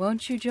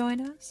 Won't you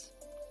join us?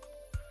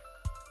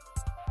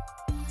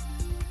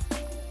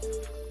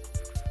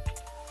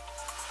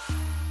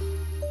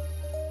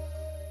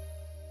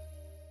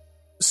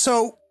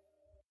 So,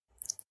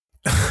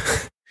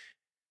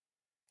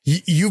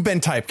 you've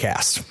been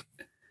typecast,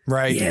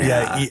 right?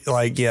 Yeah.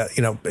 Like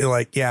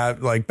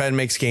Ben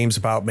makes games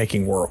about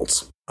making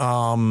worlds.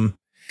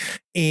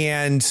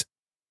 And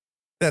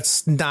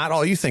that's not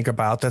all you think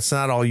about. That's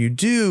not all you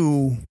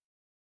do.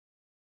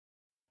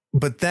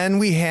 But then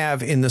we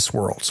have in this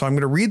world. So I'm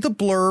going to read the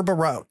blurb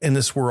around in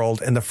this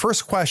world. And the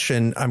first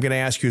question I'm going to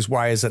ask you is,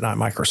 why is it not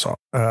Microscope?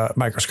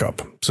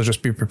 So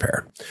just be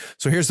prepared.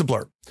 So here's the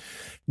blurb.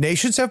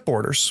 Nations have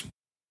borders.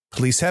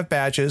 Police have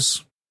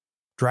badges.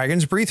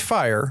 Dragons breathe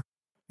fire.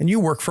 And you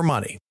work for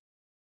money.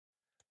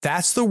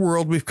 That's the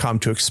world we've come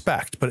to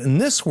expect. But in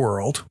this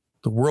world,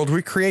 the world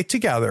we create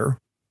together,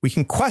 we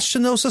can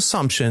question those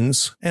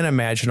assumptions and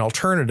imagine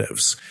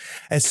alternatives.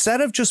 Instead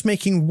of just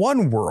making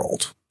one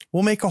world,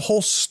 we'll make a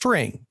whole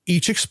string,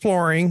 each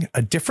exploring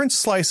a different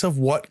slice of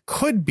what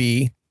could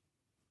be,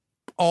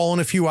 all in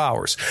a few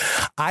hours.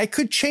 I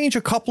could change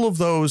a couple of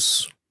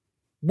those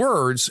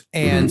words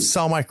and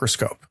sell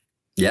Microscope.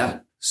 Yeah.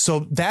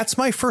 So that's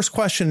my first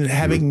question.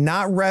 Having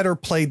not read or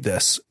played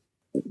this,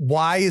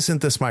 why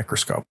isn't this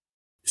Microscope?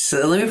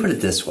 So let me put it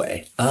this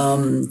way.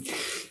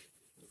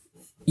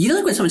 You know,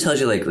 like when someone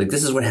tells you, like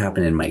this is what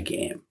happened in my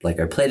game. Like,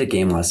 I played a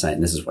game last night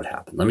and this is what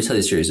happened. Let me tell you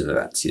a series of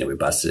events. You know, we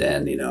busted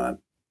in, you know, I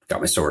got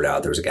my sword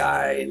out. There was a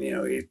guy and, you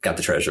know, he got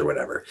the treasure,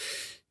 whatever.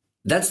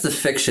 That's the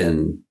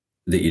fiction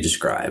that you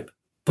describe.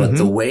 But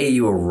the way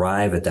you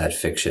arrive at that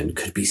fiction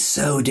could be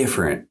so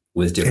different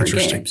with different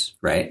games,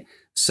 right?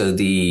 So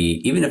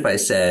even if I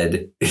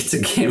said it's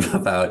a game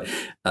about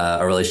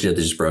a relationship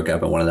that just broke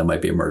up and one of them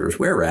might be a murderous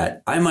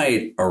were-rat, I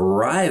might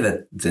arrive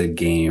at the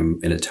game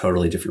in a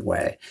totally different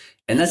way.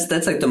 And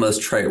that's like the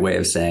most trite way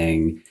of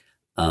saying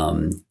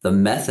the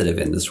method of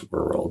In This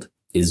World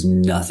is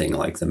nothing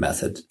like the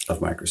method of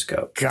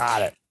Microscope.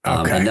 Got it.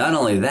 Okay. And not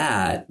only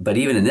that, but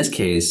even in this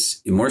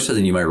case, more so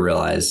than you might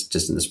realize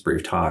just in this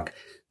brief talk,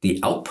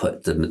 the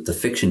output, the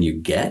fiction you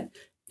get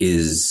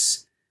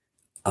is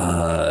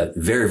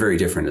very, very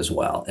different as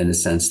well, in the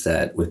sense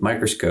that with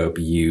Microscope,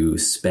 you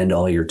spend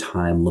all your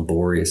time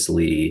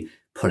laboriously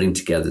putting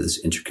together this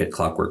intricate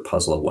clockwork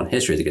puzzle of one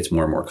history that gets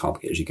more and more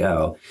complicated as you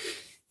go.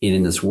 And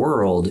in this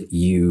world,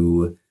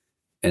 and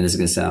this is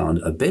going to sound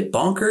a bit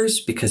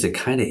bonkers because it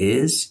kind of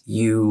is,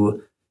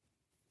 you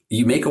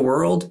make a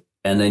world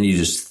and then you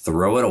just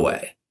throw it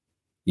away.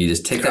 You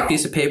just take that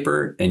piece of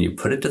paper and you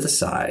put it to the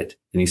side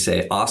and you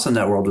say, awesome,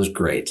 that world was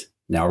great.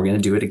 Now we're going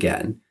to do it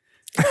again.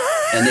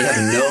 And they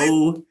have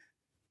no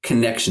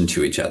connection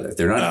to each other.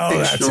 They're not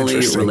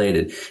fictionally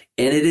related.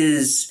 And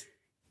it's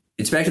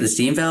back to the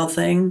steam valve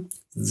thing.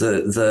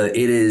 It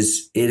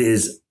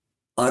is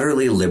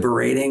utterly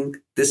liberating.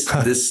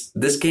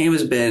 This game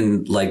has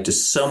been like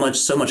just so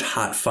much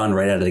hot fun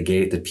right out of the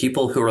gate. The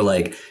people who are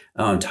like,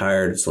 oh, I'm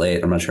tired, it's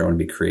late, I'm not sure I want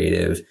to be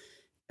creative.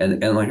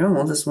 And like, oh,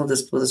 we'll just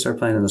start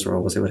playing In This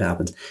World. We'll see what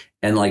happens.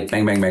 And like,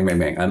 bang, bang, bang, bang,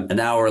 bang. An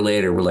hour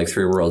later, we're like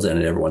 3 worlds in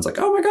and everyone's like,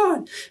 oh my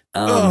God.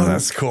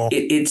 That's cool.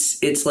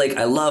 It's like,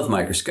 I love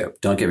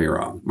Microscope. Don't get me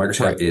wrong.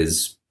 Microscope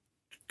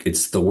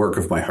it's the work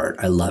of my heart.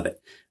 I love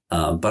it.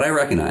 But I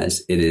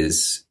recognize it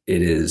is,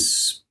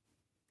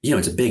 you know,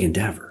 it's a big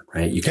endeavor,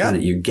 right?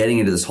 You're getting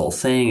into this whole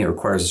thing. It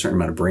requires a certain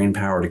amount of brain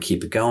power to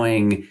keep it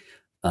going.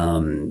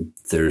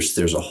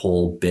 There's a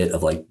whole bit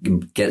of like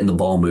getting the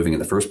ball moving in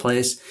the first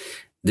place.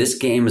 This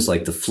game is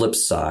like the flip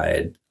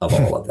side of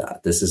all of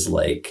that. This is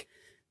like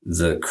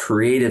the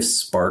creative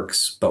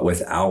sparks, but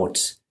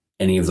without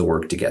any of the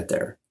work to get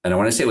there. And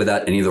when I say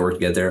without any of the work to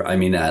get there, I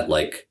mean that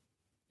like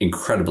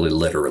incredibly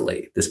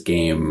literally. This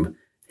game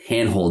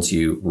handholds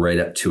you right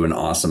up to an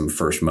awesome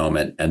first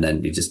moment, and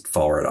then you just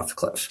fall right off the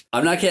cliff.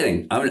 I'm not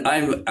kidding.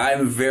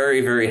 I'm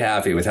very, very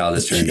happy with how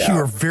this turned out. You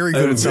are very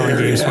good at selling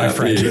games, my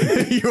friend.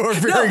 You are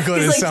very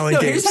good at selling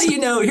games.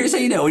 Here's how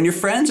you know when your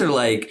friends are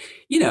like,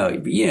 you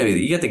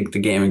get the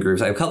gaming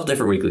groups. I have a couple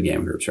different weekly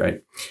gaming groups,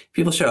 right?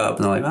 People show up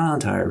and they're like, oh, I'm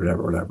tired,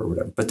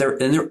 whatever. But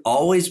they're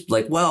always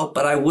like, well,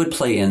 but I would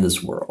play In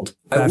This World.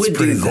 I would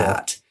do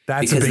that.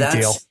 That's a big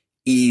deal.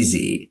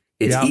 Easy.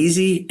 It's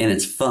easy and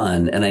it's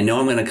fun, and I know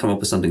I'm going to come up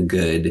with something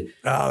good.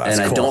 Oh, that's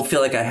cool. I don't feel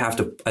like I have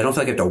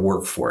to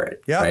work for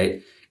it,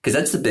 right? Because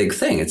that's the big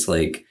thing. It's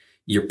like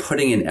you're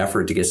putting in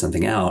effort to get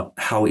something out.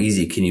 How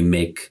easy can you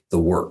make the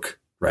work,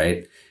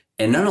 right?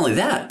 And not only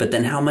that, but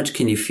then how much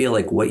can you feel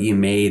like what you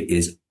made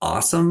is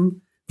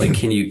awesome? Like,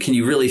 can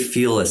you really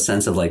feel a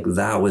sense of like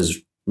that was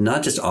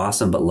not just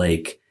awesome, but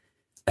like,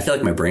 I feel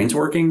like my brain's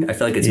working. I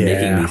feel like it's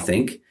making me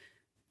think.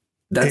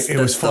 It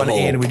was fun,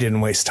 and we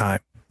didn't waste time.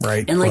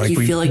 Right. And like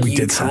you feel like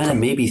you kind of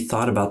maybe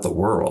thought about the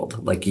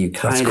world. Like you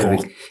kind of,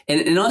 cool.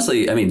 and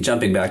honestly, I mean,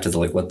 jumping back to the,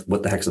 like, what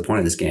the heck's the point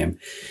of this game?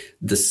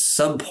 The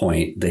sub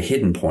point, the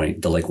hidden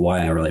point, the like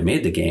why I really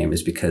made the game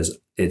is because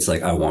it's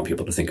like, I want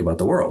people to think about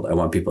the world. I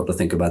want people to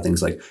think about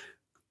things like,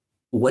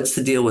 what's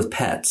the deal with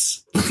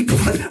pets? Like,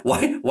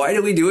 why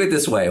do we do it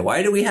this way?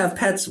 Why do we have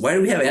pets? Why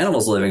do we have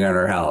animals living in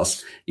our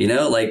house? You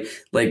know,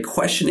 like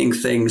questioning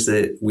things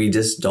that we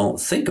just don't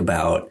think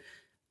about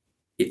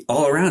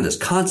all around us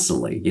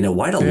constantly. You know,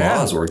 why do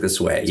laws work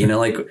this way? You know,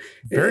 like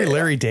very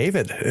Larry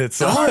David.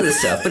 It's all of this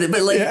stuff, but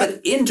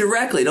but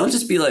indirectly, don't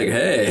just be like,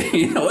 hey,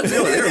 you know, what's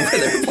over there with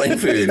their plain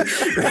food,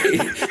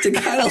 right? To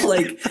kind of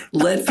like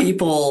let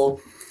people.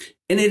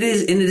 And it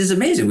is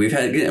amazing. We've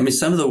had, I mean,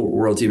 some of the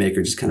worlds you make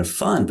are just kind of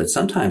fun, but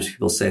sometimes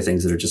people say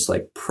things that are just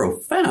like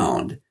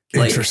profound.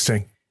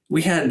 Interesting. Like,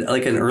 we had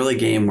like an early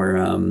game where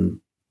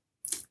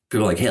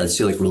people were like, hey, let's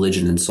do like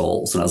religion and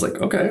souls. And I was like,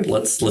 okay,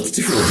 let's do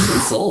religion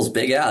and souls.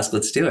 Big ask.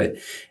 Let's do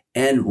it.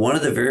 And one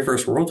of the very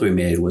first worlds we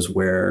made was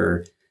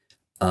where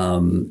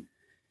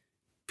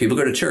people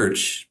go to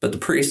church, but the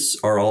priests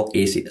are all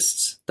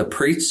atheists. The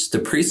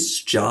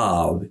priest's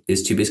job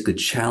is to basically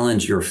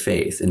challenge your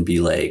faith and be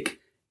like,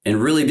 and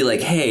really be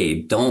like,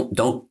 hey, don't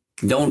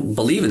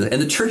believe in it.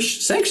 And the church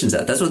sanctions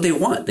that. That's what they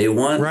want. They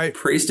want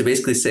priests to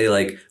basically say,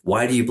 like,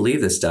 why do you believe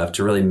this stuff?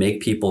 To really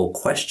make people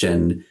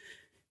question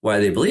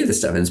why they believe this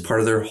stuff. And it's part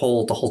of the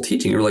whole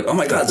teaching. You're like, oh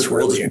my God, this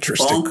world is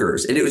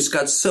bonkers. And it was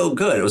got so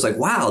good. It was like,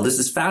 wow, this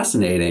is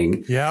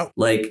fascinating. Yeah.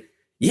 Like,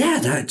 yeah,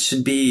 that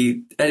should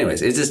be.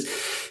 Anyways, it's just,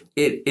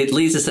 it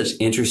leads to such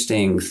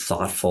interesting,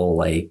 thoughtful,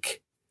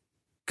 like,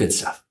 good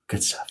stuff.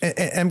 Good stuff.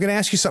 And I'm going to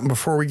ask you something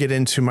before we get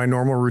into my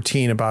normal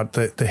routine about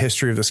the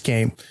history of this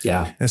game.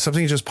 Yeah. And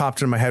something just popped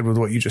into my head with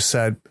what you just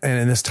said.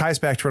 And this ties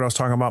back to what I was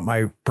talking about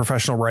my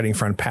professional writing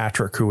friend,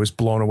 Patrick, who was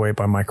blown away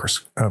by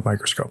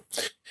Microscope.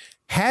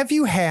 Have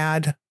you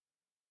had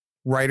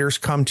writers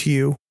come to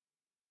you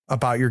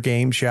about your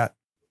games yet?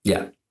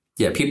 Yeah.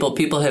 Yeah.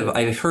 People have,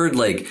 I've heard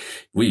like,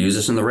 we use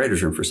this in the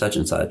writer's room for such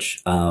and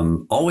such.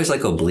 Always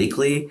like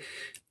obliquely.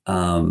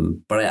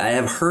 But I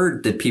have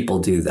heard that people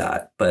do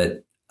that,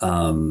 but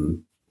I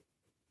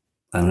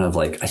don't have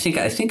like, I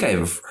think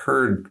I've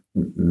heard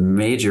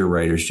major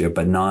writers do it,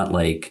 but not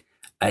like,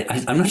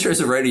 I'm not sure as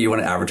a writer, you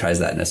want to advertise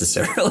that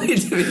necessarily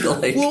to be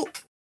like. Well,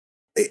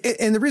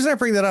 and the reason I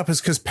bring that up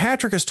is because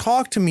Patrick has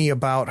talked to me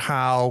about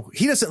how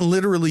he doesn't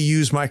literally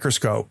use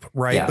Microscope,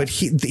 right? Yeah. But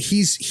he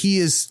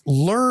has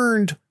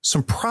learned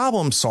some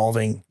problem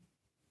solving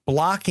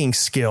blocking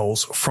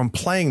skills from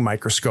playing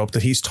Microscope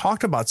that he's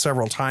talked about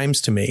several times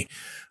to me.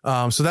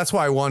 So that's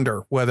why I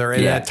wonder whether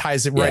that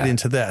ties it right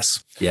into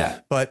this.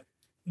 Yeah. But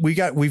we've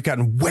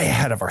gotten way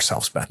ahead of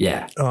ourselves, Ben.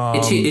 Yeah.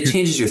 It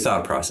changes your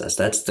thought process.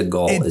 That's the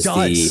goal.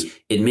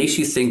 It makes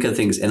you think of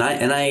things. And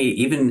I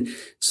even,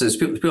 so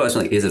people ask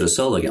me like, is it a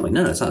solo game? I'm like,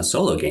 no, it's not a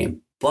solo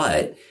game.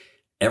 But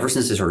ever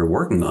since I started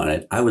working on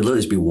it, I would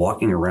literally just be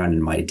walking around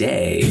in my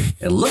day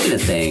and looking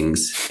at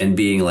things and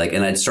being like,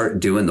 and I'd start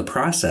doing the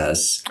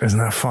process. Isn't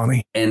that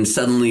funny? And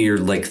suddenly you're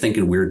like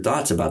thinking weird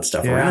thoughts about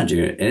stuff around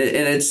you. And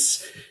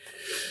it's,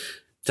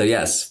 so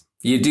yes,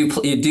 you do,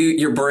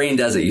 your brain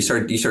does it. You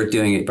start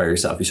doing it by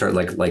yourself. You start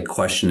like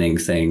questioning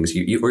things.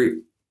 Or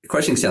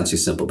questioning sounds too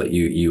simple, but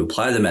you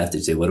apply the method.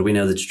 You say, what do we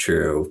know that's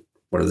true?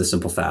 What are the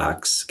simple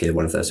facts? Okay,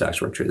 what if those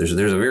facts weren't true? There's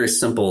a very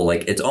simple,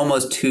 like, it's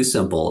almost too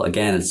simple.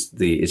 Again, it's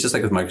just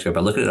like with Microscope. I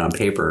looked at it on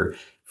paper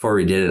before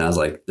we did it, and I was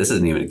like, this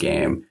isn't even a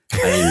game.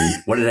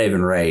 What did I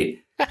even write?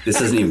 This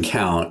doesn't even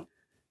count.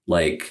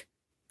 Like,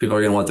 people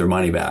are going to want their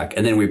money back.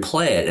 And then we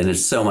play it, and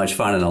it's so much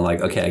fun. And I'm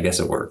like, okay, I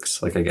guess it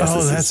works. Like, I guess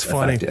this is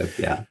funny. Effective.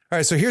 Yeah. All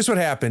right. So here's what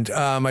happened.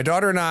 My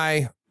daughter and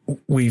I,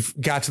 we've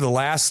got to the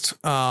last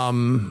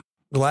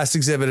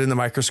exhibit in the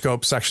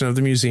Microscope section of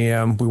the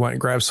museum. We went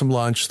and grabbed some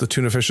lunch. The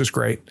tuna fish is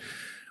great.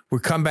 We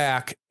come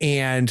back,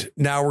 and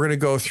now we're going to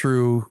go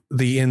through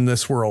the In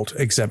This World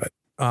exhibit.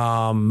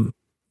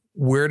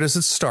 Where does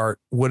it start?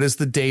 What is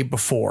the day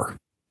before?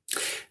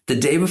 The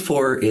day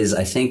before is,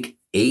 I think,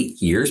 8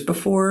 years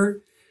before.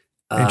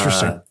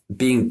 Interesting.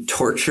 Being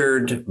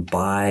tortured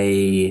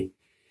by,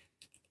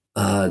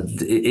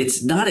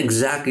 it's not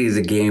exactly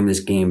the game this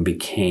game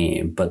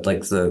became, but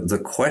like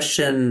the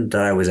question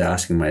that I was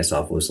asking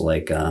myself was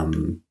like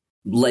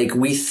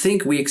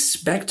we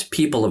expect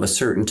people of a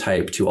certain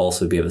type to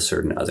also be of a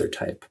certain other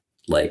type.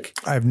 Like,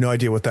 I have no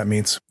idea what that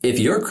means. If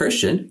you're a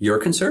Christian, you're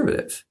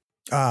conservative.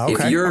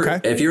 Okay.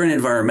 If you're an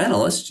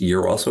environmentalist,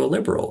 you're also a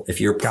liberal. If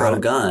you're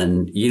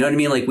pro-gun, you know what I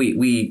mean? Like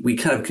we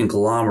kind of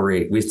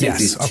conglomerate. We think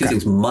these two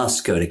things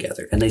must go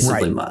together, and they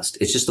simply must.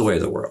 It's just the way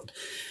of the world.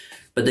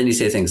 But then you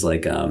say things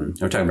like, we're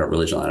talking about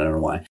religion. I don't know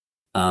why.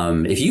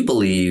 If you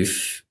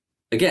believe,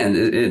 again,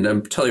 and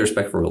I'm totally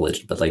respectful of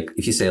religion, but like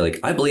if you say like,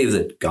 I believe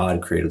that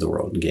God created the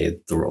world and gave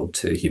the world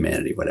to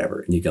humanity, whatever,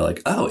 and you go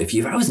like, oh, if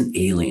I was an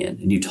alien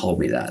and you told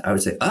me that, I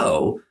would say,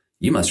 oh,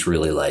 you must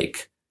really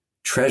like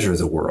treasure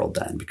the world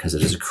then because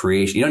it is a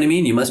creation. You know what I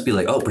mean? You must be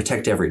like, oh,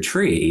 protect every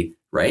tree,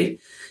 right?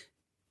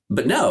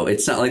 But no,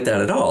 it's not like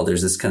that at all.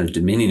 There's this kind of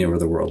dominion over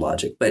the world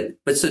logic. But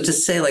so to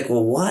say like,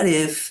 well, what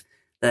if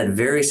that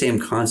very same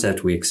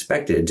concept we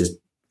expected just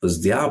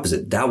was the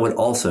opposite? That would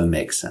also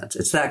make sense.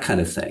 It's that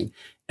kind of thing.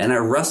 And I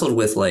wrestled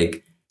with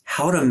like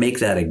how to make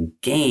that a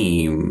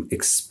game,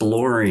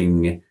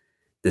 exploring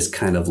this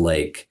kind of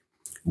like,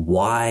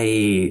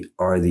 why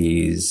are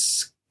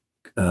these,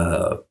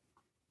 what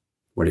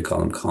do you call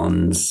them?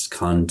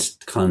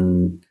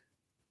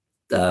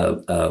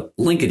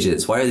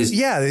 Linkages. Why are these?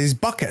 Yeah, these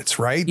buckets,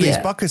 right? Yeah. These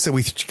buckets that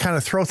we kind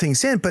of throw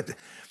things in. But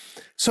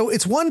so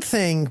it's one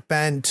thing,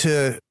 Ben,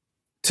 to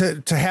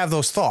have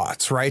those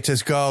thoughts, right?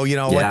 To go,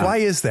 like, why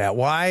is that?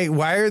 Why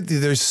are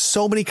there's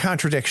so many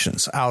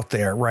contradictions out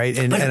there, right?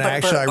 And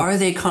but are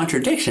they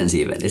contradictions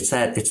even? It's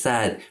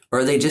that, or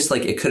are they just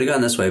like, it could have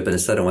gone this way, but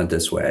instead it went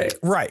this way.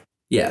 Right.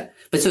 Yeah.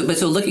 But so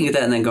looking at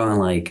that and then going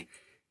like,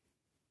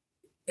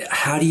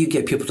 how do you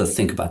get people to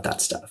think about that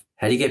stuff?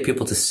 How do you get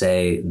people to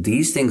say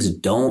these things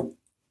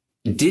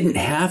didn't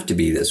have to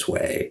be this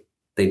way?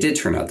 They did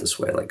turn out this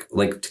way.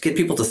 Like to get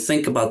people to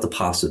think about the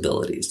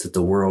possibilities that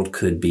the world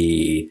could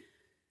be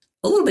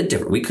a little bit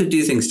different. We could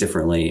do things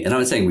differently. And I'm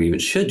not saying we even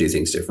should do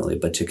things differently,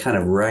 but to kind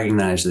of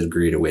recognize the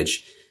degree to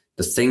which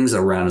the things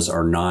around us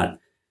are not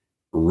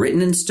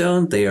written in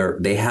stone. They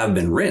have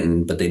been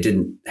written, but they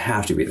didn't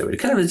have to be that way. To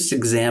kind of just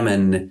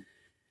examine,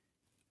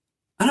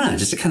 I don't know,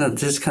 just to kind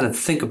of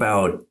think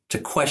about, to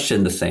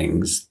question the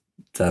things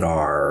that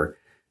are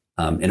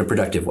in a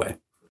productive way.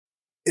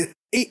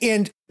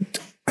 And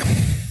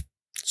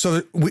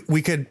so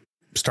we could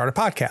start a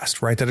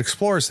podcast, right, that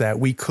explores that.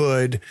 We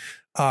could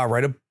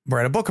write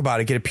a book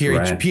about it, get a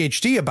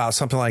PhD about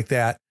something like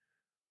that.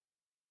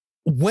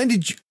 When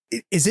did you?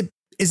 Is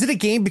it a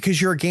game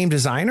because you're a game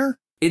designer?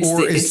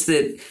 It's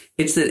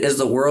that as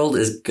the world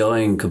is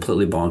going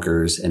completely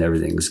bonkers and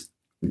everything's,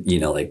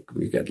 like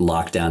we got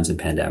lockdowns and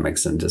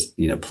pandemics and just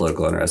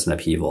political unrest and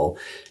upheaval,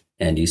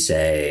 and you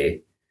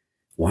say,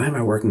 why am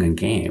I working on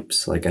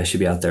games? Like I should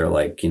be out there,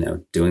 like,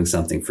 doing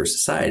something for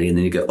society. And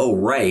then you go, oh,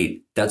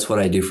 right. That's what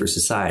I do for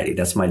society.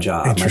 That's my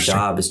job. My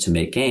job is to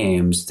make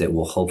games that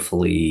will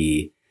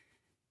hopefully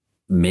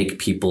make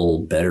people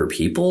better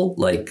people.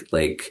 Like,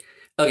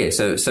 okay.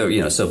 So,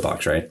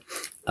 soapbox, right?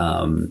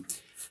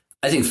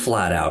 I think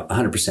flat out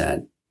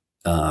 100%,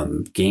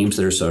 games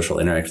that are social,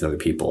 interact with other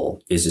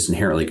people is just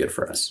inherently good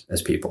for us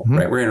as people,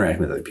 right? We're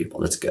interacting with other people.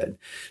 That's good.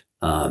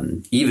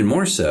 Even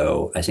more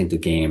so, I think the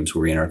games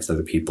where we interact with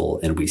other people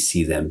and we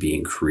see them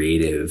being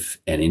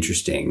creative and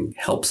interesting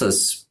helps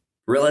us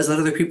realize that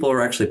other people are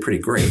actually pretty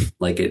great.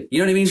 Like it, you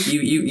know what I mean?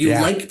 You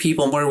like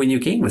people more when you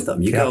game with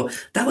them. You go,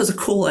 that was a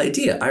cool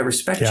idea. I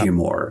respect you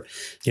more.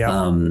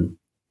 Yeah.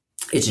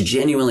 It's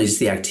genuinely, just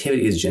the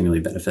activity is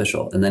genuinely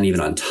beneficial. And then even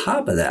on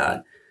top of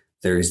that,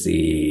 there's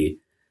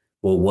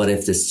well, what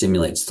if this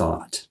stimulates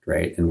thought,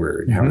 right? And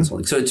we're how it's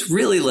holding. So it's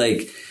really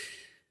like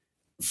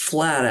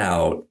flat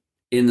out,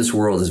 in this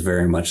world is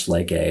very much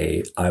like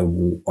I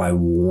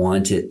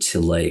want it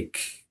to like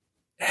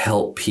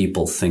help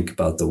people think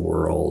about the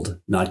world,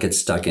 not get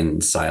stuck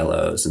in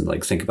silos and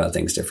like think about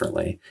things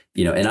differently,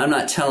 and I'm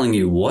not telling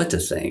you what to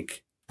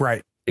think.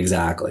 Right.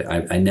 Exactly.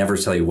 I never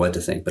tell you what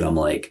to think, but I'm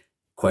like,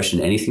 question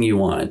anything you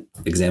want,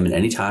 examine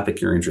any topic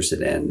you're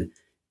interested in,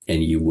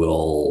 and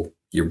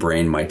your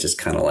brain might just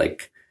kind of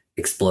like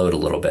explode a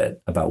little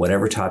bit about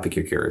whatever topic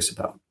you're curious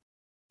about.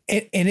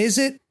 And is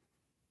it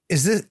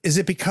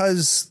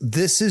because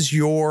this is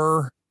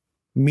your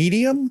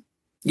medium?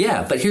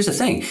 Yeah, but here's the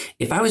thing.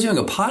 If I was doing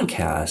a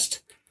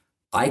podcast,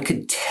 I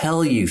could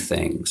tell you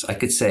things. I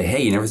could say,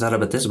 hey, you never thought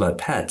about this about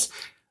pets.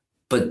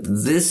 But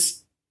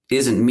this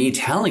isn't me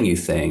telling you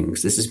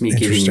things. This is me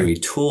giving you a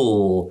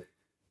tool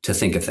to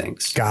think of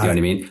things. You know what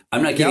I mean?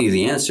 I'm not giving you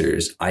the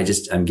answers. I'm not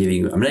even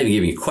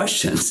giving you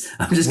questions.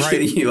 I'm just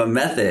giving you a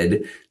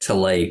method to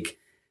like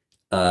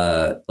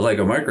a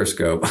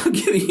microscope. I'm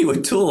giving you a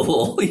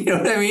tool. You know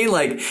what I mean?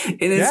 Like, and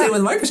it's same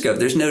with Microscope.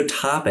 There's no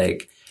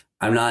topic.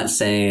 I'm not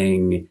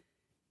saying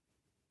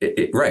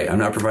right. I'm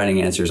not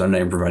providing answers. I'm not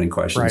even providing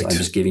questions. Right. I'm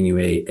just giving you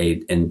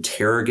a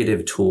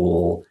interrogative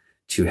tool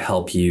to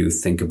help you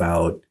think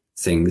about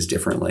things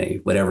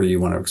differently, whatever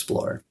you want to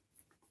explore.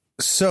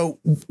 So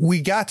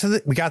we got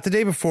the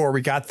day before,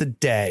 we got the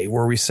day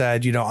where we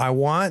said, I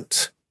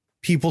want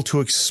people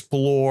to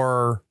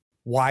explore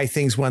why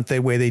things went the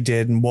way they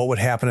did and what would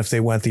happen if they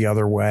went the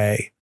other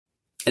way.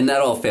 And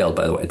that all failed,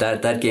 by the way.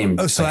 That game.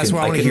 Oh, so that's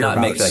what I want to hear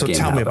about. So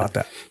tell me about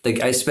that.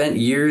 Like I spent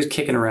years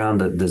kicking around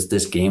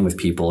this game with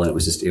people, and it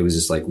was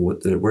just like,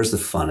 where's the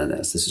fun in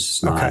this? This is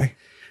just not. Okay.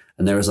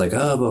 And there was like,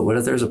 oh, but what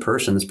if there's a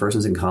person? This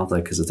person's in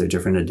conflict because of their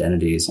different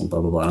identities and blah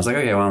blah blah. And I was like,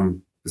 okay, well,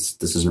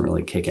 this isn't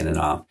really kicking it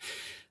off.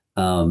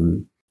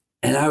 And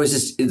I was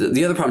just,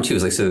 the other problem too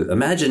is like, so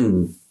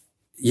imagine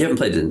you haven't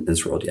played in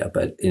this world yet,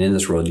 but in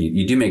this world,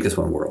 you do make this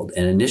one world.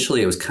 And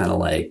initially it was kind of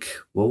like,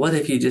 well, what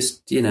if you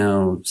just,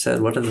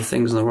 said what if the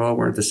things in the world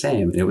weren't the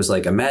same? And it was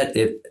like,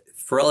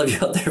 for all of you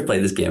out there who play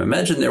this game,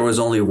 imagine there was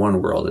only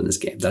one world in this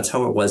game. That's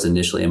how it was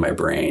initially in my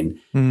brain.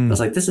 I was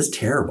like, this is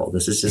terrible.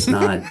 This is just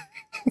not,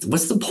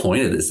 what's the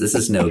point of this? This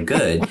is no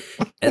good.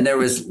 And there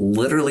was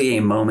literally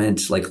a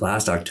moment like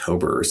last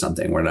October or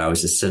something where I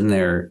was just sitting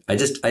there. I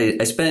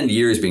spend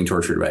years being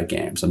tortured by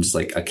games. I'm just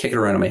like, I kick it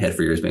around in my head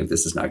for years being,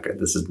 this is not good.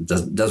 This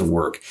doesn't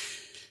work.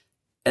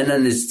 And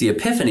then it's the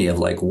epiphany of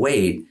like,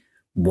 wait,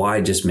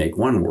 why just make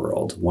one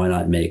world? Why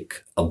not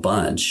make a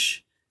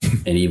bunch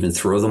and even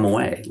throw them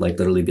away? Like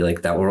literally be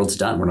like, that world's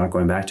done. We're not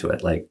going back to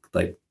it.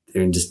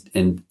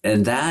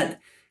 And that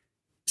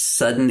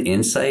sudden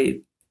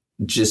insight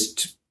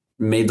just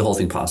made the whole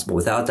thing possible.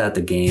 Without that,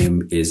 the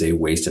game is a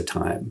waste of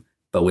time.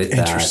 But with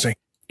that,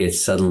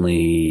 it's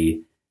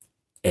suddenly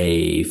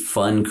a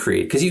fun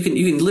create. Because you can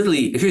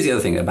literally, here's the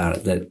other thing about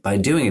it, that by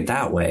doing it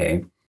that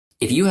way,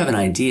 if you have an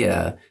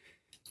idea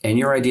and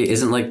your idea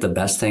isn't like the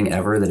best thing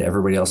ever that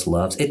everybody else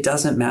loves, it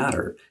doesn't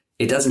matter.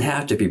 It doesn't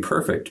have to be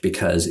perfect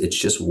because it's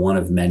just one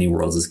of many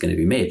worlds that's going to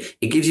be made.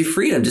 It gives you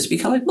freedom. Just be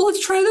kind of like, well,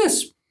 let's try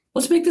this.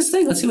 Let's make this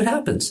thing. Let's see what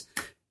happens.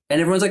 And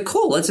everyone's like,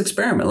 cool, let's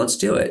experiment. Let's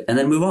do it. And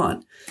then move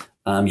on.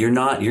 You're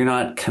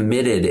not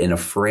committed and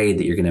afraid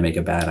that you're going to make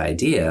a bad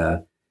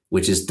idea,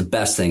 which is the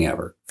best thing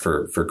ever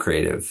for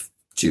creative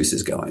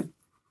juices going.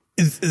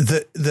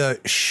 The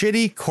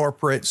shitty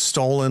corporate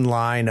stolen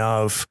line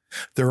of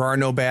there are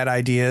no bad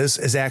ideas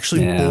is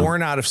actually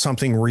born out of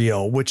something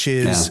real, which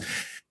is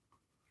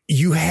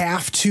you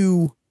have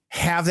to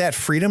have that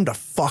freedom to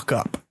fuck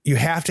up. You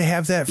have to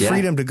have that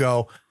freedom to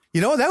go,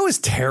 you know, that was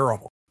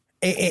terrible.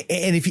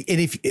 And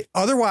if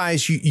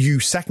otherwise you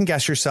second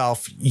guess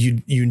yourself,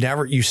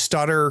 you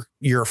stutter,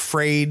 you're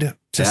afraid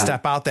to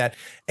step out that,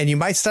 and you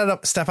might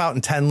step out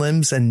in 10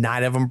 limbs and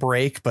 9 of them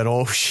break, but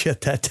oh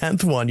shit, that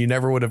 10th one you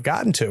never would have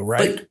gotten to,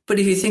 right? But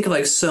if you think of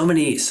like so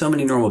many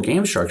normal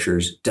game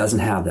structures doesn't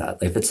have that.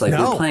 If it's like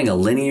we're playing a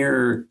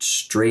linear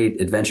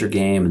straight adventure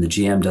game and the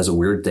GM does a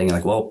weird thing,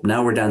 like, well,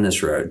 now we're down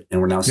this road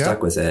and we're now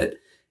stuck with it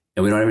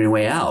and we don't have any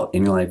way out.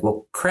 And you're like,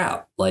 well,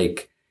 crap,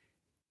 like,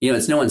 you know,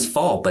 it's no one's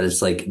fault, but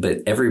it's like, but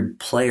every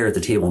player at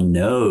the table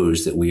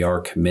knows that we are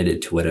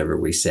committed to whatever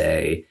we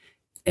say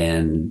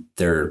and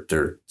they're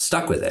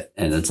stuck with it.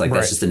 And it's like,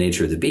 that's just the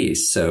nature of the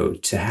beast. So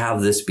to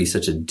have this be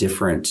such a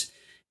different,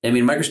 I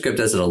mean, Microscope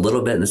does it a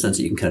little bit in the sense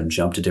that you can kind of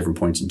jump to different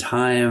points in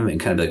time and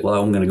kind of be like,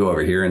 well, I'm going to go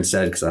over here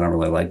instead because I don't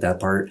really like that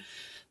part.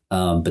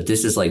 But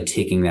this is like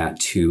taking that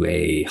to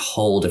a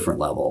whole different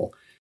level.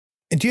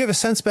 And do you have a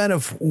sense, Ben,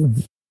 of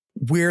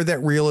where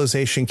that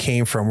realization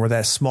came from, where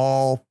that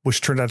small,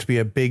 which turned out to be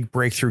a big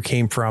breakthrough,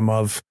 came from,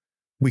 of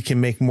we can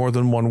make more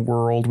than one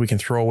world, we can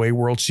throw away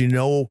worlds? Do you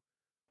know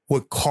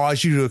what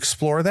caused you to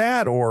explore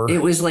that? Or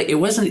it was like, it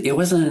wasn't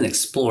an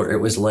explore. It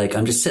was like,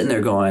 I'm just sitting there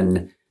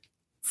going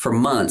for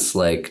months,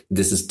 like,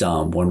 this is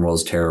dumb. One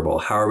world's terrible.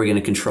 How are we going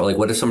to control? Like,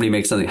 what if somebody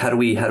makes something? How do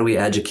we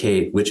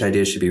educate which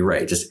idea should be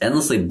right? Just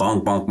endlessly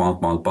bonk, bonk,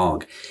 bonk, bonk,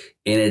 bonk.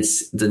 And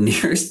it's the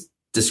nearest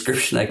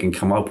description I can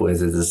come up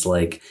with is it's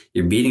like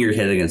you're beating your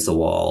head against the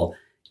wall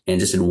and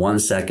just in 1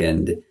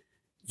 second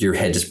your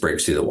head just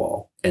breaks through the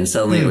wall, and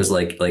suddenly it was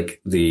like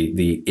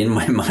the in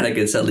my mind I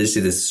could suddenly see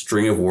this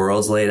string of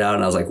worlds laid out,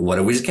 and I was like, what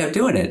if we just kept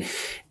doing it?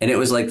 And it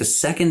was like the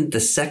second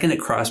it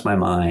crossed my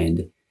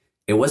mind,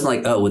 it wasn't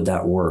like, oh, would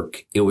that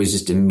work? It was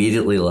just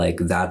immediately like,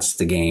 that's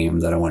the game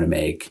that I want to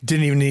make.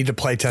 Didn't even need to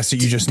play test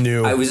it. You just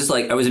knew. I was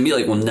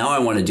immediately like, well, now I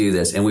want to do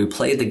this. And we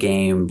played the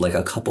game like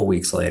a couple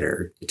weeks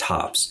later,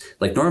 tops.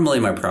 Like normally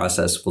my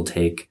process will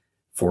take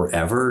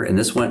forever. And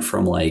this went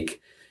from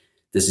like,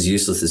 this is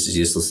useless, this is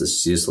useless, this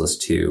is useless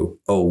to,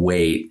 oh,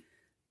 wait,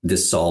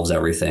 this solves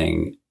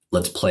everything.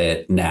 Let's play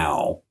it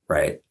now.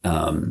 Right.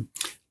 And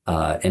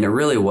it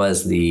really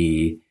was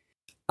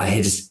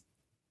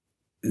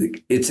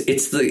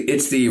it's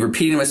the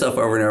repeating myself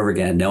over and over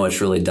again. No, it's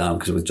really dumb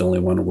because with only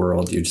one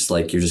world, you're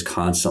just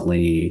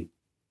constantly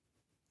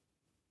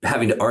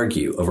having to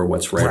argue over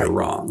what's right or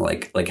wrong.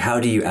 Like how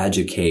do you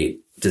educate?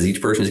 Does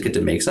each person just get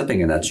to make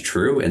something and that's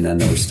true? And then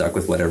they're stuck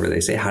with whatever they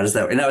say. How does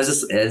that? And I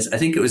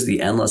think it was the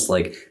endless,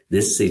 like,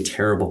 this is a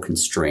terrible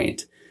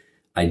constraint.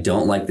 I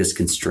don't like this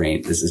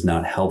constraint. This is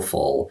not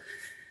helpful.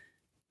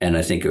 And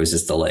I think it was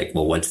just the like,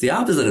 well, what's the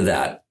opposite of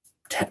that?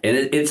 And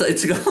it's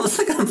almost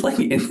like I'm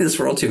playing in this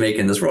world to make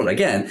in this world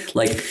again.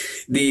 Like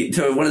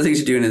so one of the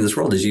things you do in this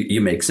world is you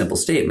make simple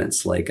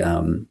statements like,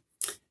 pets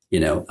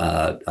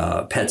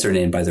are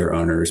named by their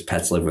owners,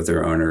 pets live with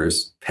their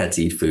owners, pets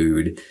eat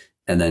food.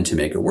 And then to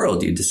make a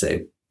world, you just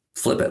say,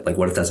 flip it. Like,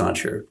 what if that's not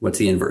true? What's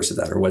the inverse of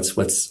that? Or what's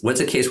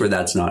a case where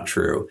that's not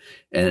true?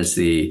 And it's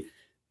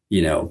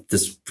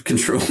this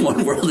control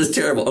one world is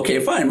terrible. Okay,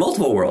 fine.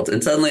 Multiple worlds.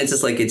 And suddenly it's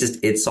just like,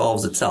 it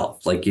solves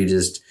itself. Like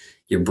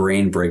your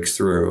brain breaks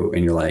through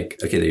and you're like,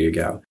 okay, there you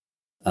go.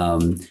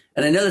 And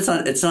I know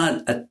it's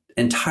not an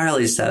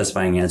entirely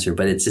satisfying answer,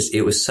 but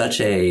it was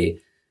such a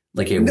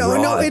raw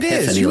it epiphany.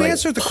 is. You like,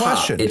 answered the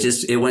question.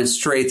 It went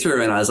straight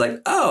through. And I was like,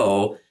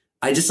 oh,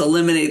 I just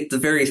eliminate the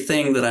very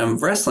thing that I'm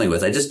wrestling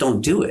with. I just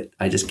don't do it.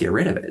 I just get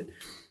rid of it.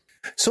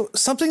 So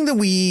something that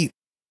we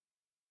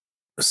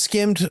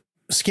skimmed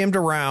skimmed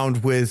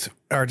around with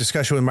our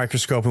discussion with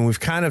Microscope, and we've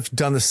kind of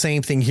done the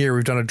same thing here.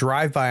 We've done a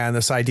drive-by on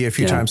this idea a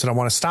few times, and I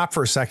want to stop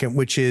for a second,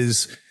 which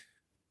is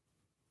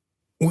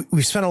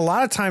we've spent a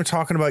lot of time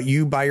talking about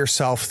you by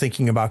yourself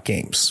thinking about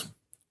games.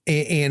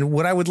 And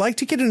what I would like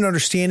to get an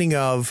understanding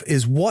of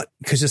is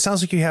because it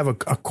sounds like you have a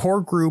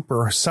core group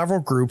or several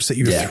groups that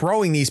you're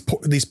throwing these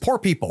poor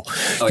people.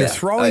 You're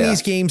throwing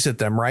these games at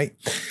them, right?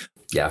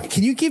 Yeah.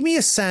 Can you give me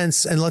a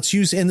sense, and let's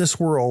use In This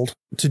World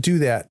to do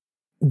that,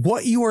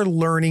 what you are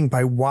learning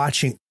by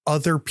watching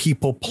other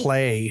people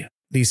play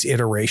these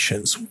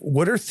iterations?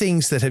 What are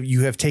things that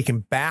you have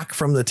taken back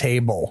from the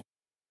table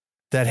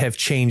that have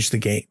changed the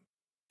game?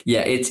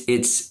 Yeah, it's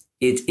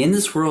In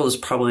This World is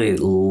probably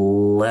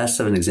less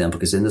of an example,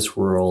 because In This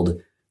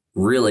World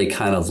really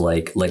kind of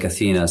like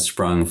Athena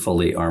sprung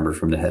fully armored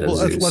from the head of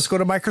Zeus. Let's go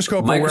to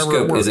Microscope.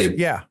 Microscope is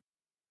a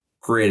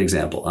great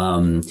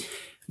example.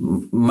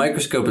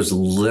 Microscope is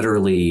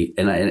literally,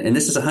 and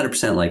this is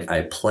 100% like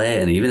I play,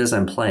 and even as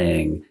I'm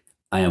playing,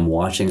 I am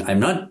watching.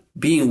 I'm not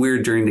being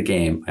weird during the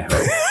game, I hope,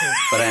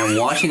 but I am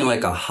watching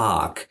like a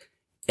hawk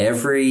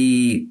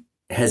every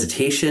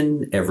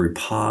hesitation, every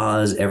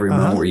pause, every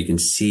moment where you can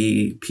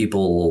see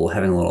people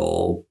having a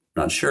little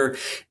not sure.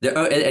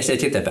 I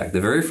take that back.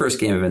 The very first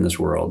game of In This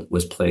World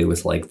was played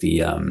with like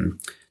the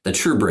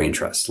true brain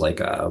trust,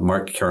 like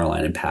Mark,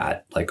 Caroline, and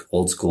Pat, like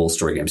old school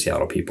story game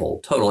Seattle people,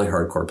 totally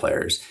hardcore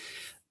players.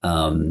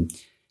 And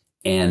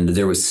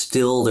there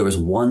was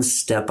one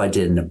step I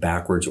did in a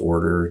backwards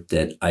order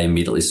that I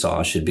immediately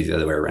saw should be the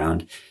other way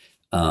around.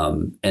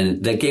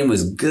 And that game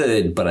was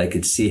good, but I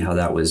could see how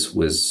that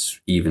was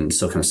even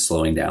still kind of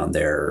slowing down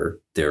their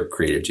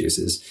creative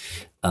juices.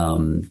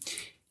 It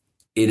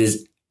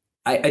is,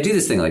 I do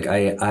this thing, like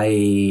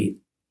I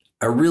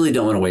really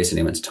don't want to waste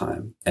anyone's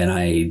time. And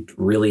I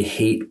really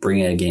hate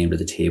bringing a game to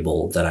the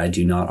table that I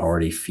do not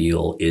already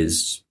feel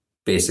is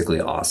basically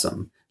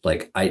awesome.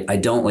 Like I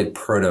don't like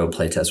proto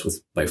playtest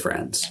with my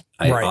friends.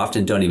 I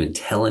often don't even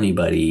tell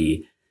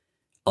anybody.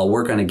 I'll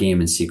work on a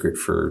game in secret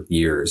for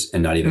years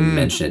and not even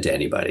mention it to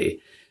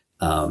anybody.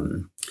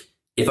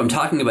 If I'm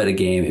talking about a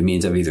game, it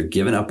means I've either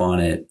given up on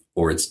it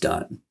or it's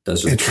done.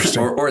 Those are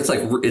interesting. Or it's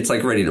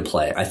like ready to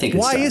play. I think.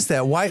 Why is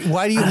that? Why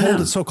do you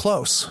hold it so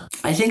close?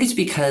 I think it's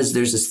because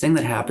there's this thing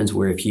that happens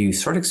where if you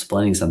start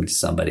explaining something to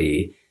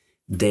somebody,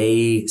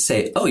 they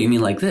say, "Oh, you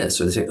mean like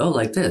this?" Or they say, "Oh,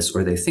 like this,"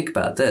 or they think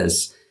about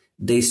this.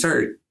 They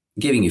start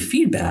giving you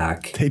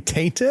feedback. They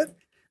taint it?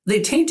 They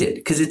taint it.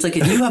 Because it's like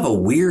if you have a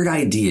weird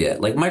idea,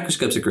 like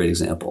Microscope's a great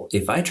example.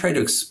 If I try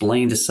to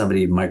explain to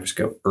somebody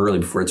Microscope early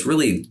before it's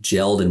really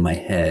gelled in my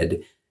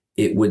head,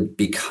 it would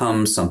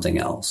become something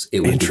else. It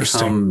would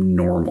become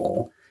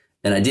normal.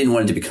 And I didn't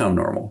want it to become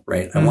normal,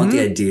 right? I want the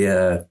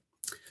idea.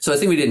 So I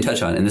think we didn't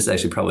touch on, and this is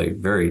actually probably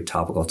very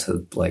topical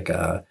to like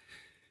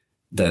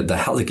the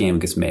how the game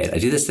gets made. I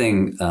do this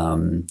thing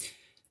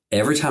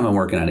every time I'm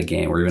working on a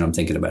game, or even I'm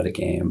thinking about a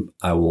game,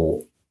 I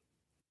will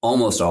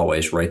almost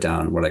always write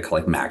down what I call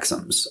like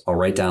maxims. I'll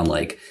write down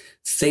like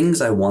things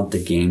I want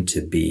the game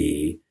to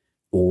be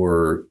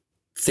or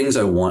things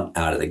I want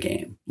out of the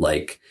game.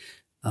 Like,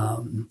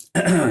 they're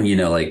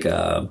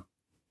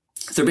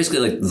basically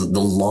like the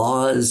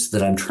laws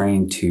that I'm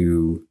trying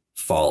to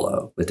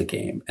follow with the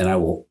game. And I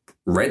will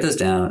write those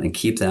down and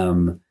keep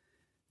them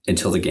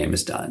until the game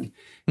is done.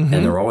 Mm-hmm.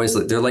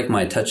 And they're like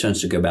my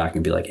touchdowns to go back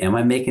and be like, am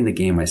I making the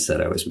game I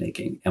said I was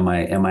making? Am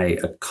I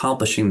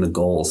accomplishing the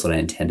goals that I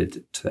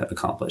intended to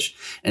accomplish?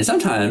 And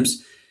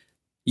sometimes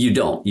you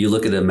don't. You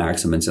look at a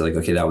maxim and say like,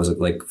 okay, that was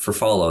like for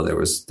follow. There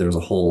was a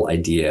whole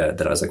idea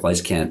that I was like, well, I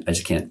just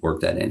can't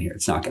work that in here.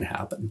 It's not going to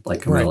happen.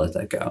 Like I'm going to let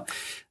that go.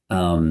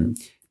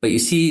 But you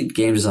see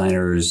game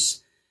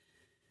designers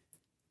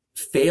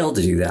fail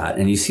to do that,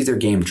 and you see their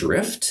game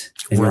drift.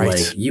 And you're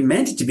like, you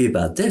meant it to be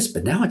about this,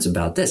 but now it's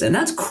about this. And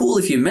that's cool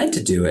if you meant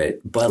to do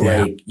it, but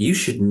like you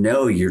should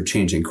know you're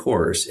changing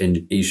course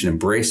and you should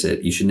embrace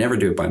it. You should never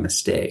do it by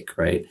mistake,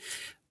 right?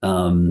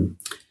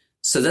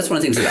 So that's one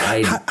of the things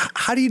that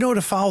how do you know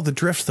to follow the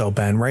drift though,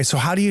 Ben? Right. So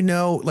how do you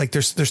know, like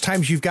there's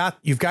times you've got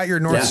your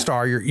North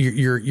Star,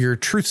 your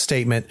truth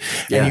statement,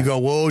 and you go,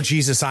 whoa,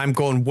 Jesus, I'm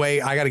going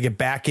I got to get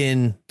back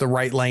in the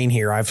right lane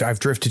here. I've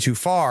drifted too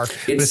far.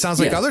 But it sounds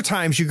like other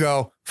times you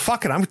go,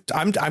 fuck it. I'm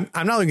not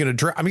even going to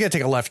drift. I'm going to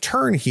take a left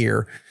turn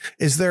here.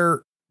 Is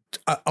there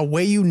a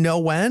way you know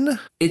when?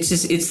 It's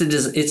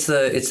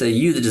the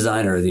you, the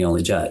designer, are the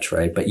only judge,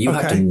 right? But you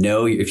have to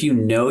know, if you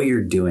know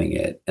you're doing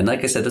it. And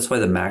like I said, that's why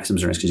the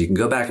maxims are nice, because you can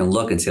go back and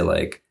look and say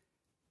like,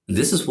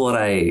 this is what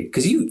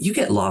because you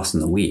get lost in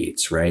the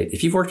weeds, right?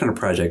 If you've worked on a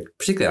project,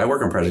 particularly I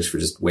work on projects for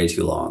just way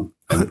too long.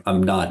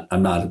 I'm not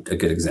a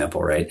good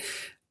example, right?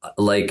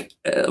 Like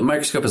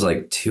Microscope is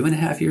like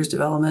 2.5 years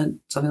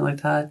development, something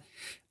like that.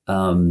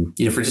 For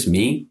just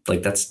me,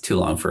 like that's too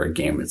long for a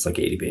game. It's like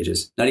 80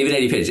 pages, not even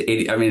 80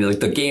 pages. Like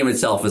the game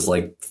itself is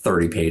like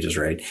 30 pages,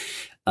 right?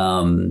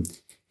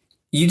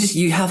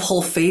 You have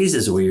whole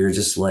phases where you're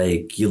just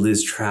like, you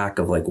lose track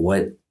of like,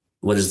 what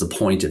is the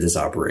point of this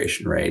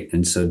operation, right?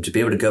 And so to be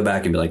able to go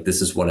back and be like,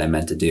 this is what I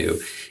meant to do.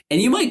 And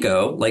you might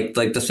go like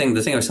the thing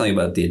I was telling you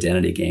about the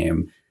identity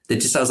game,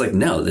 I was like,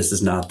 no, this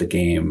is not the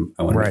game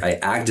I want to. I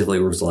actively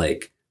was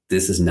like,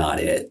 this is not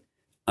it.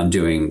 I'm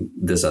doing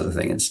this other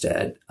thing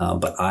instead.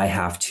 But I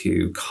have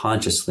to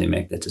consciously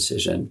make that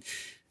decision.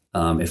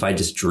 If I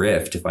just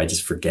drift, if I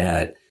just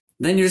forget,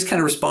 then you're just kind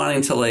of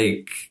responding to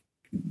like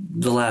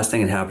the last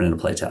thing that happened in a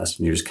playtest.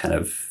 And you're just kind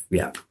of, you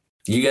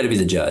got to be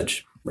the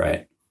judge,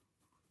 right?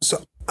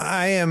 So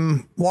I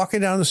am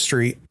walking down the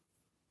street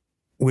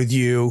with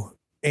you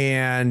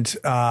and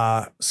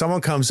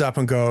someone comes up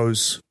and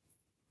goes,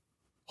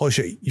 holy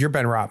shit, you're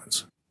Ben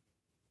Robbins.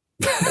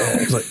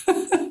 Like,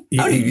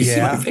 how do you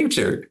see my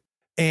picture?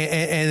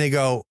 And they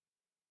go,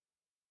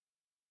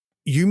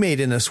 you made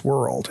In This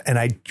World,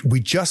 and we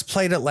just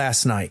played it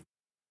last night.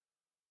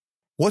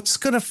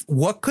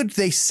 What could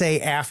they say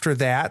after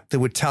that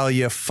would tell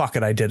you, fuck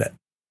it, I did it?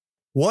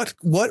 What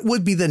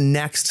would be the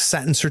next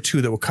sentence or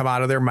two that would come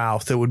out of their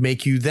mouth that would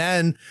make you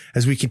then,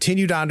 as we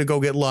continued on to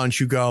go get lunch,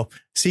 you go,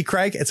 see,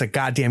 Craig, it's a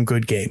goddamn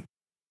good game.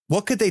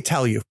 What could they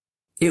tell you?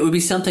 It would be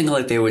something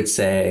like they would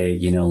say,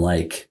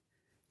 like,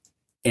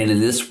 and in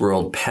this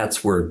world,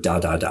 pets were da,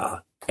 da, da.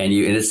 And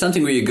it's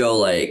something where you go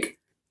like,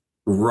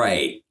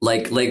 right.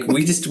 Like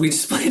we just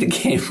played a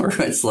game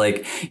where it's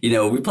like,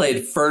 we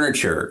played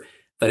furniture,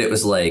 but it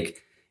was like,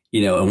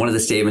 and one of the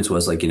statements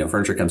was like,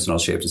 furniture comes in all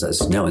shapes and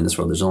says, no, in this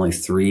world, there's only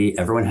three.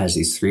 Everyone has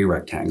these three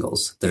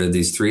rectangles that are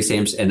these three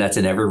same, and that's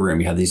in every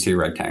room. You have these three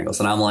rectangles.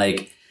 And I'm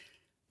like,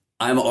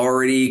 I'm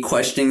already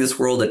questioning this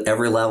world at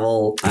every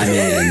level I'm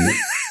in.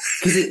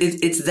 Because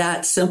it's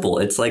that simple.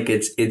 It's like,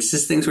 it's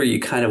just things where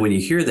you kind of, when you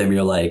hear them,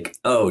 you're like,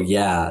 oh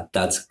yeah,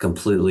 that's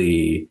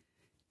completely,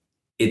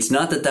 it's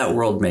not that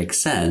world makes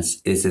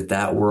sense. It's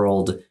that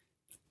world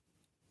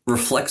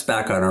reflects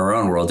back on our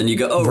own world. And you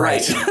go, oh,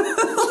 right.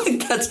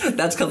 Like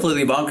that's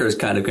completely bonkers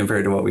kind of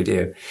compared to what we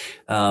do.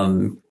 I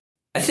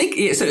think,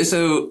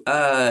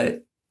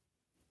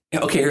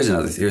 okay, here's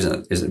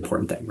an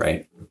important thing,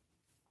 right?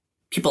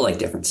 People like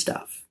different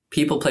stuff.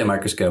 People play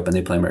Microscope and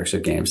they play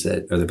Microscope games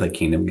or they play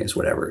Kingdom games,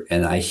 whatever.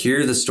 And I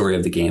hear the story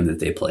of the game that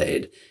they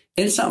played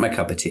and it's not my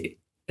cup of tea.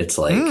 It's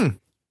like,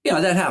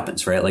 that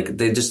happens, right? Like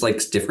they just like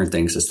different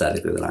things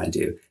aesthetically than I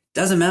do.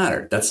 Doesn't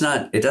matter.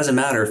 It doesn't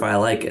matter if I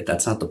like it.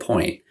 That's not the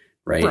point,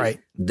 right? Right.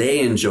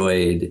 They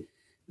enjoyed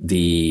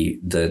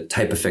the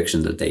type of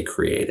fiction that they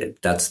created.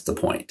 That's the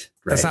point.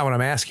 Right? That's not what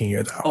I'm asking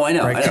you though. Oh, I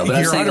know. Right? I know.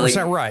 But you're I'm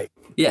saying 100% right.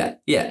 Yeah.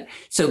 Yeah.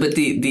 So, but what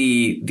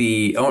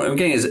I'm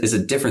getting is a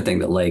different thing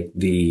that like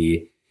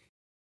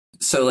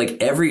so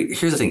like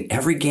here's the thing,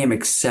 every game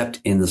except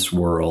In This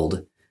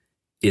World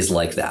is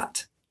like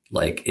that.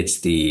 Like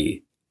this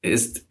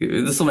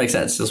will make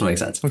sense. This will make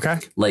sense. Okay.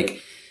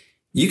 Like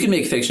you can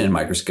make fiction in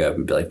Microscope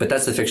and be like, but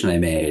that's the fiction I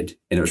made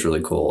and it was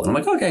really cool. And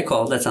I'm like, okay,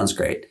 cool. That sounds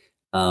great.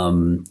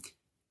 In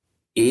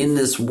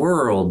This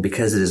World,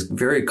 because it is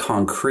very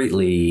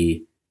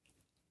concretely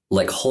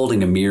like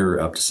holding a mirror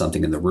up to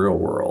something in the real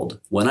world.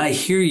 When I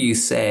hear you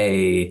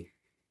say,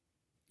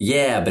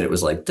 yeah, but it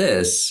was like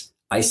this,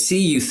 I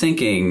see you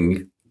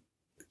thinking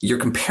you're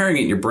comparing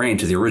it in your brain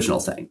to the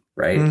original thing,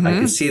 right? Mm-hmm. I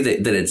can see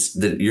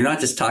that you're not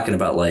just talking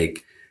about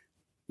like,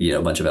 a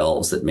bunch of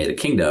elves that made a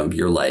kingdom.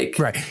 You're like,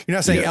 right. You're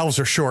not saying elves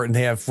are short and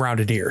they have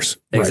rounded ears.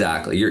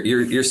 Exactly. Right.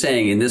 You're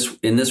saying in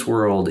this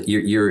world,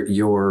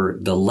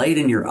 the light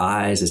in your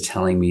eyes is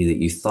telling me that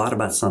you thought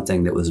about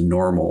something that was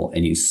normal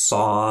and you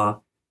saw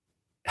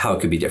how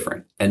it could be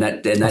different. And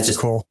that's just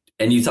cool.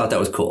 And you thought that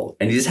was cool.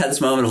 And you just had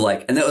this moment of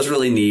like, and that was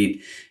really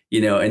neat.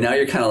 And now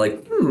you're kind of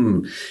like,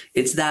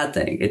 it's that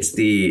thing. It's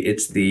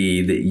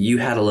that you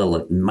had a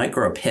little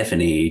micro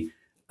epiphany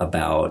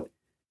about,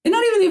 and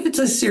not even if it's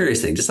a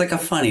serious thing, just like a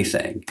funny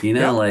thing,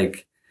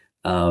 like,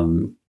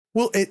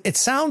 well, it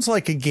sounds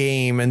like a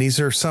game, and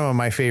these are some of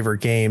my favorite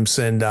games.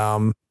 And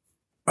goddamn,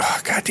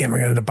 I'm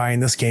going to end up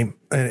buying this game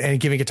and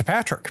giving it to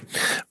Patrick.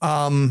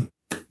 One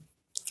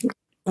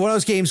of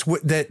those games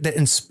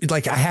that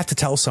like I have to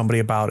tell somebody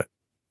about it.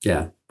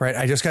 Yeah. Right.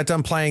 I just got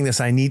done playing this.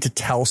 I need to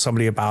tell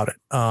somebody about it.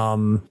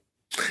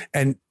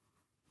 And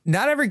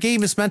not every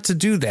game is meant to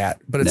do that,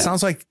 but it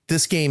sounds like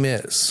this game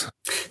is.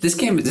 This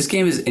game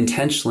is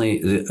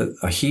intentionally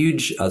a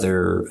huge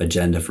other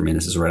agenda for me.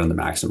 This is right on the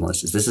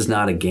maximalist. This is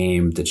not a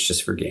game that's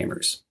just for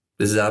gamers.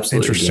 This is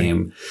absolutely a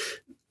game.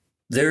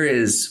 There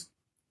is,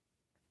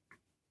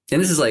 and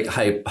this is like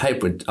hype.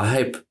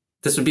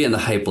 This would be in the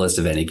hype list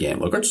of any game.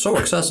 Like, it's so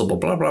accessible,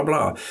 blah, blah,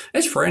 blah.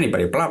 It's for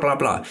anybody, blah, blah,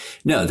 blah.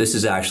 No, this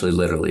is actually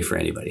literally for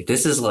anybody.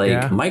 This is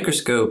like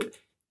Microscope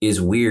is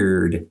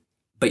weird,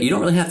 but you don't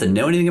really have to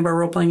know anything about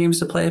role-playing games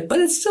to play it. But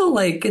it's still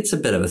like, it's a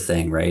bit of a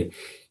thing, right?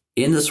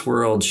 In This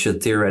World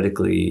should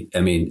theoretically,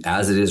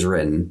 as it is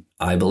written,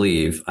 I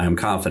believe, I'm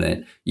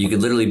confident, you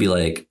could literally be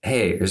like,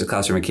 hey, here's a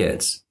classroom of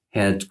kids.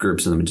 Hand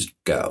groups of them and just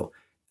go.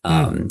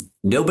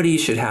 Nobody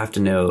should have to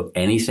know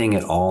anything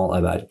at all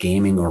about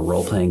gaming or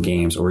role-playing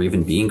games or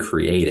even being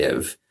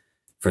creative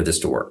for this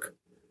to work,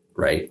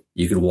 right?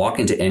 You could walk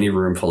into any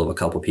room full of a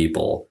couple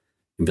people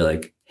and be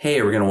like,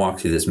 hey, we're going to walk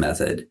through this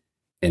method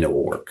and it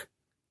will work.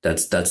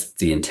 That's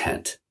the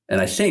intent.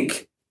 And I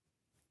think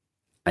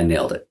I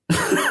nailed it.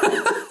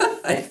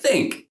 I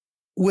think.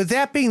 with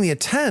that being the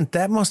intent,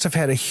 that must have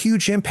had a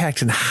huge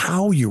impact in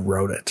how you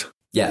wrote it.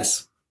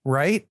 Yes.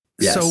 Right.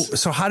 Yes.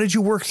 So how did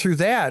you work through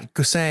that?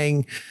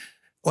 Saying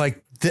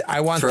like,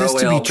 I want Throw this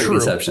away to be all true.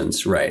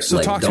 preconceptions. Right. So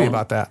like, talk to me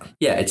about that.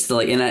 Yeah. It's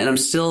like, and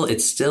it's still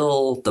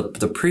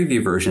the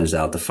preview version is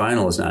out. The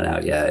final is not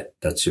out yet.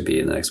 That should be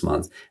in the next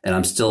month. And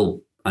I'm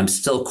still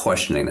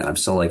questioning that. I'm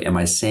still like, am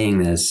I saying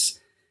this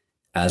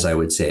as I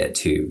would say it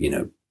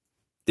to,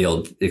 the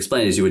old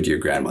explain it as you would to your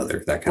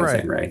grandmother, that kind of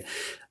thing. Right.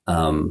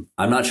 I'm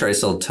not sure. I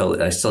still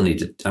need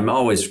to, I'm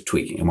always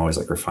tweaking. I'm always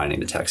like refining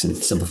the text and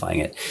simplifying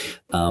it.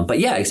 But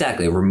yeah,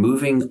 exactly.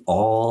 Removing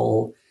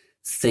all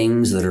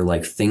things that are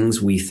like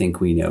things we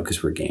think we know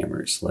because we're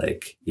gamers.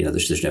 Like,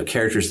 there's no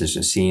characters, there's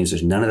no scenes,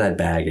 there's none of that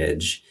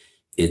baggage.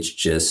 It's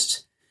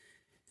just,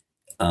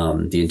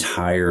 the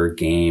entire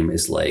game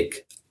is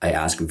like, I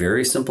ask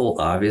very simple,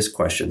 obvious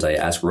questions. I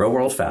ask real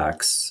world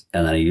facts,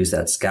 and then I use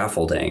that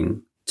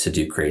scaffolding to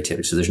do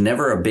creativity. So there's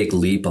never a big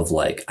leap of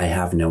like, I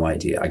have no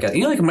idea. I got,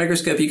 like a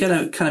microscope, you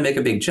gotta kind of make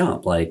a big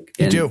jump. Like,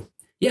 you do.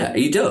 Yeah,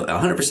 you do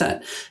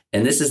 100%.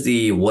 And this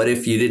is what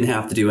if you didn't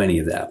have to do any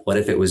of that? What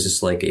if it was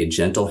just like a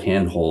gentle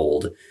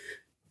handhold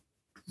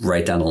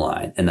right down the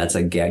line? And that's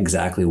like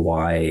exactly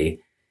why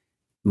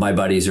my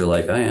buddies are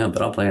like, oh yeah,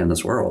 but I'll play in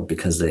this world,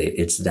 because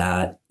it's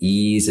that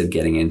ease of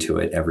getting into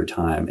it every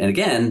time. And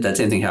again, that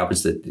same thing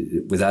happens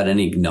that without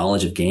any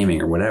knowledge of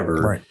gaming or whatever,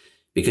 right,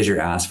 because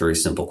you're asked very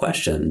simple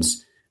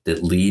questions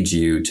that lead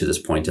you to this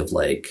point of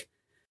like,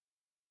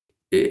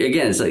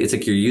 again, it's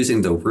like you're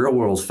using the real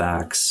world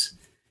facts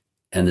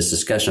and this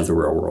discussion of the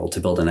real world to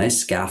build a nice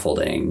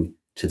scaffolding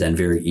to then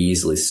very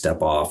easily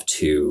step off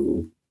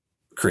to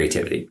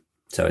creativity.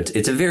 So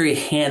it's a very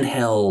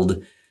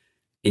handheld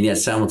and yet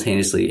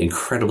simultaneously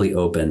incredibly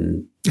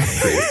open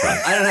creative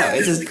process. I don't know.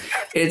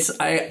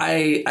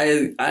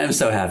 I'm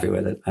so happy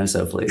with it. I'm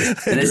so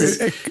pleased. And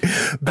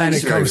Ben,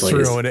 it comes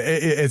through, and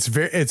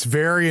it's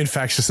very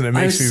infectious, and it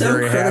makes me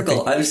very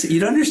critical. happy. You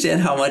don't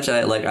understand how much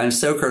I'm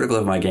so critical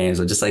of my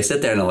games. I just like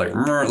sit there and I'm like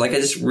I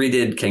just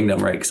redid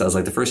Kingdom, right? Because I was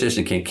like the first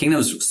edition of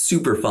Kingdom's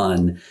super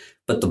fun,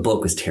 but the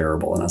book was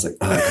terrible. And I was like,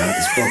 oh God,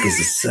 this book is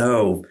just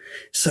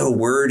so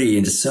wordy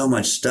and just so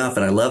much stuff.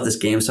 And I love this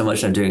game so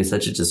much. I'm doing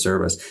such a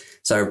disservice.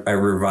 So I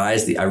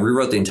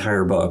rewrote the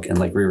entire book and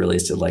like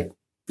re-released it like,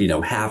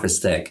 half as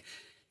thick.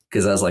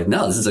 Cause I was like,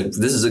 no, this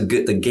is a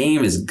good, the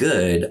game is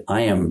good.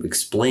 I am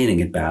explaining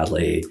it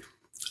badly.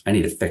 I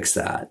need to fix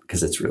that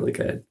because it's really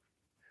good.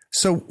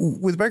 So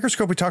with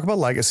Microscope, we talk about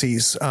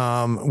legacies.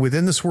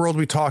 Within this world,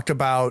 we talked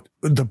about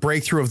the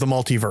breakthrough of the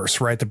multiverse,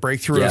 right? The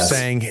breakthrough of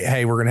saying,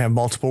 hey, we're going to have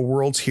multiple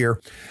worlds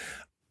here.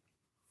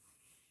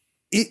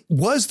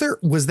 Was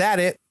that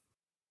it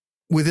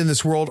within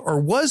this world, or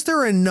was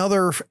there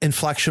another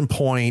inflection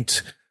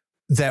point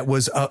that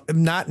was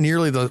not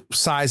nearly the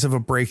size of a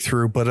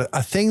breakthrough, but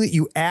a thing that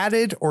you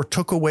added or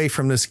took away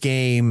from this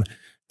game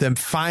that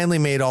finally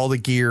made all the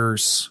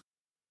gears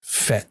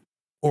fit?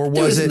 Or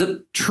was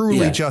it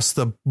truly just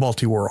the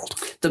multi-world?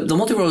 The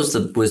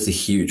multi-world was the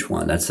huge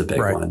one. That's the big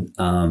one.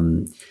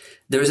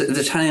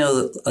 There's tiny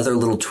other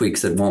little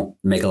tweaks that won't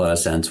make a lot of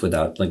sense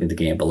without looking at the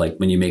game. But like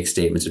when you make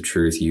statements of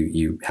truth,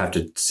 you have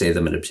to say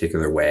them in a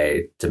particular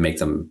way to make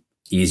them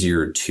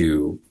easier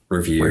to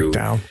review. Break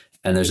down.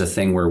 And there's a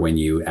thing where when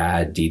you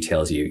add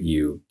details,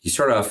 you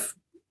start off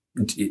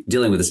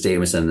dealing with the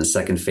statements, and in the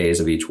second phase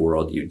of each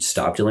world, you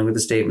stop dealing with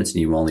the statements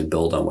and you only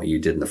build on what you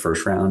did in the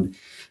first round,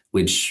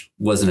 which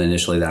wasn't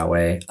initially that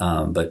way.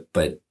 But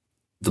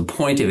the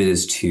point of it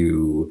is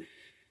to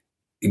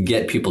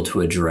get people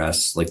to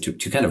address, like to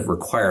kind of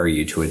require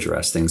you to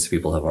address things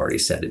people have already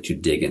said and to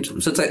dig into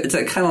them. So it's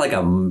a kind of like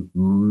a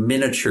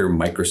miniature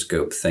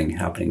microscope thing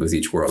happening with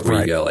each world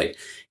where you go like,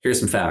 here's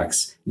some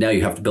facts. Now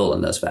you have to build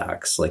on those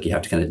facts. Like you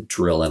have to kind of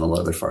drill in a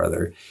little bit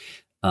farther.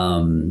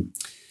 Those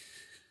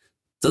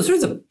are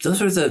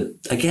the,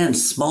 again,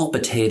 small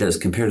potatoes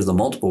compared to the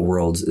multiple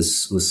worlds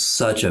was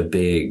such a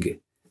big,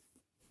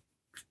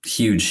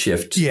 huge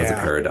shift of the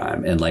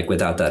paradigm. And like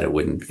without that, it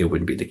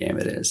wouldn't be the game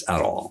it is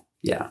at all.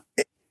 Yeah.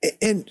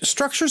 And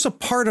structure's a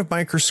part of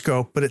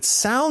Microscope, but it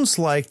sounds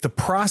like the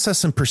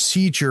process and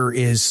procedure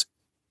is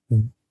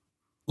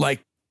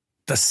like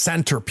the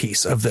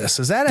centerpiece of this.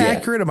 Is that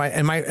accurate?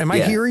 Am I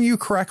hearing you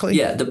correctly?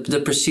 Yeah. The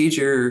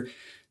procedure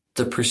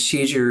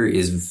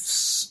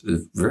is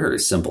very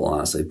simple,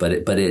 honestly, but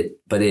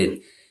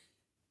it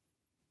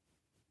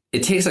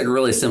takes like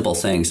really simple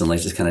things and like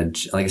just kind of,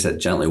 like I said,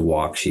 gently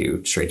walks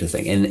you straight to the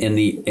thing. And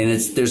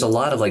there's a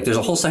lot of like, there's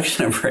a whole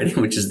section I'm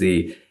writing, which is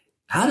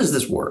how does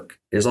this work?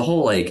 There's a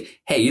whole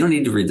like, hey, you don't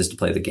need to read this to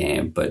play the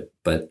game, but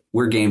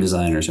we're game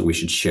designers and we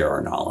should share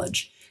our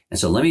knowledge. And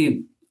so let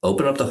me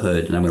open up the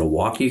hood and I'm going to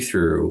walk you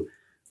through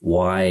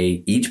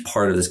why each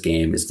part of this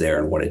game is there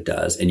and what it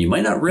does. And you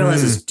might not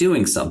realize it's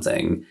doing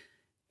something.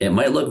 It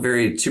might look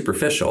very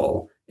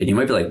superficial and you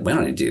might be like, why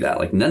don't I do that?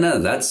 Like, no,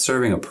 that's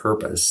serving a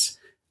purpose.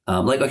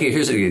 Like, okay,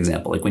 here's a good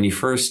example. Like when you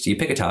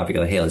pick a topic,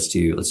 like, hey, let's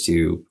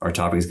do, our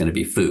topic is going to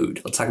be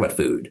food. Let's talk about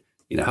food.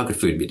 How could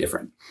food be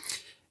different?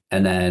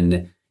 And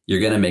then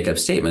you're going to make up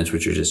statements,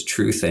 which are just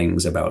true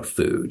things about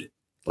food.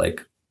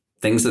 Like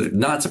things that are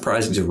not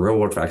surprising to real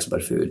world facts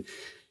about food.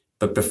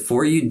 But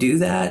before you do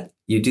that,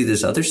 you do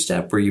this other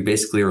step where you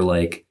basically are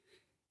like,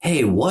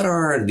 hey, what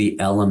are the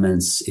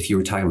elements if you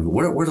were talking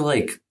about, what are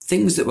like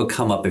things that would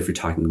come up if you're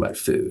talking about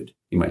food?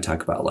 You might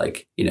talk about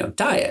like,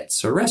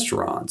 diets or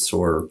restaurants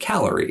or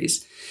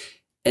calories.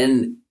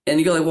 And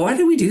you go like, well, why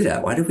did we do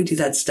that? Why did we do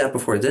that step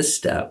before this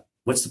step?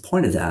 What's the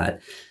point of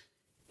that?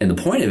 And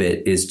the point of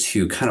it is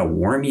to kind of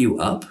warm you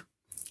up.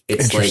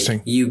 It's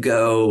like you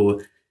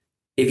go,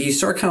 if you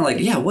start kind of like,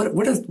 yeah, what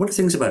are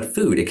things about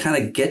food? It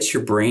kind of gets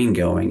your brain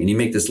going and you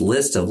make this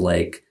list of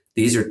like,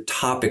 these are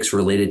topics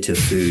related to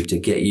food to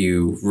get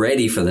you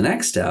ready for the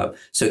next step.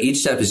 So each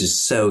step is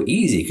just so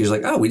easy because you're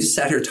like, oh, we just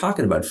sat here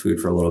talking about food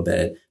for a little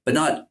bit, but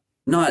not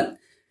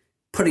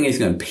putting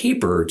anything on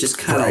paper, just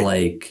kind of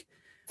like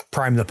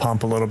prime the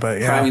pump a little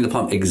bit. Yeah. Priming the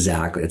pump.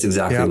 Exactly. That's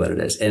exactly what it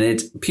is.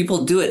 And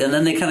people do it and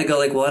then they kind of go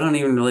like, well, I don't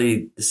even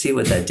really see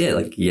what that did.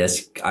 Like,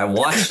 yes, I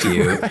watched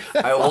you.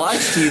 I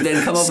watched you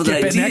then come up with an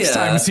idea. Next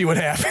time and see what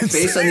happens.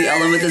 Based on the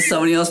element that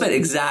somebody else made.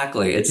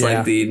 Exactly. It's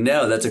like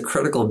that's a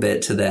critical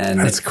bit to then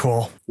that's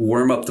cool.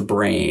 Warm up the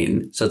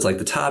brain. So it's like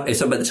the top.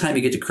 So by the time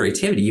you get to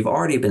creativity, you've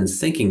already been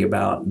thinking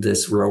about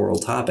this real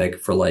world topic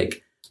for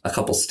like a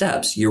couple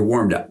steps. You're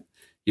warmed up.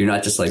 You're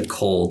not just like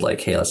cold, like,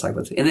 hey, let's talk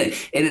about it.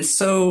 And it's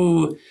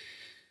so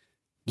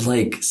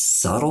like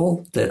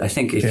subtle that I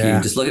think if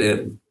you just look at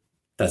it,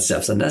 that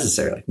step's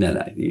unnecessary. Like,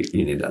 no,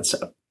 you need that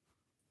step.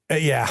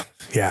 Yeah.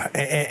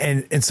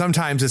 And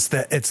sometimes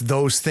it's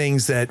those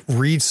things that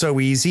read so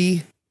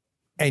easy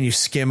and you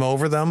skim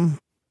over them.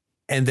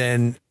 And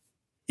then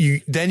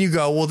you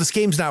go, well, this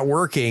game's not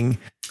working.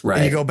 Right.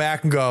 And you go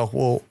back and go,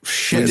 well,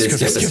 shit,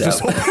 because I skipped this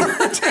whole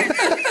part.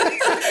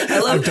 I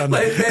love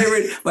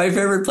my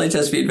favorite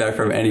playtest feedback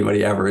from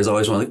anybody ever is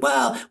always one like,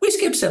 well, we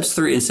skipped steps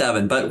 3 and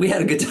 7, but we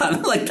had a good time.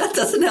 I'm like, that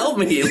doesn't help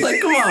me. Like,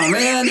 come on,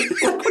 man.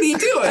 Like, what are you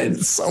doing?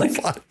 It's so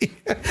funny.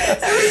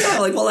 Every time,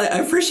 like, well, I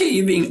appreciate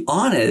you being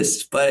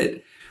honest,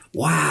 but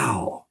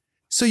wow.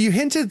 So you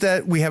hinted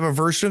that we have a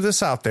version of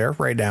this out there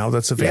right now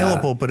that's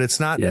available, but it's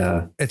not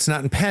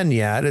in pen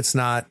yet. It's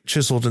not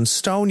chiseled in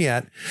stone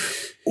yet.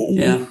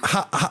 Yeah.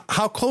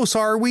 How close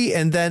are we?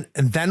 And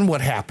then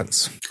what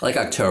happens? Like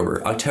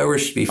October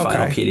should be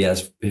final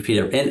PDF.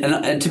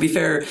 And to be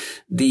fair,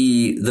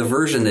 the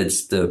version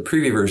that's the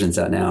preview version's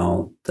out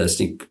now,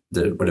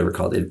 the whatever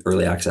called the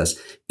early access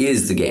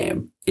is the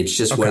game. It's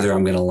just whether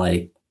I'm going to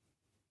like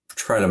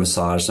try to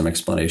massage some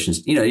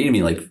explanations. You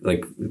mean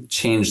like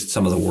change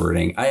some of the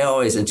wording. I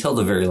always, until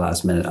the very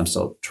last minute, I'm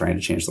still trying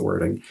to change the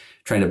wording,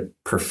 trying to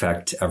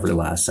perfect every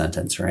last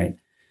sentence. Right.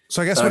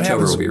 So I guess what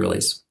October happens will be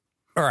released.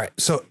 All right.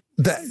 So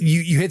that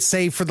you hit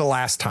save for the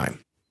last time.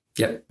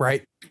 Yep.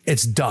 Right.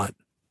 It's done.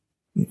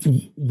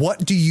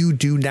 What do you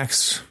do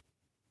next?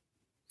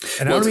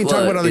 And I don't mean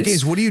talk about other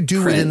games. What do you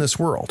do within this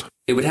world?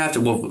 It would have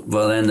to,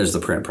 well, then there's the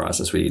print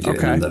process where you do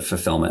and the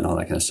fulfillment and all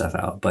that kind of stuff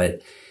out.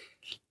 But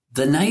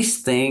the nice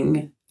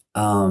thing,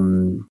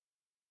 so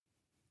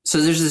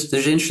there's an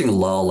interesting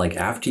lull, like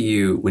after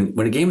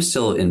when a game is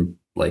still in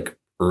like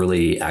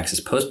early access,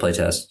 post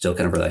playtest, still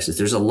kind of early access,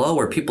 there's a lull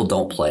where people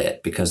don't play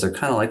it because they're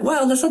kind of like,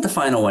 well, that's not the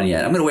final one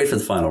yet. I'm going to wait for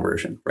the final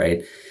version.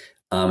 Right.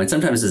 And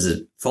sometimes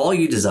for all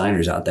you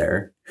designers out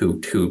there who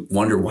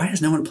wonder, why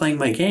is no one playing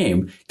my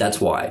game?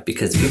 That's why,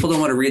 because people don't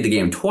want to read the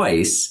game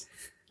twice.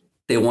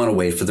 They want to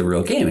wait for the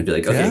real game and be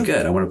like, okay,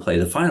 good. I want to play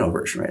the final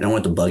version, right? I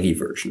want the buggy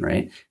version,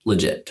 right?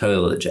 Legit,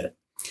 totally legit.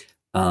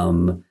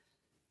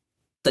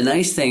 The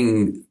nice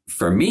thing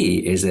for me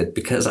is that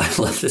because I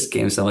love this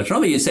game so much,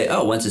 normally you'd say,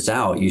 oh, once it's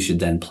out, you should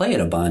then play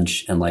it a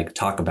bunch and like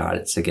talk about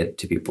it to get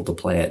to people to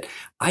play it.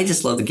 I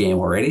just love the game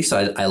already.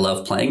 So I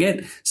love playing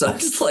it. So I'm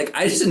just like,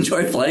 I just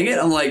enjoy playing it.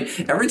 I'm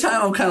like, every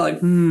time I'm kind of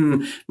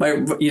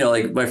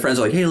like, my friends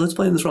are like, hey, let's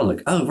play in this world. I'm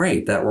like, oh,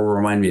 great. That will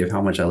remind me of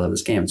how much I love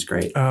this game. It's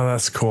great. Oh,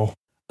 that's cool.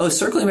 Oh,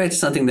 circling back to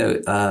something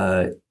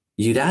that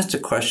you'd asked a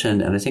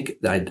question, and I think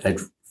I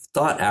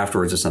thought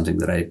afterwards of something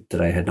that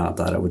I had not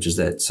thought of, which is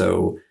that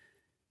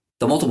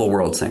the multiple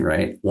worlds thing,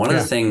 right? One of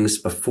the things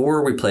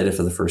before we played it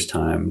for the first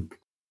time,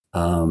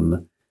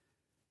 one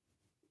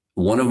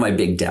of my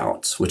big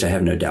doubts, which I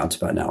have no doubts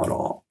about now at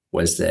all,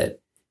 was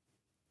that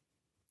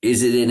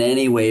is it in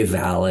any way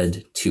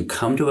valid to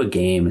come to a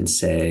game and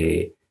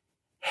say,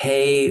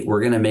 hey, we're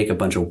going to make a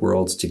bunch of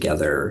worlds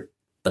together,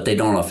 but they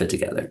don't all fit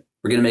together.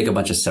 We're going to make a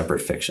bunch of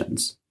separate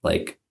fictions.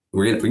 Like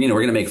we're going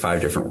to make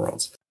 5 different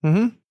worlds.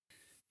 Mm-hmm.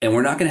 And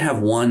we're not going to have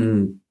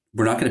one.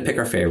 We're not going to pick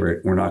our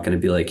favorite. We're not going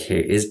to be like, hey,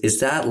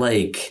 is that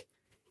like,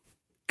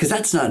 because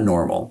that's not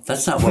normal.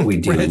 That's not what we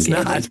do. It's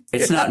not.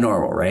 It's not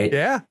normal, right?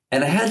 Yeah.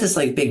 And I had this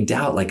like big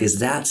doubt, like, is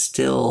that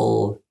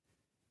still,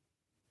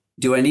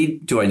 do I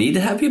need to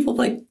have people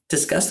like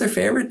discuss their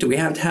favorite? Do we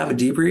have to have a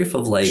debrief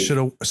of like,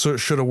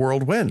 should a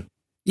world win?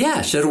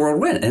 Yeah. Should a world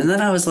win? And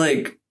then I was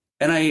like,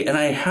 and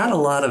I had a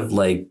lot of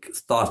like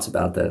thoughts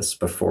about this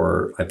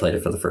before I played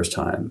it for the first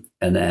time.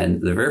 And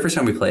then the very first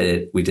time we played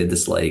it, we did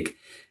this like,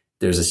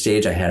 there's a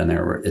stage I had in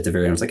there where at the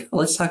very end, I was like, oh,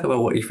 let's talk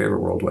about what your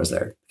favorite world was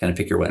there. Kind of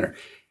pick your winner.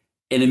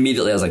 And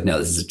immediately I was like, no,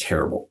 this is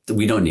terrible.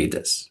 We don't need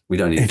this. We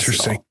don't need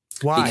this at all.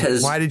 Why?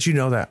 Because, why did you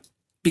know that?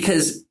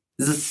 Because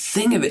the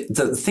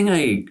thing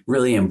I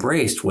really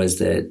embraced was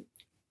that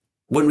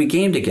when we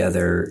game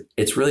together,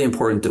 it's really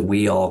important that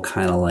we all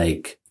kind of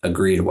like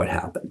agree to what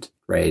happened,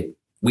 right?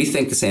 We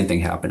think the same thing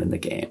happened in the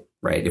game,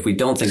 right? If we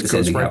don't think the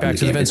same thing happened in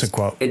the game, Vincent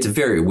quote. It's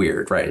very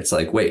weird, right? It's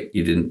like, wait,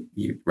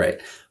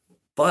 right.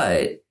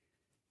 But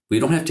we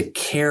don't have to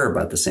care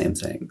about the same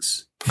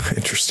things.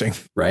 Interesting.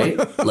 Right?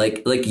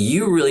 like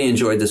you really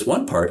enjoyed this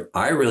one part.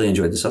 I really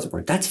enjoyed this other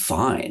part. That's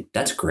fine.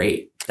 That's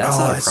great. That's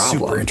not a problem.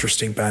 Super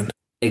interesting, Ben.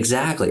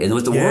 Exactly. And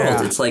with the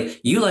world, it's like,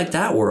 you like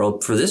that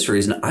world for this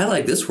reason. I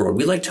like this world.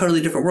 We like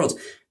totally different worlds.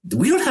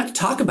 We don't have to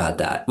talk about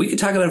that. We could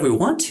talk about it if we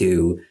want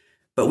to,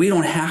 but we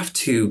don't have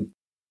to.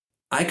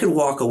 I could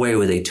walk away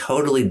with a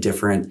totally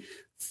different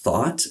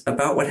thought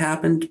about what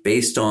happened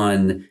based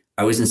on,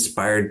 I was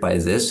inspired by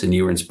this and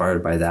you were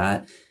inspired by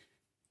that.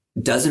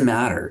 Doesn't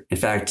matter. In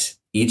fact,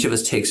 each of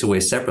us takes away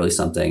separately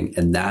something,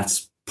 and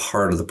that's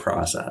part of the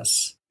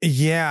process.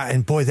 Yeah.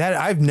 And boy, that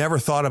I've never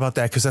thought about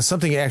that, because that's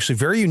something actually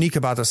very unique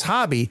about this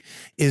hobby,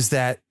 is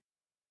that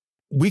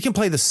we can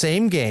play the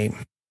same game,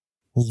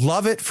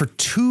 love it for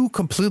two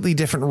completely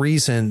different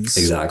reasons.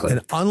 Exactly.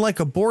 And unlike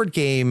a board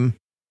game,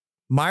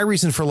 my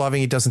reason for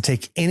loving it doesn't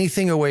take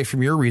anything away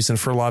from your reason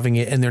for loving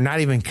it. And they're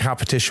not even in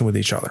competition with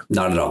each other.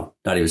 Not at all.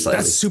 Not even slightly.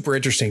 That's super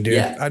interesting, dude.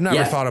 Yeah. I've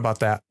never thought about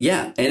that.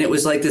 Yeah. And it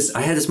was like this,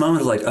 I had this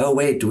moment of like, oh,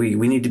 wait, we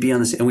need to be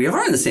on the same, and we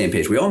are on the same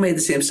page. We all made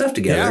the same stuff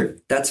together.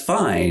 Yeah. That's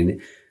fine.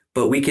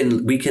 But we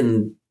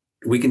can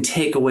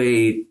take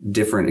away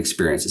different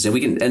experiences,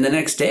 and and the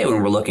next day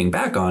when we're looking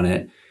back on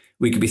it,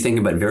 we could be thinking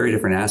about very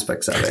different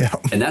aspects of it. Yeah.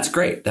 And that's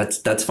great.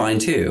 That's fine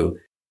too.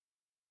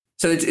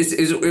 So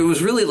it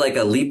was really like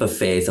a leap of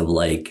faith of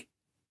like,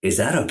 is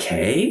that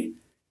okay?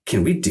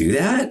 Can we do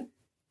that?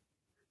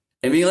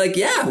 And be like,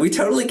 yeah, we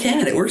totally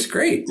can. It works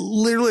great.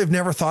 Literally, I've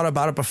never thought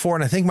about it before.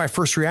 And I think my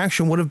first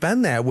reaction would have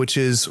been that, which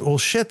is, well,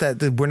 shit,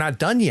 that we're not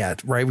done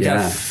yet, right? We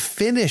got to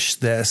finish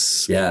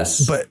this.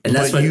 Yes. But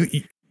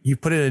you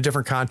put it in a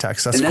different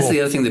context. That's the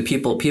other thing that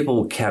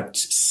people kept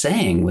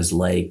saying was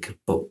like,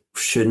 but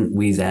shouldn't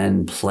we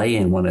then play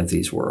in one of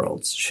these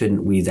worlds?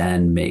 Shouldn't we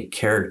then make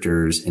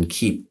characters and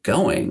keep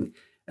going?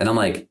 And I'm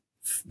like,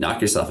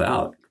 knock yourself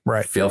out.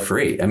 Right. Feel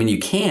free. I mean, you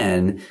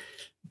can,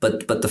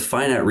 but the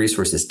finite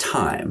resource is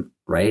time,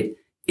 right?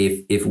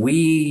 If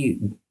we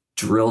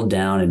drilled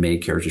down and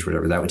made characters,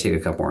 whatever, that would take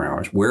a couple more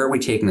hours. Where are we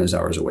taking those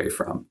hours away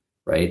from?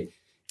 Right.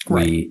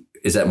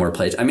 Is that more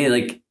play? I mean,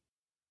 like,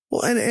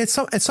 well, and at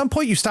some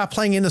point you stop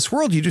playing in this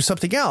world, you do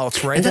something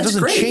else, right? That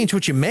doesn't change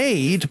what you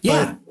made.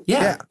 Yeah.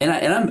 And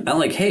I'm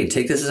like, hey,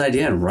 take this as an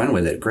idea and run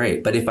with it.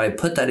 Great. But if I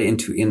put that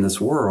in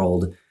this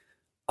world,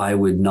 I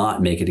would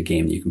not make it a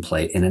game that you can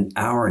play in an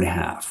hour and a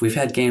half. We've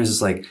had games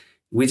that's like,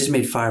 we just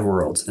made 5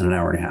 worlds in an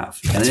hour and a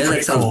half. And I know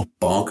that sounds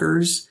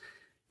bonkers,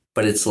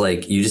 but it's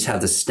like, you just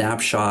have the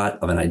snapshot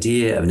of an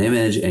idea, of an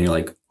image, and you're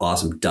like,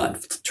 awesome, done.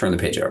 Turn the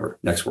page over.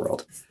 Next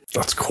world.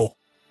 That's cool.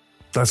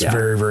 That's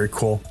very, very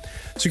cool.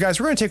 So guys,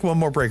 we're going to take one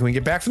more break. When we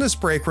get back from this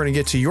break, we're going to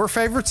get to your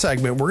favorite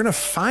segment. We're going to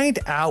find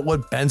out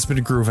what Ben's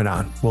been grooving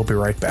on. We'll be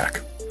right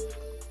back.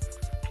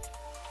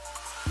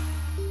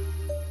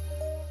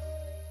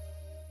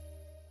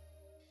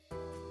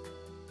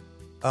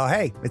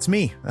 Hey, it's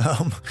me.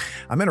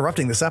 I'm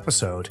interrupting this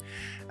episode,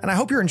 and I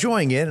hope you're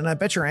enjoying it, and I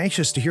bet you're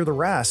anxious to hear the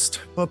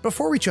rest. But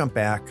before we jump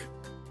back,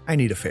 I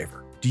need a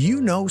favor. Do you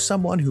know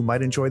someone who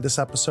might enjoy this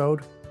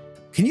episode?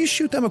 Can you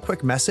shoot them a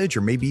quick message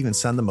or maybe even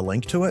send them a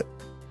link to it?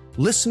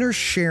 Listeners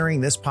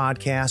sharing this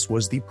podcast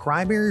was the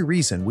primary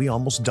reason we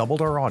almost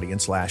doubled our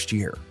audience last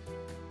year.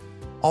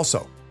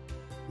 Also,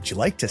 would you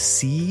like to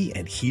see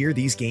and hear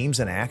these games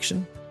in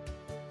action?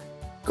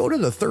 Go to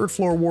the Third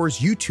Floor Wars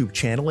YouTube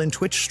channel and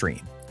Twitch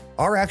stream.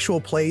 Our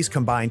actual plays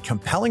combine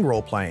compelling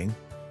role-playing,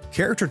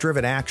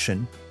 character-driven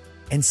action,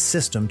 and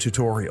system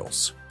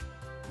tutorials.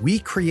 We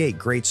create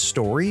great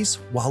stories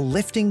while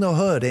lifting the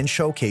hood and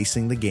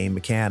showcasing the game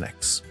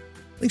mechanics.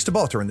 Links to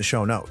both are in the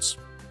show notes.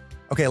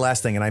 Okay,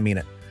 last thing, and I mean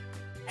it.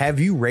 Have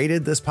you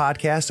rated this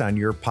podcast on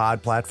your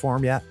pod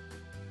platform yet?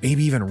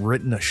 Maybe even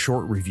written a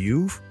short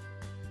review?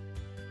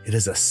 It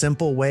is a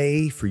simple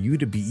way for you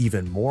to be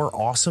even more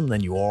awesome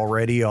than you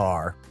already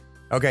are.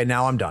 Okay,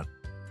 now I'm done.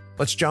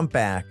 Let's jump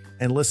back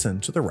and listen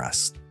to the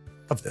rest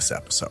of this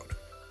episode.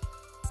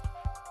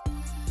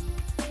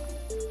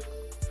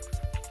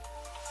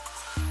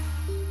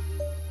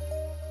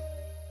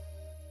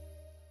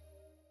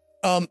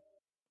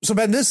 So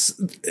Ben, this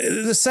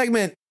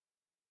segment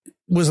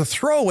was a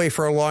throwaway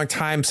for a long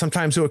time.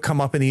 Sometimes it would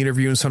come up in the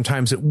interview and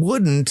sometimes it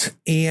wouldn't.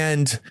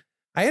 And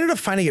I ended up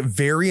finding it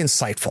very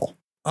insightful.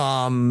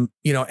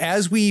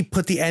 As we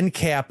put the end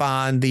cap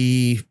on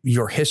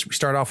your history, we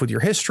start off with your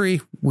history.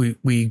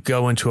 We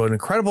go into an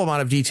incredible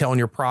amount of detail in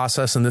your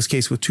process, in this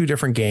case with 2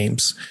 different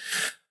games.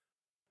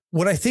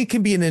 What I think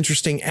can be an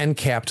interesting end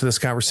cap to this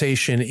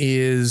conversation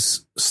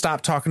is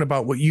stop talking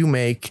about what you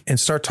make and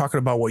start talking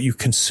about what you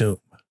consume.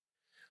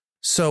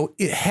 So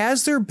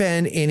has there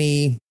been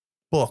any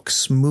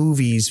books,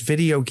 movies,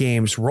 video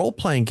games,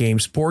 role-playing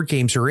games, board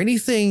games, or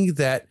anything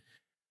that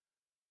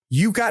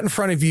you got in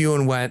front of you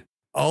and went,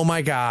 oh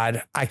my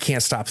God, I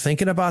can't stop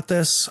thinking about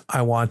this.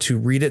 I want to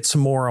read it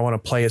some more. I want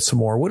to play it some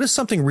more. What is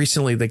something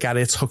recently that got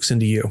its hooks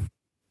into you?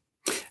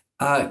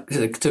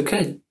 So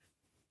kind of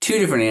two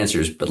different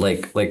answers, but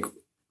like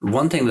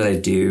one thing that I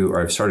do,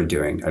 or I've started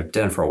doing, I've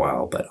done for a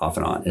while, but off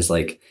and on, is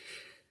like,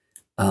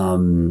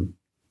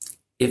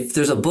 if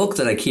there's a book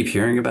that I keep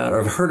hearing about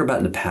or I've heard about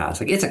in the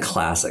past, like it's a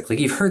classic, like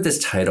you've heard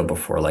this title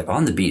before, like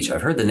On the Beach.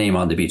 I've heard the name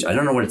On the Beach. I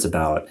don't know what it's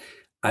about.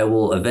 I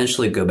will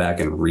eventually go back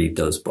and read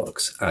those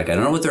books. Like, I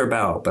don't know what they're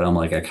about, but I'm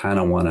like, I kind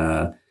of want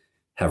to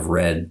have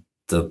read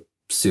the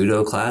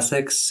pseudo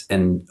classics,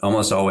 and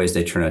almost always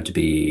they turn out to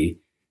be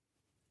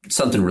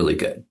something really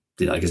good.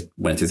 You know, I just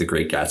went through The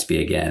Great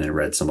Gatsby again and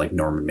read some like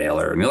Norman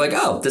Mailer, and you're like,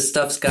 oh, this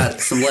stuff's got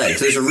some legs.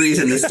 There's a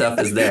reason this stuff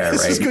is there, right?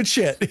 This is good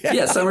shit.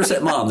 Yeah,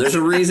 Somerset Maugham. There's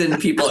a reason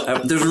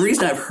there's a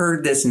reason I've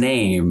heard this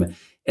name.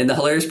 And the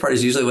hilarious part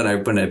is usually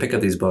when I pick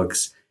up these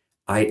books,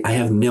 I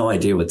have no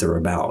idea what they're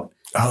about.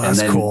 Oh, that's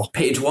and then cool.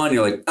 Page one,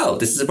 you're like, oh,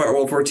 this is about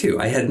World War II.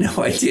 I had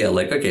no idea.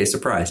 Like, okay,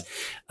 surprise.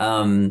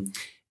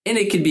 And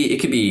it could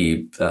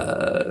be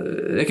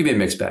a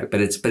mixed bag,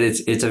 but it's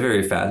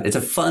it's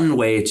a fun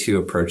way to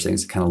approach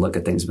things, to kind of look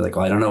at things and be like,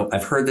 well, I don't know.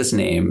 I've heard this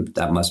name.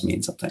 That must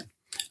mean something.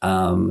 But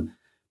on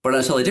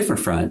a totally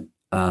different front,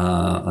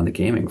 on the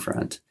gaming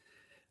front,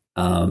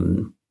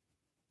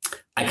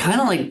 I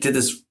kind of like did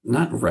this,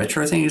 not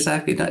retro thing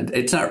exactly.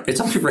 It's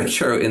only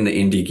retro in the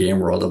indie game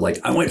world of like,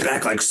 I went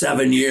back like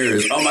 7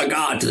 years. Oh my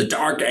God, to the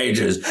dark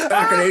ages,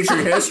 back in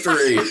ancient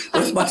history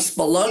with my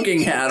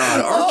spelunking hat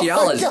on,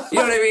 archaeology. You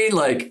know what I mean?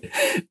 Like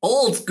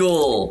old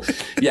school.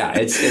 Yeah.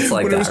 It's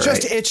like but that. It was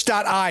just right?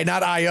 itch.I,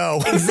 not IO.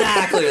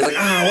 Exactly. It's like, oh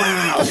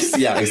wow.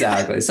 Yeah,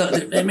 exactly. So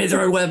they made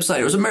their own website.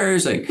 It was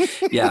amazing.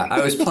 Yeah.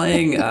 I was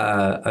playing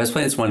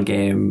this one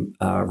game,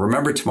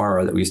 Remember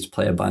Tomorrow, that we used to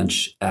play a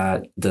bunch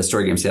at the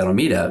Story Game Seattle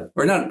meetup,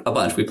 or not a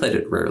bunch. We played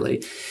it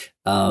rarely.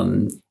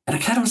 And I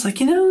kind of was like,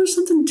 there's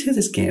something to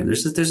this game.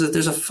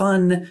 There's a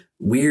fun,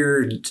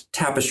 weird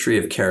tapestry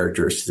of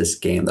characters to this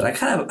game that I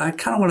kind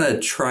of want to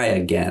try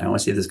again. I want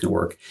to see if this can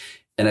work.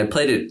 And I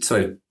played it. So I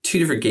have two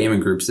different gaming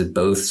groups that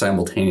both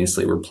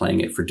simultaneously were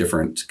playing it for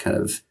different kind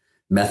of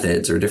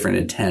methods or different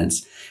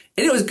intents.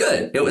 And it was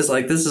good. It was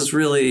like,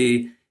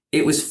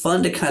 it was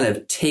fun to kind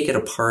of take it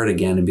apart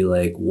again and be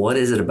like, what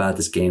is it about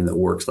this game that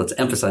works? Let's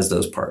emphasize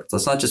those parts.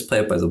 Let's not just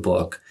play it by the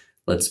book.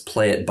 Let's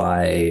play it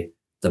by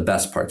the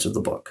best parts of the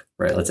book,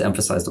 right? Let's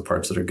emphasize the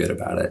parts that are good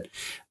about it.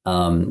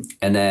 And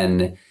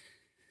then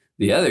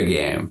the other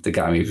game that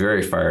got me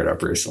very fired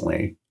up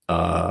recently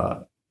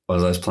was I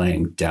was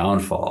playing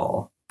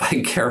Downfall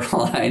by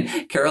Caroline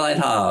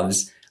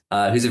Hobbs,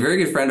 who's a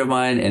very good friend of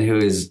mine and who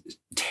is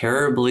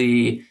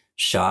terribly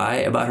shy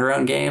about her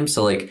own game.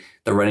 So like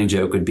the running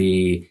joke would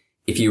be,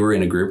 if you were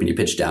in a group and you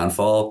pitched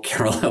Downfall,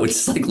 Caroline would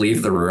just like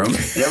leave the room and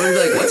everyone would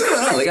be like, what's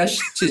going on? Like,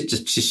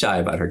 she's shy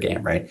about her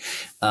game. Right.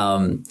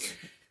 But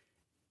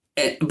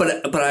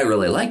I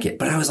really like it.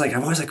 But I was like,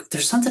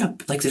 there's something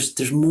like,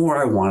 there's more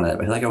I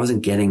wanted. Like I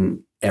wasn't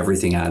getting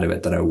everything out of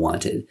it that I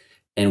wanted.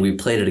 And we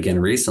played it again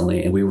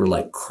recently and we were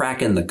like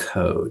cracking the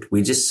code.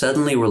 We just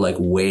suddenly were like,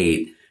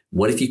 wait,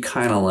 what if you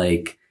kind of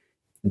like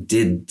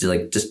did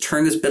like just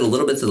turn this bit a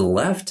little bit to the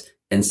left?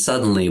 And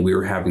suddenly we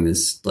were having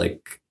this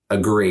like a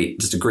great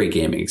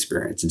gaming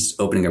experience and just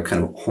opening up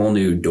kind of whole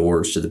new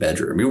doors to the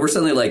bedroom. We were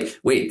suddenly like,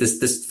 wait,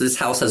 this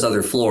house has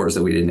other floors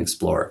that we didn't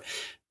explore.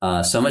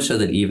 So much so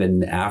that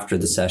even after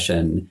the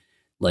session,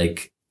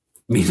 like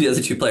me and the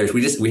other two players,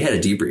 we had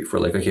a debrief. We're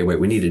like, okay, wait,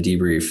 we need a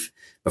debrief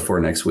before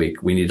next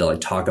week. We need to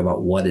like talk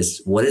about what is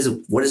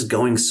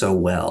going so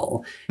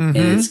well. Mm-hmm.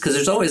 And it's because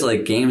there's always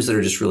like games that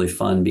are just really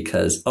fun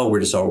because, we're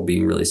just all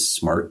being really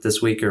smart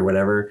this week or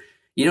whatever.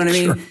 You know what I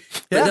mean? Sure.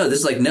 Yeah. But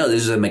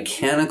there's a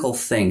mechanical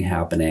thing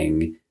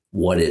happening.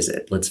 What is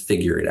it? Let's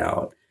figure it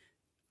out.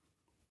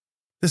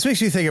 This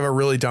makes me think of a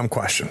really dumb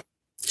question.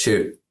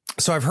 Shoot.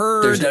 So I've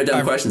heard... There's no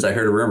dumb questions. I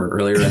heard a rumor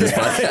earlier in this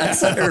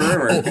podcast. I heard a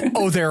rumor.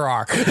 Oh, there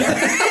are.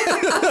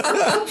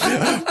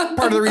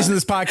 Part of the reason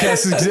this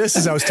podcast exists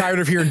is I was tired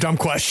of hearing dumb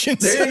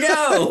questions. There you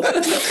go.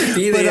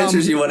 Be the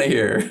answers you want to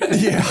hear.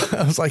 Yeah.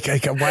 I was like,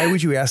 why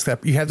would you ask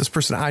that? You have this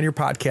person on your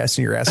podcast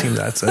and you're asking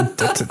that.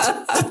 That's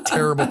a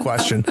terrible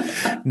question.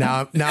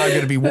 Now I'm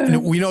going to be...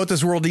 We know what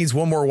this world needs.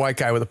 One more white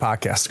guy with a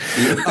podcast.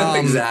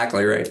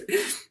 Exactly right.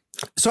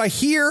 So I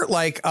hear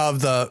like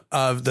of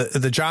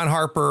the John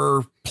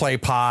Harper play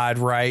pod,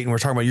 right? And we're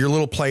talking about your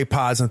little play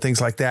pods and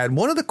things like that. And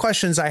one of the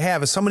questions I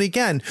have is somebody,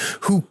 again,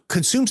 who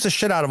consumes the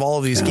shit out of all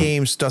of these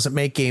games, doesn't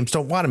make games,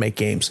 don't want to make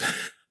games.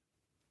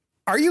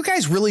 Are you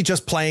guys really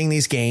just playing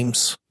these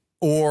games?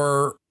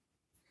 Or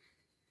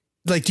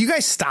like, do you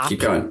guys stop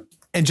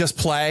and just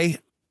play?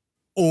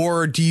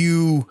 Or do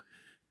you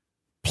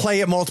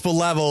play at multiple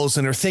levels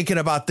and are thinking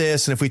about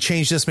this? And if we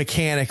change this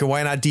mechanic, or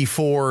why not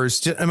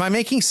D4s? Am I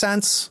making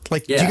sense?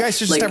 Like, do you guys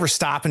just ever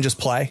stop and just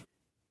play?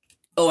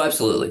 Oh,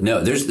 absolutely. No,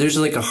 there's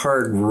like a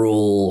hard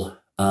rule.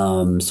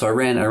 So I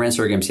ran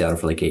Story Game Seattle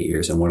for like 8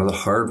 years. And one of the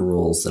hard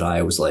rules that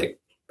I was like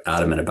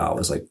adamant about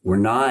was like, we're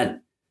not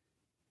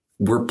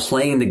we're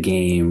playing the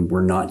game.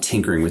 We're not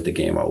tinkering with the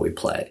game while we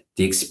play.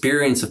 The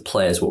experience of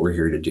play is what we're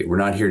here to do. We're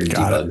not here to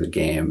debug the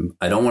game.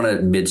 I don't want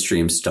to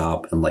midstream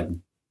stop and like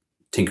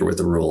tinker with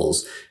the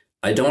rules.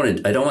 I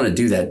don't want to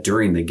do that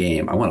during the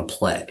game. I want to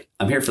play.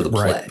 I'm here for the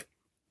play. Right.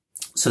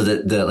 So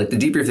the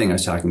deeper thing I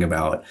was talking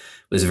about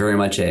was very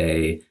much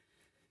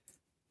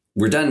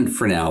we're done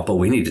for now, but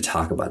we need to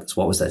talk about this.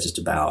 What was that just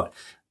about?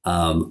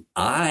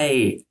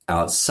 I,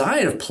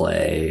 outside of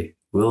play,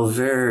 will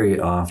very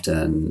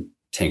often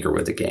tinker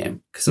with the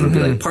game because it'll be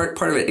like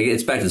part of it.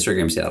 It's back to the Straight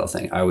Game Seattle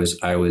thing. I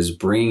was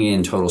bringing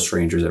in total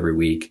strangers every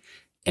week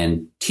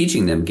and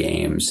teaching them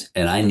games,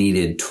 and I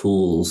needed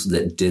tools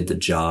that did the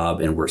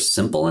job and were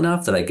simple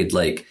enough that I could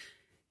like.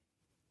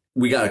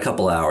 We got a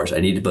couple hours.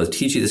 I need to both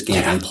teach you this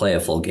game and play a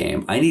full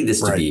game. I need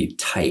this to be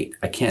tight.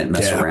 I can't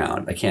mess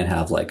around. I can't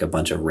have like a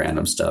bunch of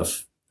random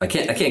stuff. I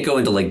can't go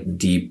into like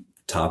deep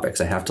topics.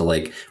 I have to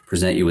like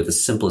present you with the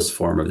simplest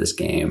form of this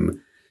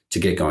game to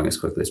get going as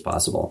quickly as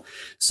possible.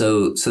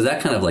 So that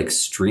kind of like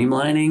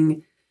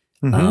streamlining.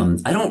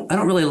 I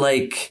don't really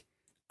like.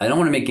 I don't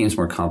want to make games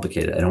more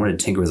complicated. I don't want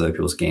to tinker with other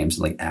people's games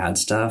and like add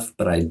stuff.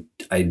 But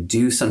I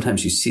do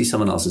sometimes. You see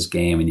someone else's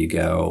game and you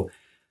go,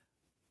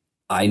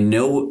 I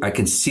know I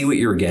can see what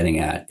you were getting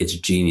at. It's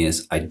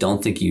genius. I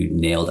don't think you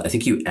nailed it. I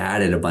think you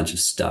added a bunch of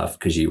stuff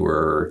because you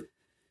were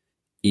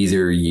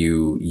either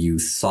you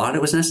thought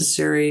it was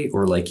necessary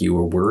or like you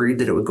were worried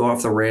that it would go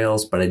off the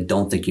rails, but I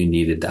don't think you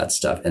needed that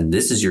stuff. And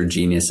this is your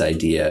genius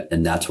idea.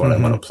 And that's what I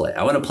want to play.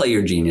 I want to play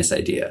your genius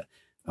idea.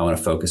 I want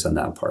to focus on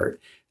that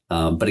part.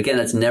 But again,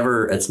 it's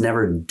never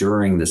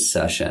during the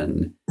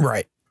session.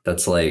 Right.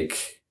 That's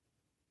like,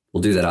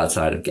 we'll do that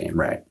outside of game.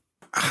 Right.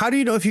 How do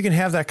you know if you can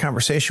have that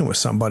conversation with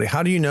somebody?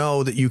 How do you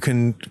know that you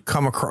can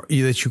come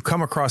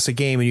across a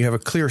game and you have a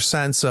clear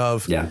sense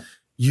of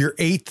your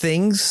 8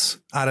 things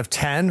out of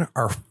 10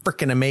 are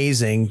freaking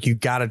amazing. You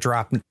got to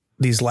drop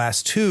these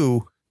last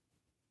 2.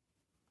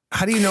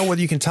 How do you know whether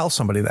you can tell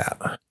somebody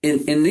that?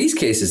 In these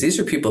cases, these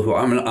are people who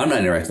I'm not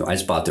interacting with. I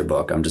just bought their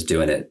book. I'm just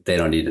doing it. They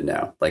don't need to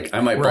know. Like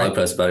I might blog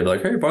post about it, be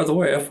like, hey, by the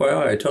way,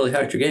 FYI, I totally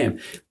hacked your game.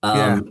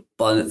 But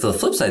on the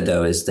flip side,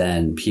 though, is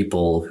then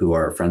people who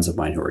are friends of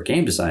mine who are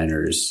game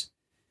designers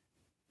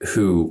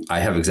who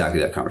I have exactly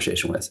that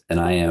conversation with. And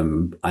I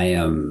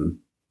am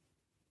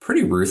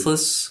pretty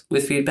ruthless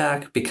with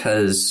feedback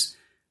because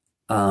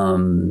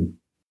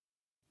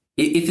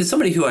if it's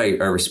somebody who I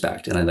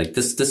respect and I like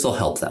this will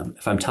help them.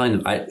 If I'm telling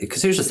them,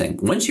 because here's the thing,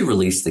 once you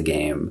release the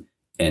game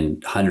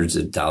and hundreds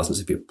of thousands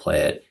of people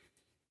play it,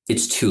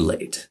 it's too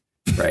late,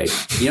 right?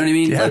 You know what I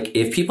mean? Like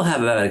if people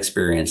have a bad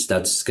experience,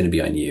 that's going to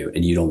be on you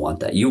and you don't want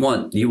that. You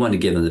want to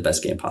give them the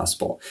best game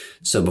possible.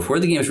 So before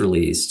the game is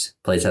released,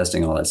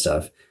 playtesting, all that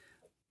stuff,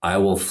 I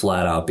will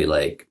flat out be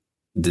like,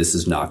 this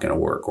is not going to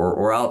work.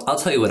 Or I'll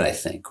tell you what I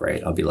think,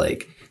 right? I'll be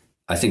like,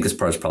 I think this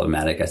part is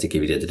problematic. I think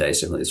if you did the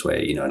dice differently this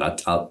way, and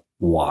I'll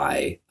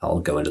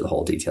go into the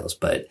whole details,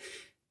 but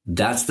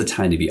that's the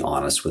time to be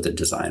honest with a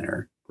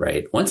designer,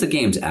 right? Once the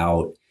game's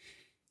out,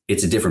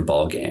 it's a different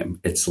ball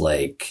game. It's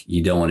like,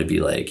 you don't want to be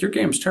like, your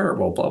game's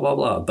terrible, blah, blah,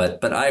 blah.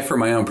 But I, for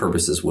my own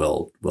purposes,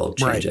 will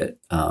change it.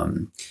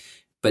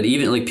 But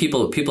even like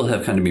people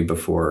have come to me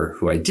before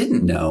who I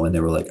didn't know, and they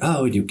were like,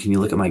 oh, can you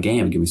look at my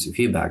game and give me some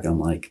feedback? And I'm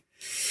like,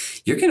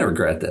 you're going to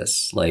regret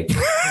this. Like,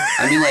 because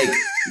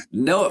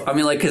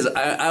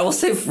I will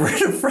say right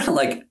up front,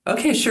 like,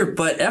 okay, sure.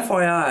 But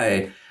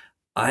FYI,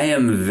 I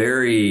am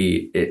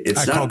very,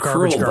 it's not call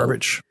cruel,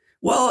 garbage.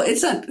 Well,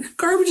 it's not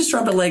garbage is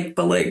strong, but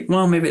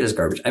well, maybe it is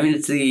garbage. I mean,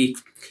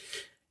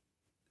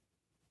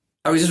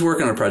 I was just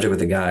working on a project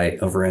with a guy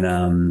over in,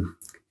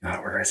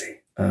 where is he?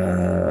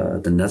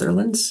 The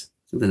Netherlands.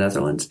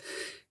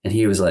 And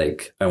he was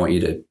like, I want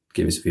you to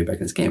give me some feedback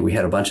on this game. We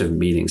had a bunch of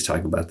meetings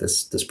talking about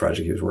this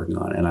project he was working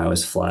on. And I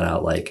was flat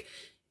out like,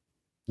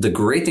 the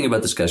great thing about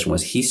the discussion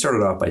was he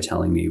started off by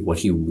telling me what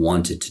he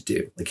wanted to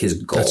do, like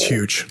his goal. That's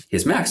huge.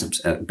 His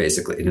maxims,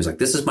 basically. And he was like,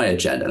 this is my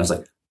agenda. And I was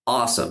like,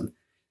 awesome.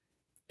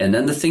 And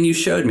then the thing you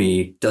showed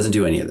me doesn't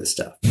do any of this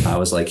stuff. I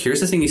was like,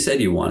 here's the thing you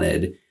said you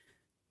wanted,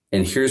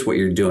 and here's what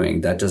you're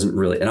doing. That doesn't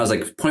really. And I was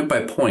like, point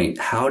by point,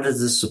 how does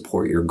this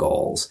support your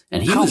goals?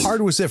 And how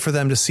hard was it for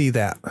them to see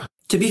that?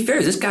 To be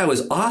fair, this guy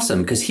was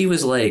awesome because he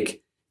was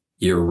like,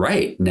 you're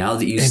right. Now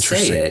that you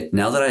say it,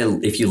 now that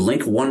if you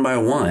link one by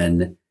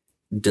one,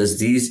 do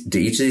each of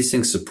these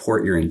things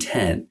support your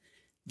intent?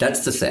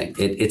 That's the thing.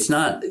 It's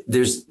not,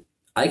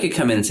 I could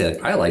come in and say,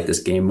 like, I like this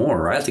game more,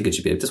 or I think it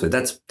should be this way.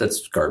 That's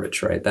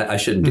garbage, right? I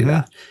shouldn't do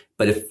that.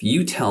 But if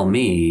you tell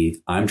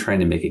me I'm trying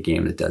to make a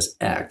game that does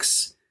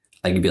X,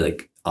 I can be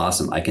like,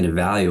 awesome. I can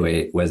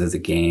evaluate whether the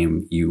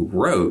game you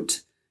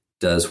wrote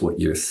does what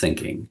you're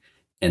thinking.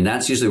 And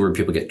that's usually where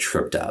people get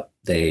tripped up.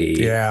 They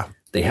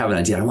have an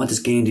idea. I want this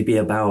game to be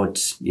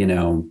about, I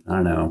don't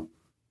know,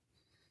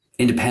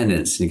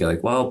 independence. And you go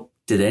like, well,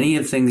 did any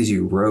of the things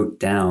you wrote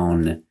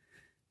down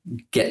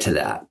get to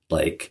that?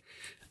 Like,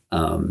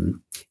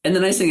 and the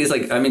nice thing is,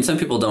 like, I mean, some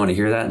people don't want to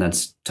hear that, and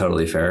that's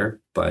totally fair.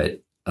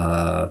 But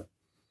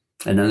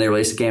And then they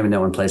release a game and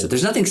no one plays it.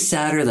 There's nothing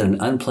sadder than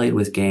an unplayed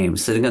with game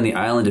sitting on the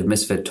island of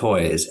misfit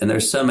toys. And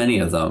there's so many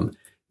of them.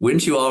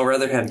 Wouldn't you all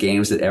rather have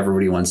games that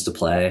everybody wants to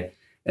play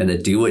and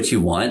that do what you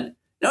want?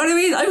 You know what I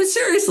mean? I mean,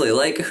 seriously,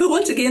 like, who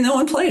wants a game no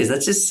one plays?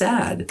 That's just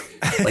sad.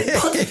 Like,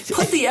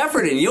 put the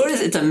effort in. You know what it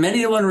is? It's a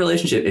many-to-one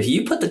relationship. If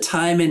you put the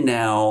time in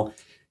now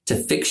to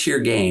fix your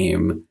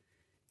game,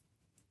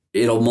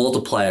 it'll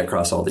multiply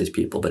across all these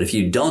people. But if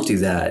you don't do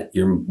that,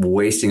 you're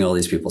wasting all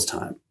these people's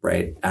time,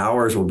 right?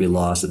 Hours will be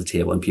lost at the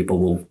table and people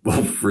will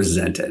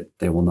resent it.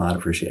 They will not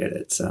appreciate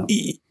it. So,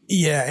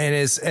 yeah. And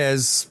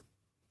as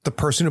the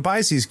person who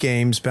buys these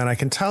games, Ben, I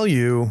can tell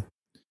you,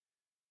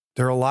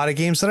 there are a lot of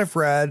games that I've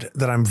read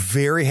that I'm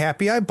very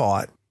happy I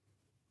bought,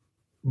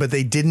 but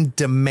they didn't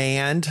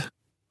demand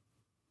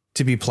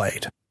to be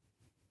played.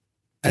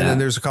 And then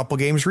there's a couple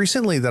games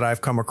recently that I've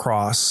come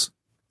across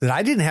that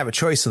I didn't have a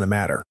choice in the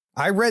matter.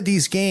 I read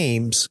these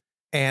games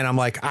and I'm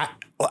like, I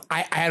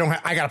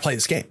got to play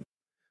this game.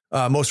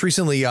 Most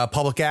recently,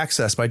 Public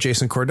Access by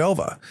Jason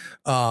Cordova.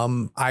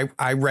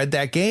 I read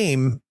that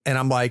game and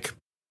I'm like,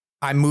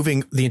 I'm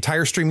moving the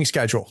entire streaming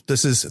schedule.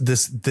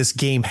 This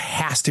game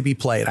has to be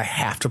played. I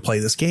have to play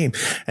this game.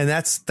 And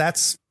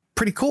that's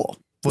pretty cool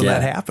when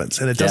that happens.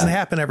 And it doesn't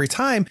happen every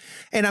time.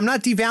 And I'm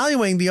not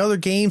devaluing the other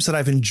games that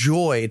I've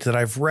enjoyed, that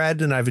I've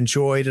read and I've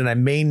enjoyed, and I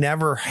may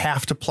never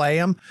have to play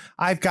them.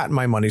 I've gotten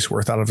my money's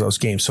worth out of those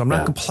games. So I'm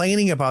not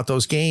complaining about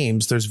those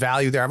games. There's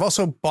value there. I've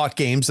also bought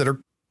games that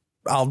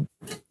I'll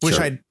wish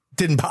I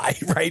didn't buy.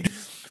 Right.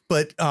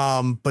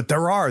 But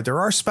there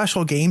are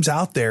special games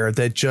out there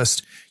that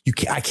just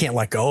I can't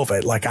let go of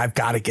it. Like, I've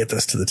got to get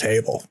this to the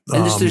table.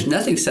 And there's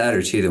nothing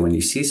sadder too than when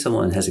you see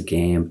someone has a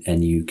game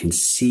and you can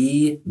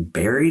see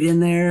buried in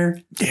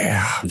there,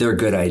 they're a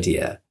good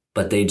idea,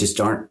 but they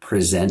just aren't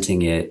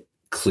presenting it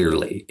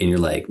clearly. And you're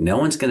like, no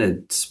one's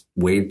going to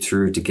wade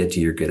through to get to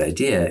your good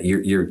idea.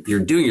 You're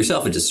doing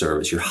yourself a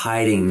disservice. You're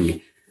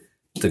hiding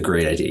the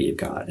great idea you've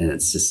got, and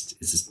it's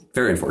just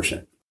very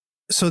unfortunate.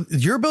 So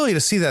your ability to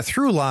see that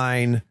through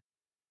line,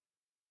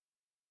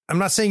 I'm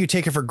not saying you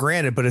take it for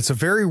granted, but it's a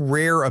very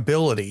rare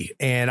ability.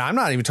 And I'm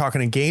not even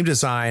talking in game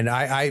design.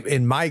 I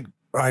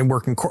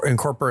work in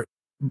corporate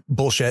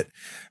bullshit.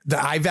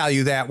 I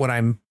value that when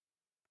I'm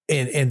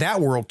in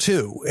that world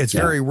too. It's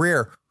very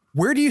rare.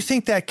 Where do you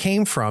think that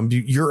came from?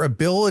 Your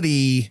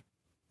ability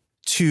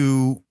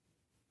to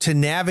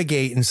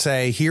navigate and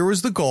say, here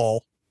was the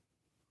goal.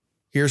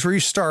 Here's where you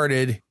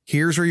started.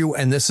 Here's where you,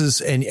 and this is,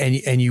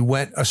 and you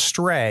went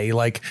astray.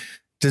 Like,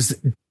 does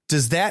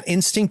that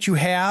instinct you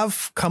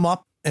have come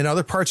up in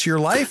other parts of your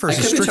life? Or is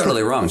I could be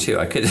totally wrong too.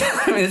 I mean,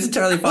 it's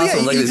entirely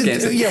possible.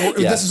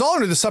 This is all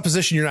under the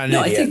supposition you're not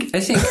an idiot.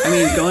 I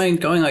mean,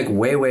 going like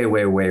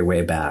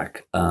way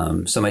back.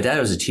 So my dad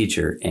was a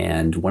teacher,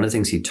 and one of the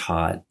things he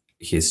taught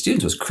his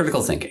students was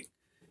critical thinking.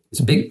 He's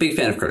a big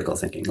fan of critical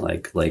thinking,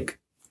 like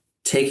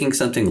taking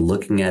something,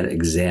 looking at it,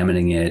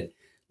 examining it,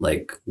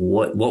 like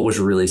what was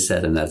really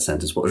said in that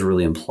sentence, what was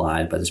really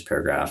implied by this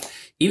paragraph.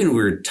 Even when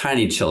we were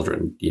tiny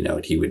children, you know,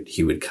 he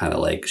would kind of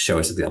like show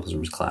us examples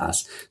from his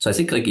class. So I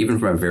think like even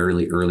from a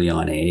very early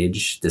on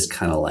age, this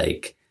kind of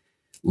like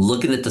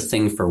looking at the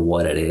thing for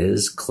what it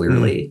is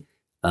clearly.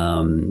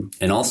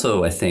 And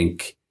also I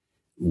think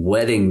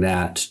wedding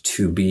that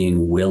to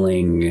being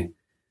willing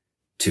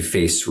to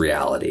face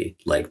reality,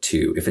 like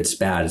if it's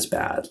bad, it's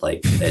bad,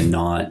 like, and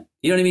not,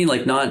 you know what I mean?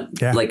 Like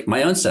like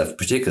my own stuff,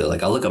 particularly,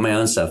 like I'll look at my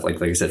own stuff,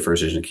 like I said,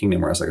 First Vision of Kingdom,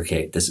 where I was like,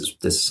 okay,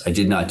 this, I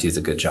did not do the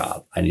good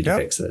job. I need to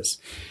fix this.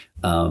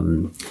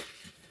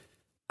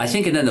 I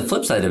think, and then the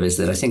flip side of it is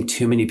that I think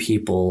too many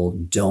people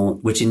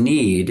don't, you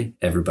need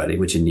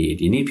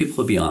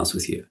people to be honest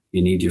with you.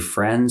 You need your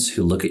friends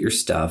who look at your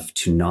stuff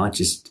to not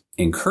just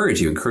encourage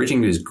you.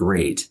 Encouraging you is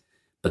great,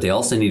 but they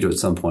also need to at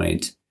some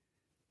point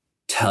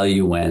tell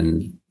you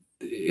when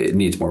it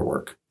needs more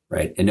work,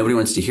 right? And nobody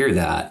wants to hear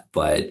that,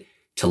 but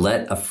to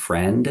let a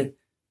friend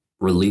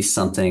release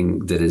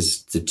something that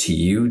to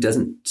you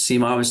doesn't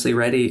seem obviously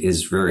ready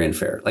is very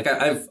unfair. Like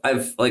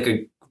I've like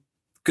a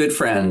good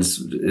friends,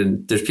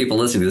 and there's people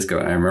listening to this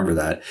going, I remember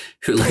that,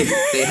 who like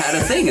they had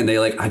a thing and they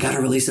like, I got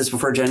to release this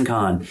before Gen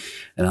Con.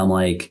 And I'm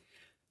like,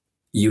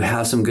 you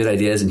have some good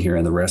ideas in here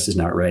and the rest is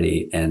not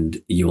ready,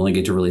 and you only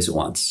get to release it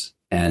once.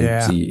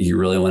 And so you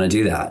really want to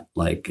do that?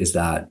 Like, is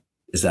that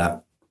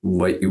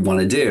what you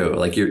want to do?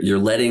 Like you're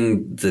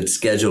letting the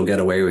schedule get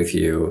away with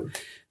you.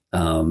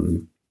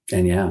 And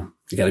you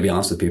got to be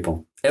honest with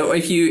people.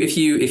 If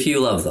you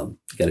love them,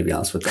 you got to be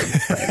honest with them.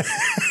 Right?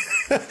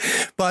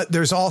 But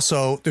there's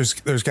also there's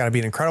got to be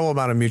an incredible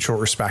amount of mutual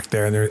respect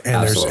there,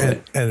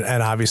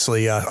 and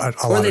obviously a lot of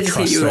trust. Or they just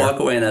hate you and walk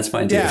away, and that's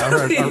fine too. Yeah,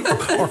 or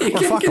you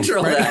can't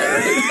control that.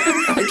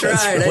 Right?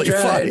 I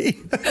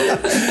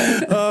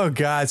tried. Oh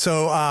God!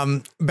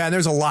 So Ben,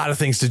 there's a lot of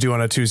things to do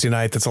on a Tuesday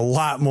night. That's a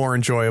lot more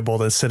enjoyable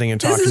than sitting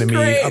and talking to me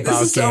about games.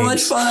 This is so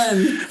much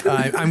fun.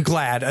 I'm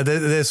glad.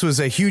 This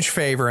was a huge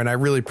favor, and I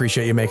really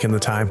appreciate you making the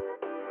time.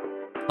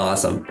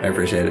 Awesome. I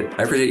appreciate it.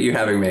 I appreciate you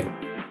having me.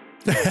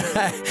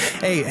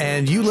 Hey,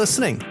 and you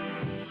listening,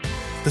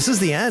 this is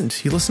the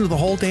end. You listen to the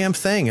whole damn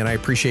thing, and I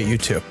appreciate you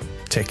too.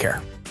 Take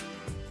care.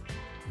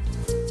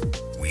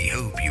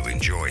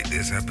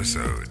 this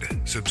episode,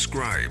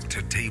 subscribe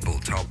to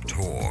Tabletop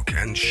Talk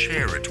and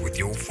share it with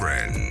your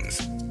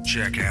friends.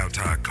 Check out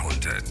our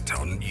content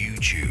on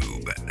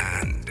YouTube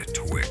and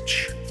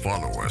Twitch.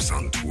 Follow us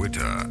on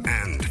Twitter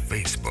and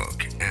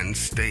Facebook and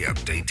stay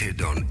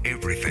updated on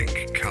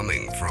everything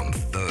coming from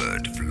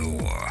Third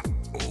Floor.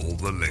 All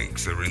the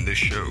links are in the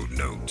show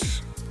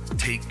notes.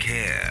 Take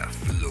care,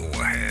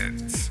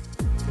 floorheads.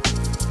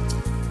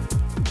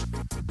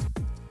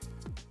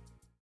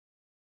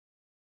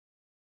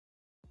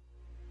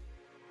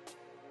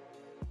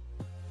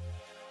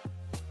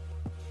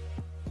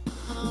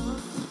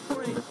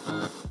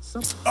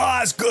 Oh,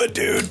 it's good,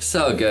 dude.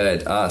 So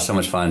good. So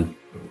much fun.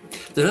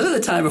 There's another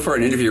time before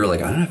an interview, we're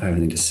like, I don't know if I have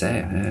anything to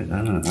say. I don't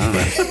know.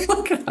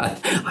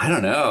 I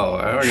don't know.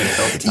 I'm going to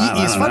fill the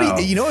time. It's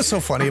funny. You know what's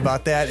so funny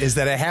about that is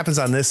that it happens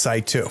on this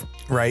site too,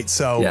 right?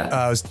 So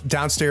I was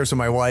downstairs with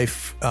my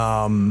wife.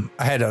 I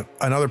had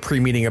another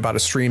pre-meeting about a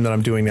stream that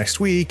I'm doing next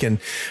week, and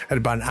I had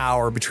about an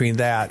hour between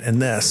that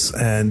and this.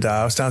 And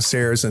I was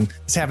downstairs, and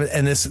this happened.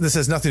 And this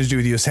has nothing to do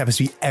with you. This happens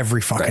to be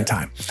every fucking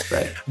time.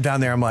 Right. I'm down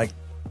there, I'm like,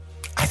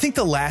 I think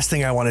the last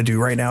thing I want to do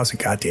right now is a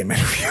goddamn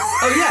interview.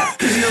 Oh yeah,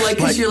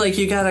 because you're like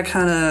you gotta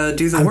kind of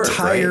do the work. I'm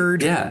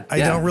tired. Right? Yeah, I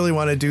don't really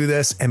want to do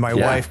this. And my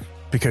wife,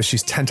 because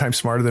she's 10 times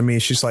smarter than me,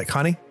 she's like,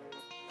 honey,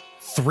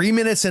 3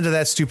 minutes into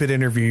that stupid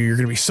interview, you're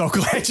gonna be so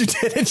glad you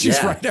did. And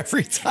she's right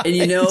every time. And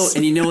you know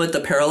what the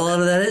parallel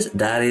to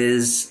that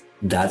is?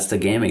 That's the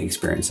gaming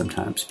experience.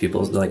 Sometimes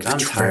people are like, I'm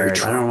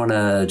tired. I don't want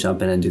to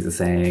jump in and do the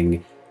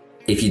thing.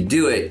 If you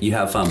do it, you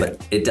have fun,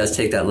 but it does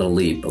take that little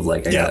leap of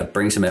like, I gotta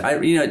bring some.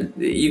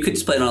 You could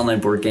just play an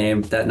online board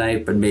game that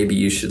night, but maybe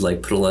you should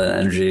like put a lot of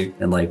energy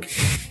and like,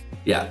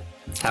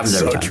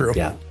 happens every time. So true.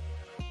 Yeah.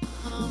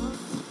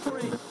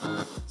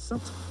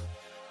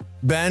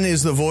 Ben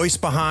is the voice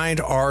behind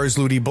Ars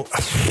Ludi. Okay,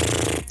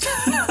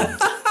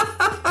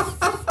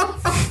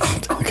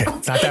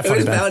 not that funny. It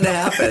was bound to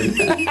happen.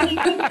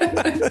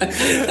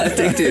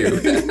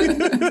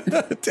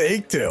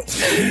 Take two.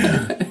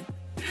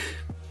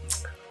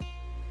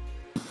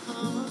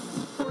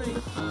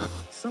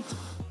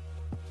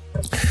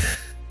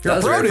 You're a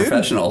pro, dude.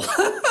 Professional.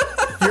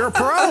 You're a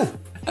pro.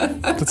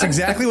 That's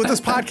exactly what this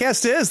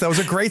podcast is. That was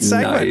a great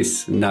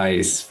segment.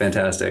 Nice.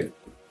 Fantastic.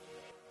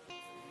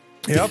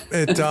 Yep.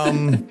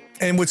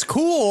 And what's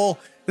cool,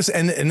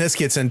 this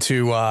gets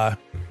into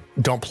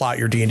don't plot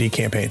your D&D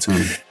campaigns.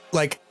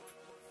 Like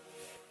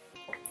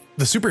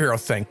the superhero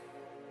thing.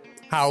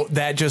 How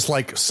that just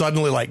like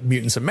suddenly like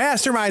mutants and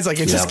masterminds, like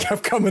it just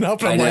kept coming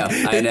up. And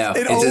I know.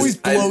 It always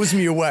blows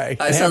me away.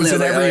 I suddenly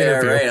like,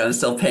 right, I'm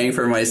still paying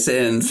for my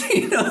sins.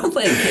 I'm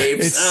playing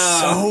capes.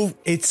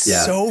 It's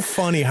so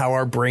funny how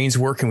our brains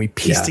work and we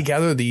piece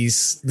together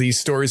these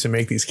stories and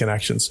make these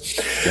connections.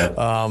 Yep.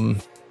 All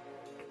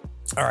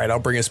right, I'll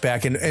bring us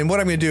back. And what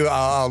I'm going to do,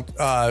 I'll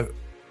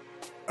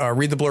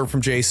read the blurb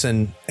from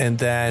Jason, and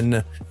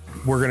then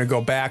we're going to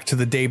go back to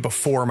the day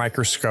before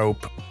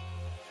Microscope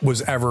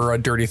was ever a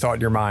dirty thought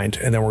in your mind,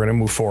 and then we're going to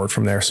move forward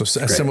from there. So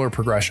a similar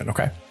progression.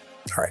 Okay.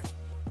 All right.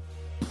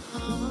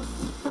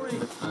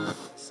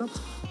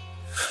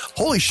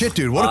 Holy shit,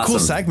 dude. What a cool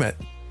segment.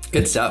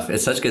 Good stuff.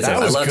 It's such good stuff.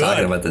 I love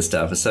talking about this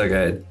stuff. It's so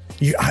good.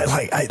 You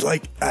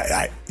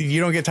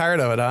don't get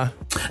tired of it, huh?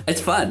 It's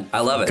fun.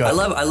 I love it. Good.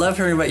 I love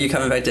hearing about you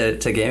coming back to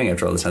gaming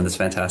after all this time. That's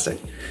fantastic.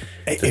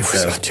 It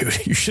was,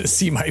 dude, you should have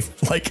seen my,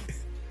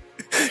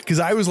 because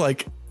I was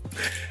like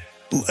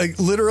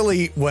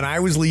literally when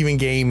I was leaving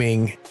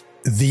gaming,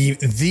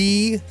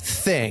 the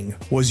thing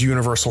was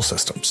Universal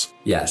Systems.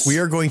 Yes. We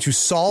are going to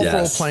solve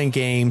role-playing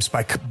games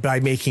by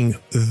making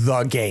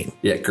the game.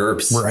 Yeah,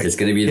 GURPS. Right. It's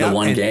going to be the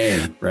one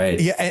game. Right.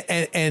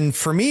 Yeah. And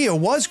for me, it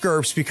was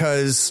GURPS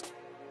because,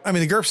 I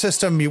mean, the GURPS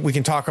system, we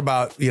can talk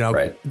about,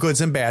 goods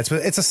and bads,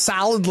 but it's a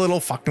solid little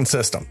fucking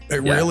system.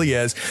 It really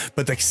is.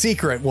 But the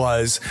secret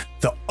was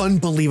the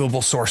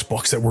unbelievable source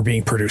books that were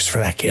being produced for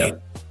that game.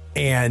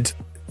 And,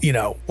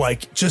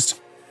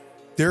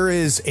 there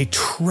is a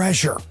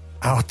treasure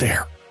out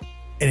there.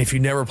 And if you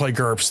never play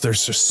GURPS,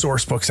 there's just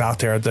source books out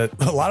there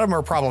that a lot of them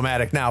are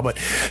problematic now, but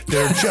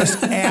they're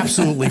just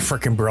absolutely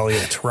freaking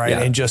brilliant, right?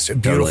 And just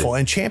beautiful. Totally.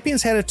 And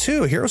Champions had it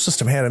too. Hero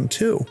System had them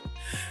too.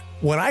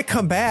 When I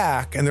come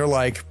back and they're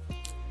like,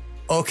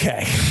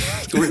 okay,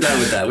 we're done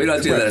with that. We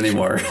don't do that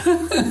anymore.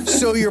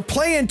 So you're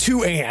playing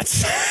two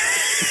ants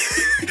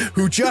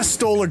who just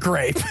stole a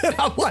grape. And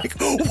I'm like,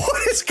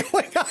 what is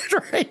going on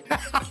right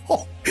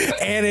now?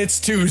 And it's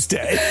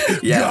Tuesday.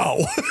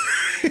 Go.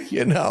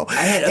 I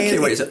had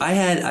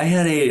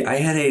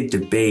a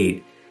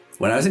debate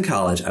when I was in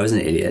college. I was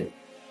an idiot.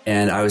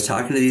 And I was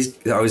talking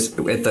to I was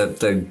at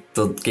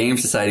the game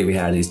society we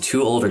had, and these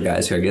two older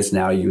guys who I guess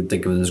now you would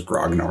think of them as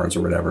grognards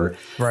or whatever.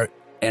 Right.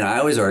 And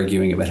I was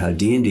arguing about how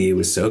D&D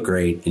was so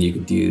great and you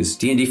could use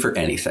D&D for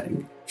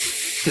anything.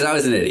 Because I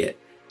was an idiot.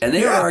 And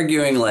they were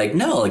arguing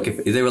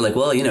if they were like,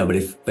 well,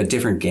 but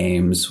different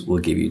games will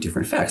give you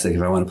different effects. Like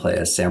if I want to play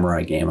a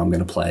samurai game, I'm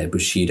going to play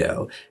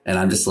Bushido. And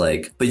I'm just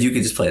like, but you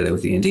could just play that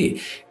with D&D.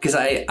 Because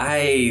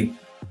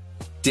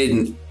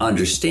didn't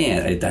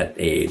understand at that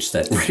age,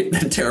 that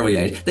terrible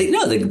age.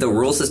 The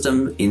rule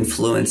system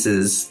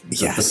influences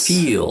the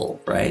feel,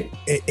 right?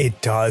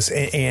 It does.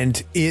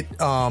 And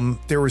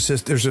there's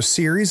a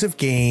series of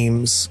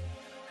games,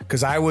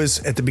 because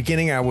at the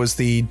beginning, I was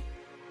the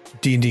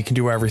D&D can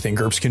do everything,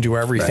 GURPS can do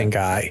everything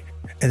guy.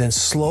 And then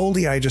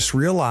slowly I just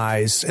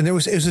realized, and it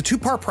was a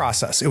 2-part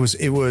process. It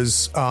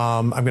was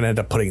I'm going to end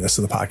up putting this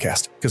in the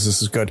podcast because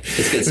this is good.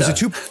 It's good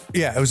stuff.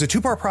 It was a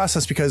 2-part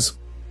process, because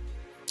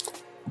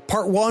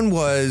part 1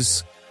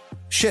 was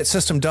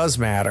system does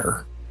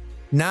matter,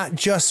 not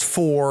just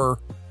for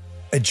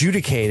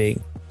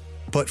adjudicating,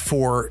 but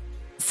for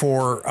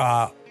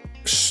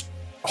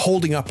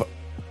holding up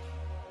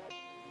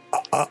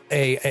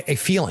a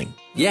feeling.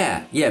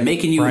 Yeah,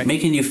 making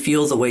you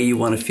feel the way you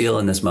want to feel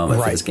in this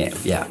moment for this game.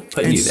 Yeah,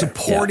 and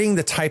supporting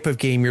the type of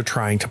game you're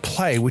trying to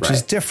play, which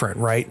is different,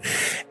 right?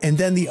 And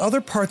then the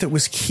other part that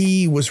was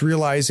key was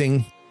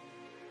realizing,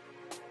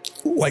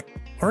 like,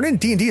 learning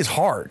D&D is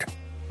hard.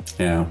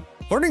 Yeah.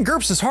 Learning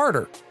GURPS is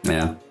harder.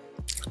 Yeah.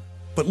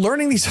 But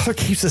learning these other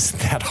games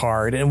isn't that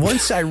hard. And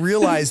once I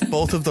realized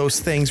both of those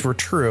things were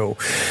true,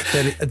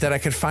 that I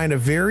could find a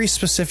very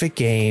specific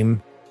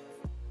game,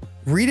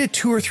 read it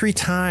 2 or 3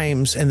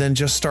 times, and then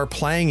just start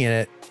playing in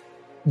it,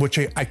 which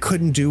I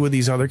couldn't do with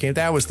these other games.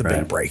 That was the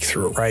big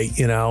breakthrough, right?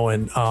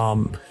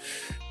 And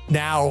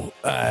now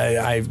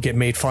I get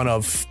made fun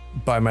of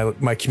by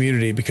my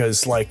community,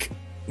 because like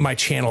my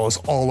channel is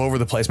all over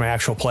the place, my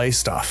actual play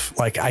stuff.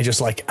 Like I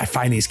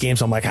find these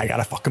games, I'm like, I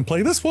gotta fucking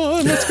play this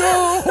one. Let's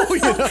go.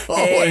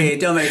 Hey,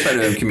 don't make fun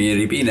of him,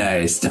 community. Be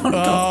nice. Don't be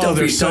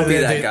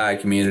that guy,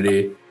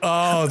 community.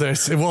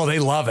 They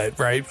love it,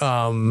 right?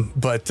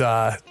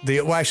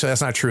 Actually,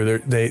 that's not true.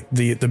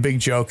 The big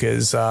joke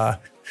is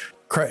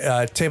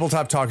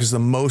Tabletop Talk is the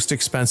most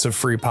expensive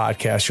free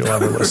podcast you'll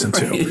ever listen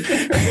to.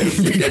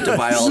 You get to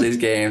buy all these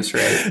games,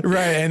 right?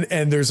 Right,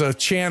 and there's a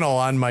channel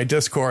on my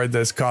Discord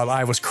that's called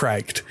I Was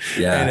Cragged,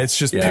 and it's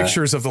just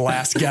pictures of the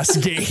last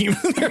guest game.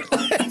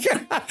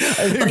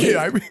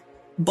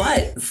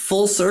 But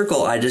full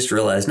circle, I just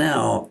realized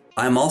now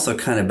I'm also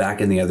kind of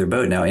back in the other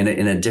boat now in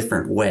a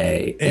different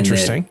way.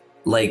 Interesting.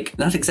 Like,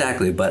 not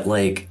exactly, but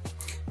like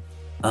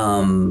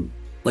when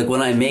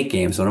I make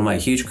games, one of my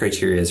huge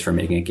criteria for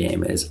making a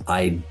game is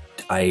and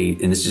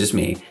this is just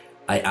me,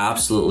 I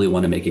absolutely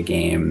want to make a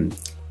game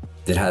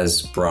that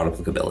has broad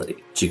applicability.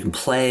 So you can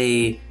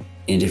play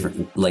in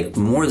different, like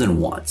more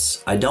than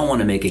once. I don't want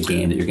to make a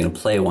game that you're going to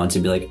play once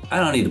and be like, I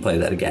don't need to play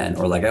that again.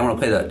 Or like, I want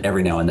to play that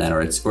every now and then,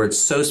 or it's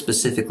so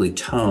specifically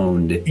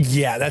toned.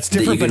 Yeah, that's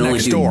different than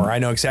next door. I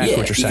know exactly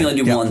what you're saying. You can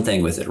only do one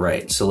thing with it,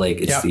 right? So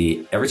like it's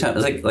every time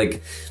it's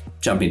like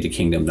jumping to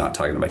Kingdom, not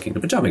talking about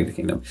Kingdom, but jumping to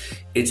Kingdom.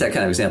 It's that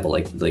kind of example.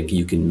 Like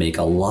you can make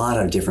a lot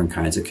of different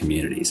kinds of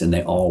communities and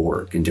they all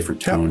work in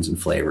different tones and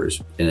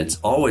flavors. And it's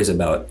always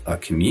about a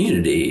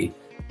community.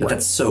 But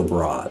that's so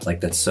broad,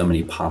 like that's so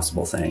many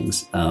possible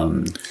things.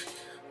 And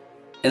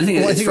I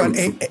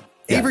think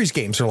Avery's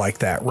games are like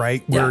that,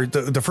 right? Where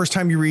the first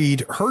time you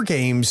read her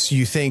games,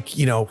 you think,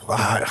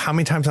 how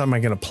many times am I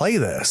going to play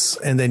this?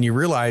 And then you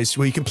realize,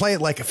 well, you can play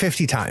it like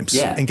 50 times.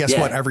 Yeah. And guess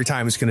what? Every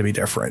time is going to be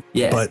different.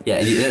 Yeah.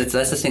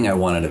 That's the thing I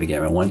want out of a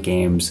game. I want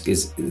games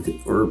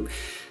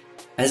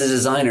as a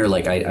designer,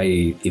 like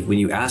when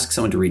you ask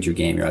someone to read your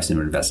game, you're asking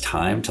them to invest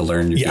time to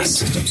learn your game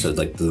system. So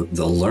like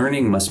the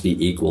learning must be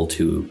equal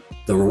to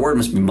the reward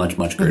must be much,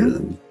 much greater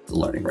than the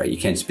learning, right? You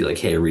can't just be like,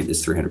 hey, read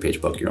this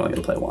 300-page book. You're only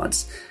going to play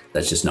once.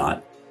 That's just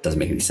doesn't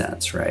make any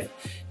sense, right?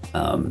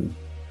 Don't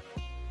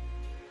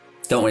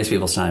waste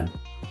people's time.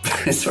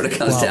 It sort of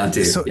comes down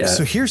to.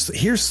 So here's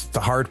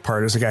the hard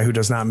part as a guy who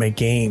does not make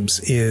games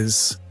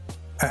is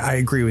I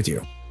agree with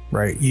you.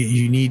 Right.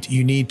 You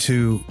need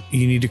to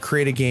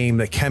create a game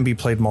that can be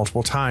played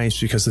multiple times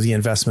because of the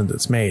investment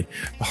that's made.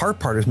 The hard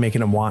part is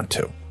making them want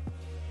to.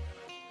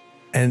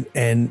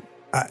 And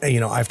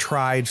I've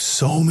tried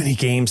so many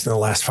games in the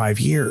last 5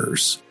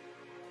 years,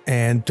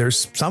 and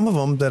there's some of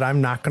them that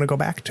I'm not going to go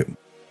back to.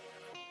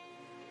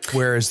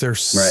 Whereas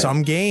there's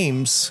some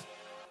games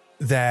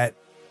that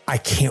I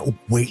can't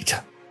wait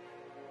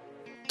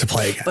to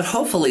play again. But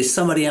hopefully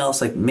somebody else,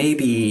 like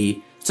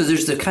maybe. So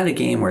there's the kind of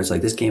game where it's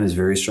like, this game is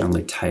very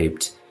strongly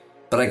typed,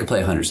 but I could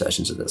play 100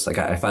 sessions of this. Like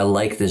if I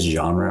like this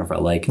genre, if I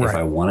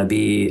want to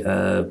be,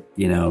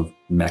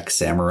 mech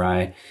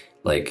samurai,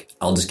 like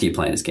I'll just keep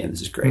playing this game.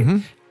 This is great.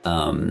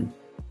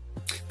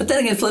 But then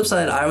again, flip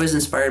side, I was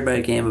inspired by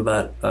a game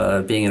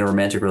about being in a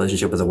romantic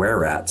relationship with a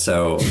were-rat.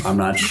 So I'm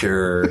not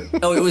sure.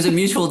 Oh, it was a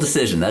mutual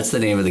decision. That's the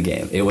name of the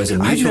game. It was a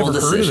mutual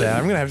decision. Heard of that.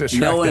 I'm going to have to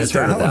track No one has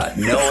heard of that.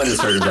 No one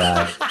has heard of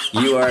that.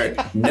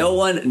 No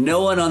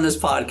one on this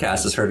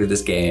podcast has heard of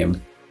this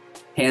game.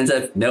 Hands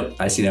up. Nope.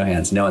 I see no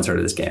hands. No one's heard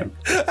of this game.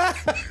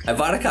 I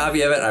bought a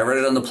copy of it. I read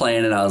it on the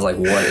plane and I was like,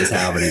 what is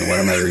happening? What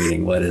am I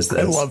reading? What is this?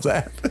 I love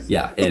that.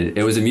 Yeah. And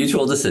it was a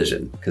mutual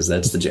decision because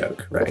that's the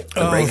joke, right?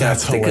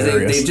 That's hilarious.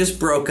 Because they just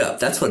broke up.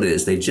 That's what it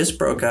is. They just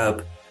broke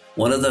up.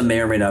 One of them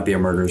may or may not be a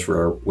murderous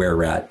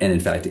were-rat, and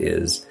in fact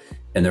is.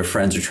 And their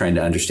friends are trying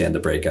to understand the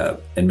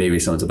breakup, and maybe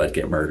someone's about to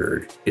get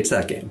murdered. It's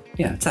that game.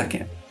 Yeah, it's that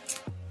game.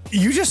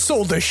 You just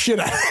sold the shit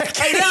out of that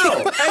game.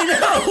 I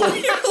know.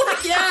 You're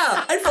like,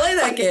 yeah, I'd play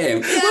that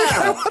game. Yeah. Look,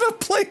 I want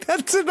to play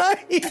that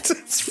tonight.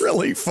 It's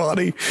really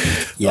funny.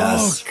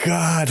 Yes. Oh,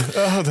 God.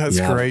 Oh, that's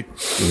great.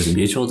 It was a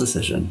mutual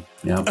decision.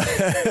 Yeah.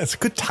 It's a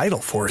good title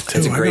for it, too.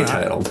 It's a great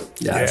title.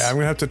 Yes. Yeah, I'm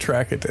going to have to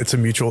track it. It's a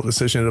mutual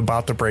decision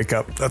about to break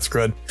up. That's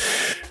good.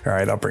 All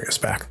right, I'll bring us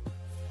back.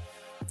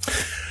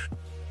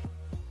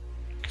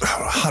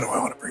 How do I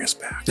want to bring us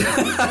back?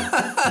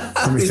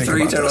 Let me think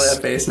about each other this.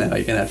 that face now.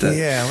 You're going to have to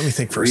let me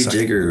think for a second.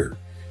 rejigger.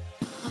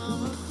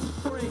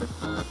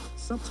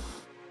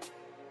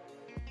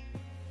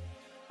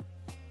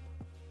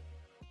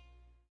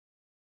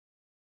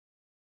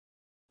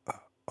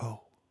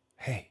 Oh,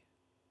 hey.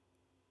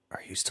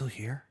 Are you still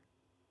here?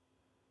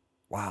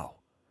 Wow.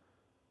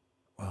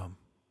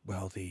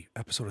 Well, the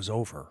episode is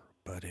over,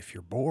 but if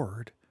you're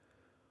bored,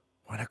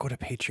 why not go to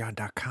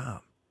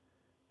patreon.com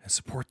and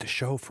support the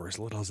show for as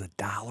little as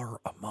 $1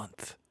 a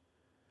month?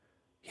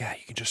 Yeah,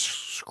 you can just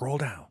scroll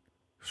down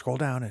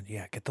and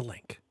get the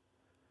link.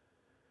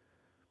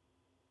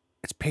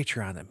 It's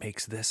Patreon that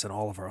makes this and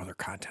all of our other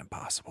content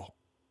possible.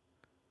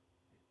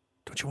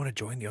 Don't you want to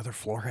join the other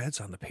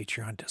floorheads on the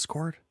Patreon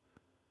Discord?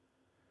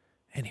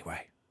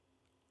 Anyway,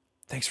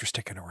 thanks for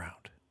sticking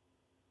around.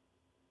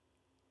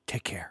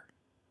 Take care.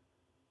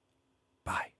 Bye.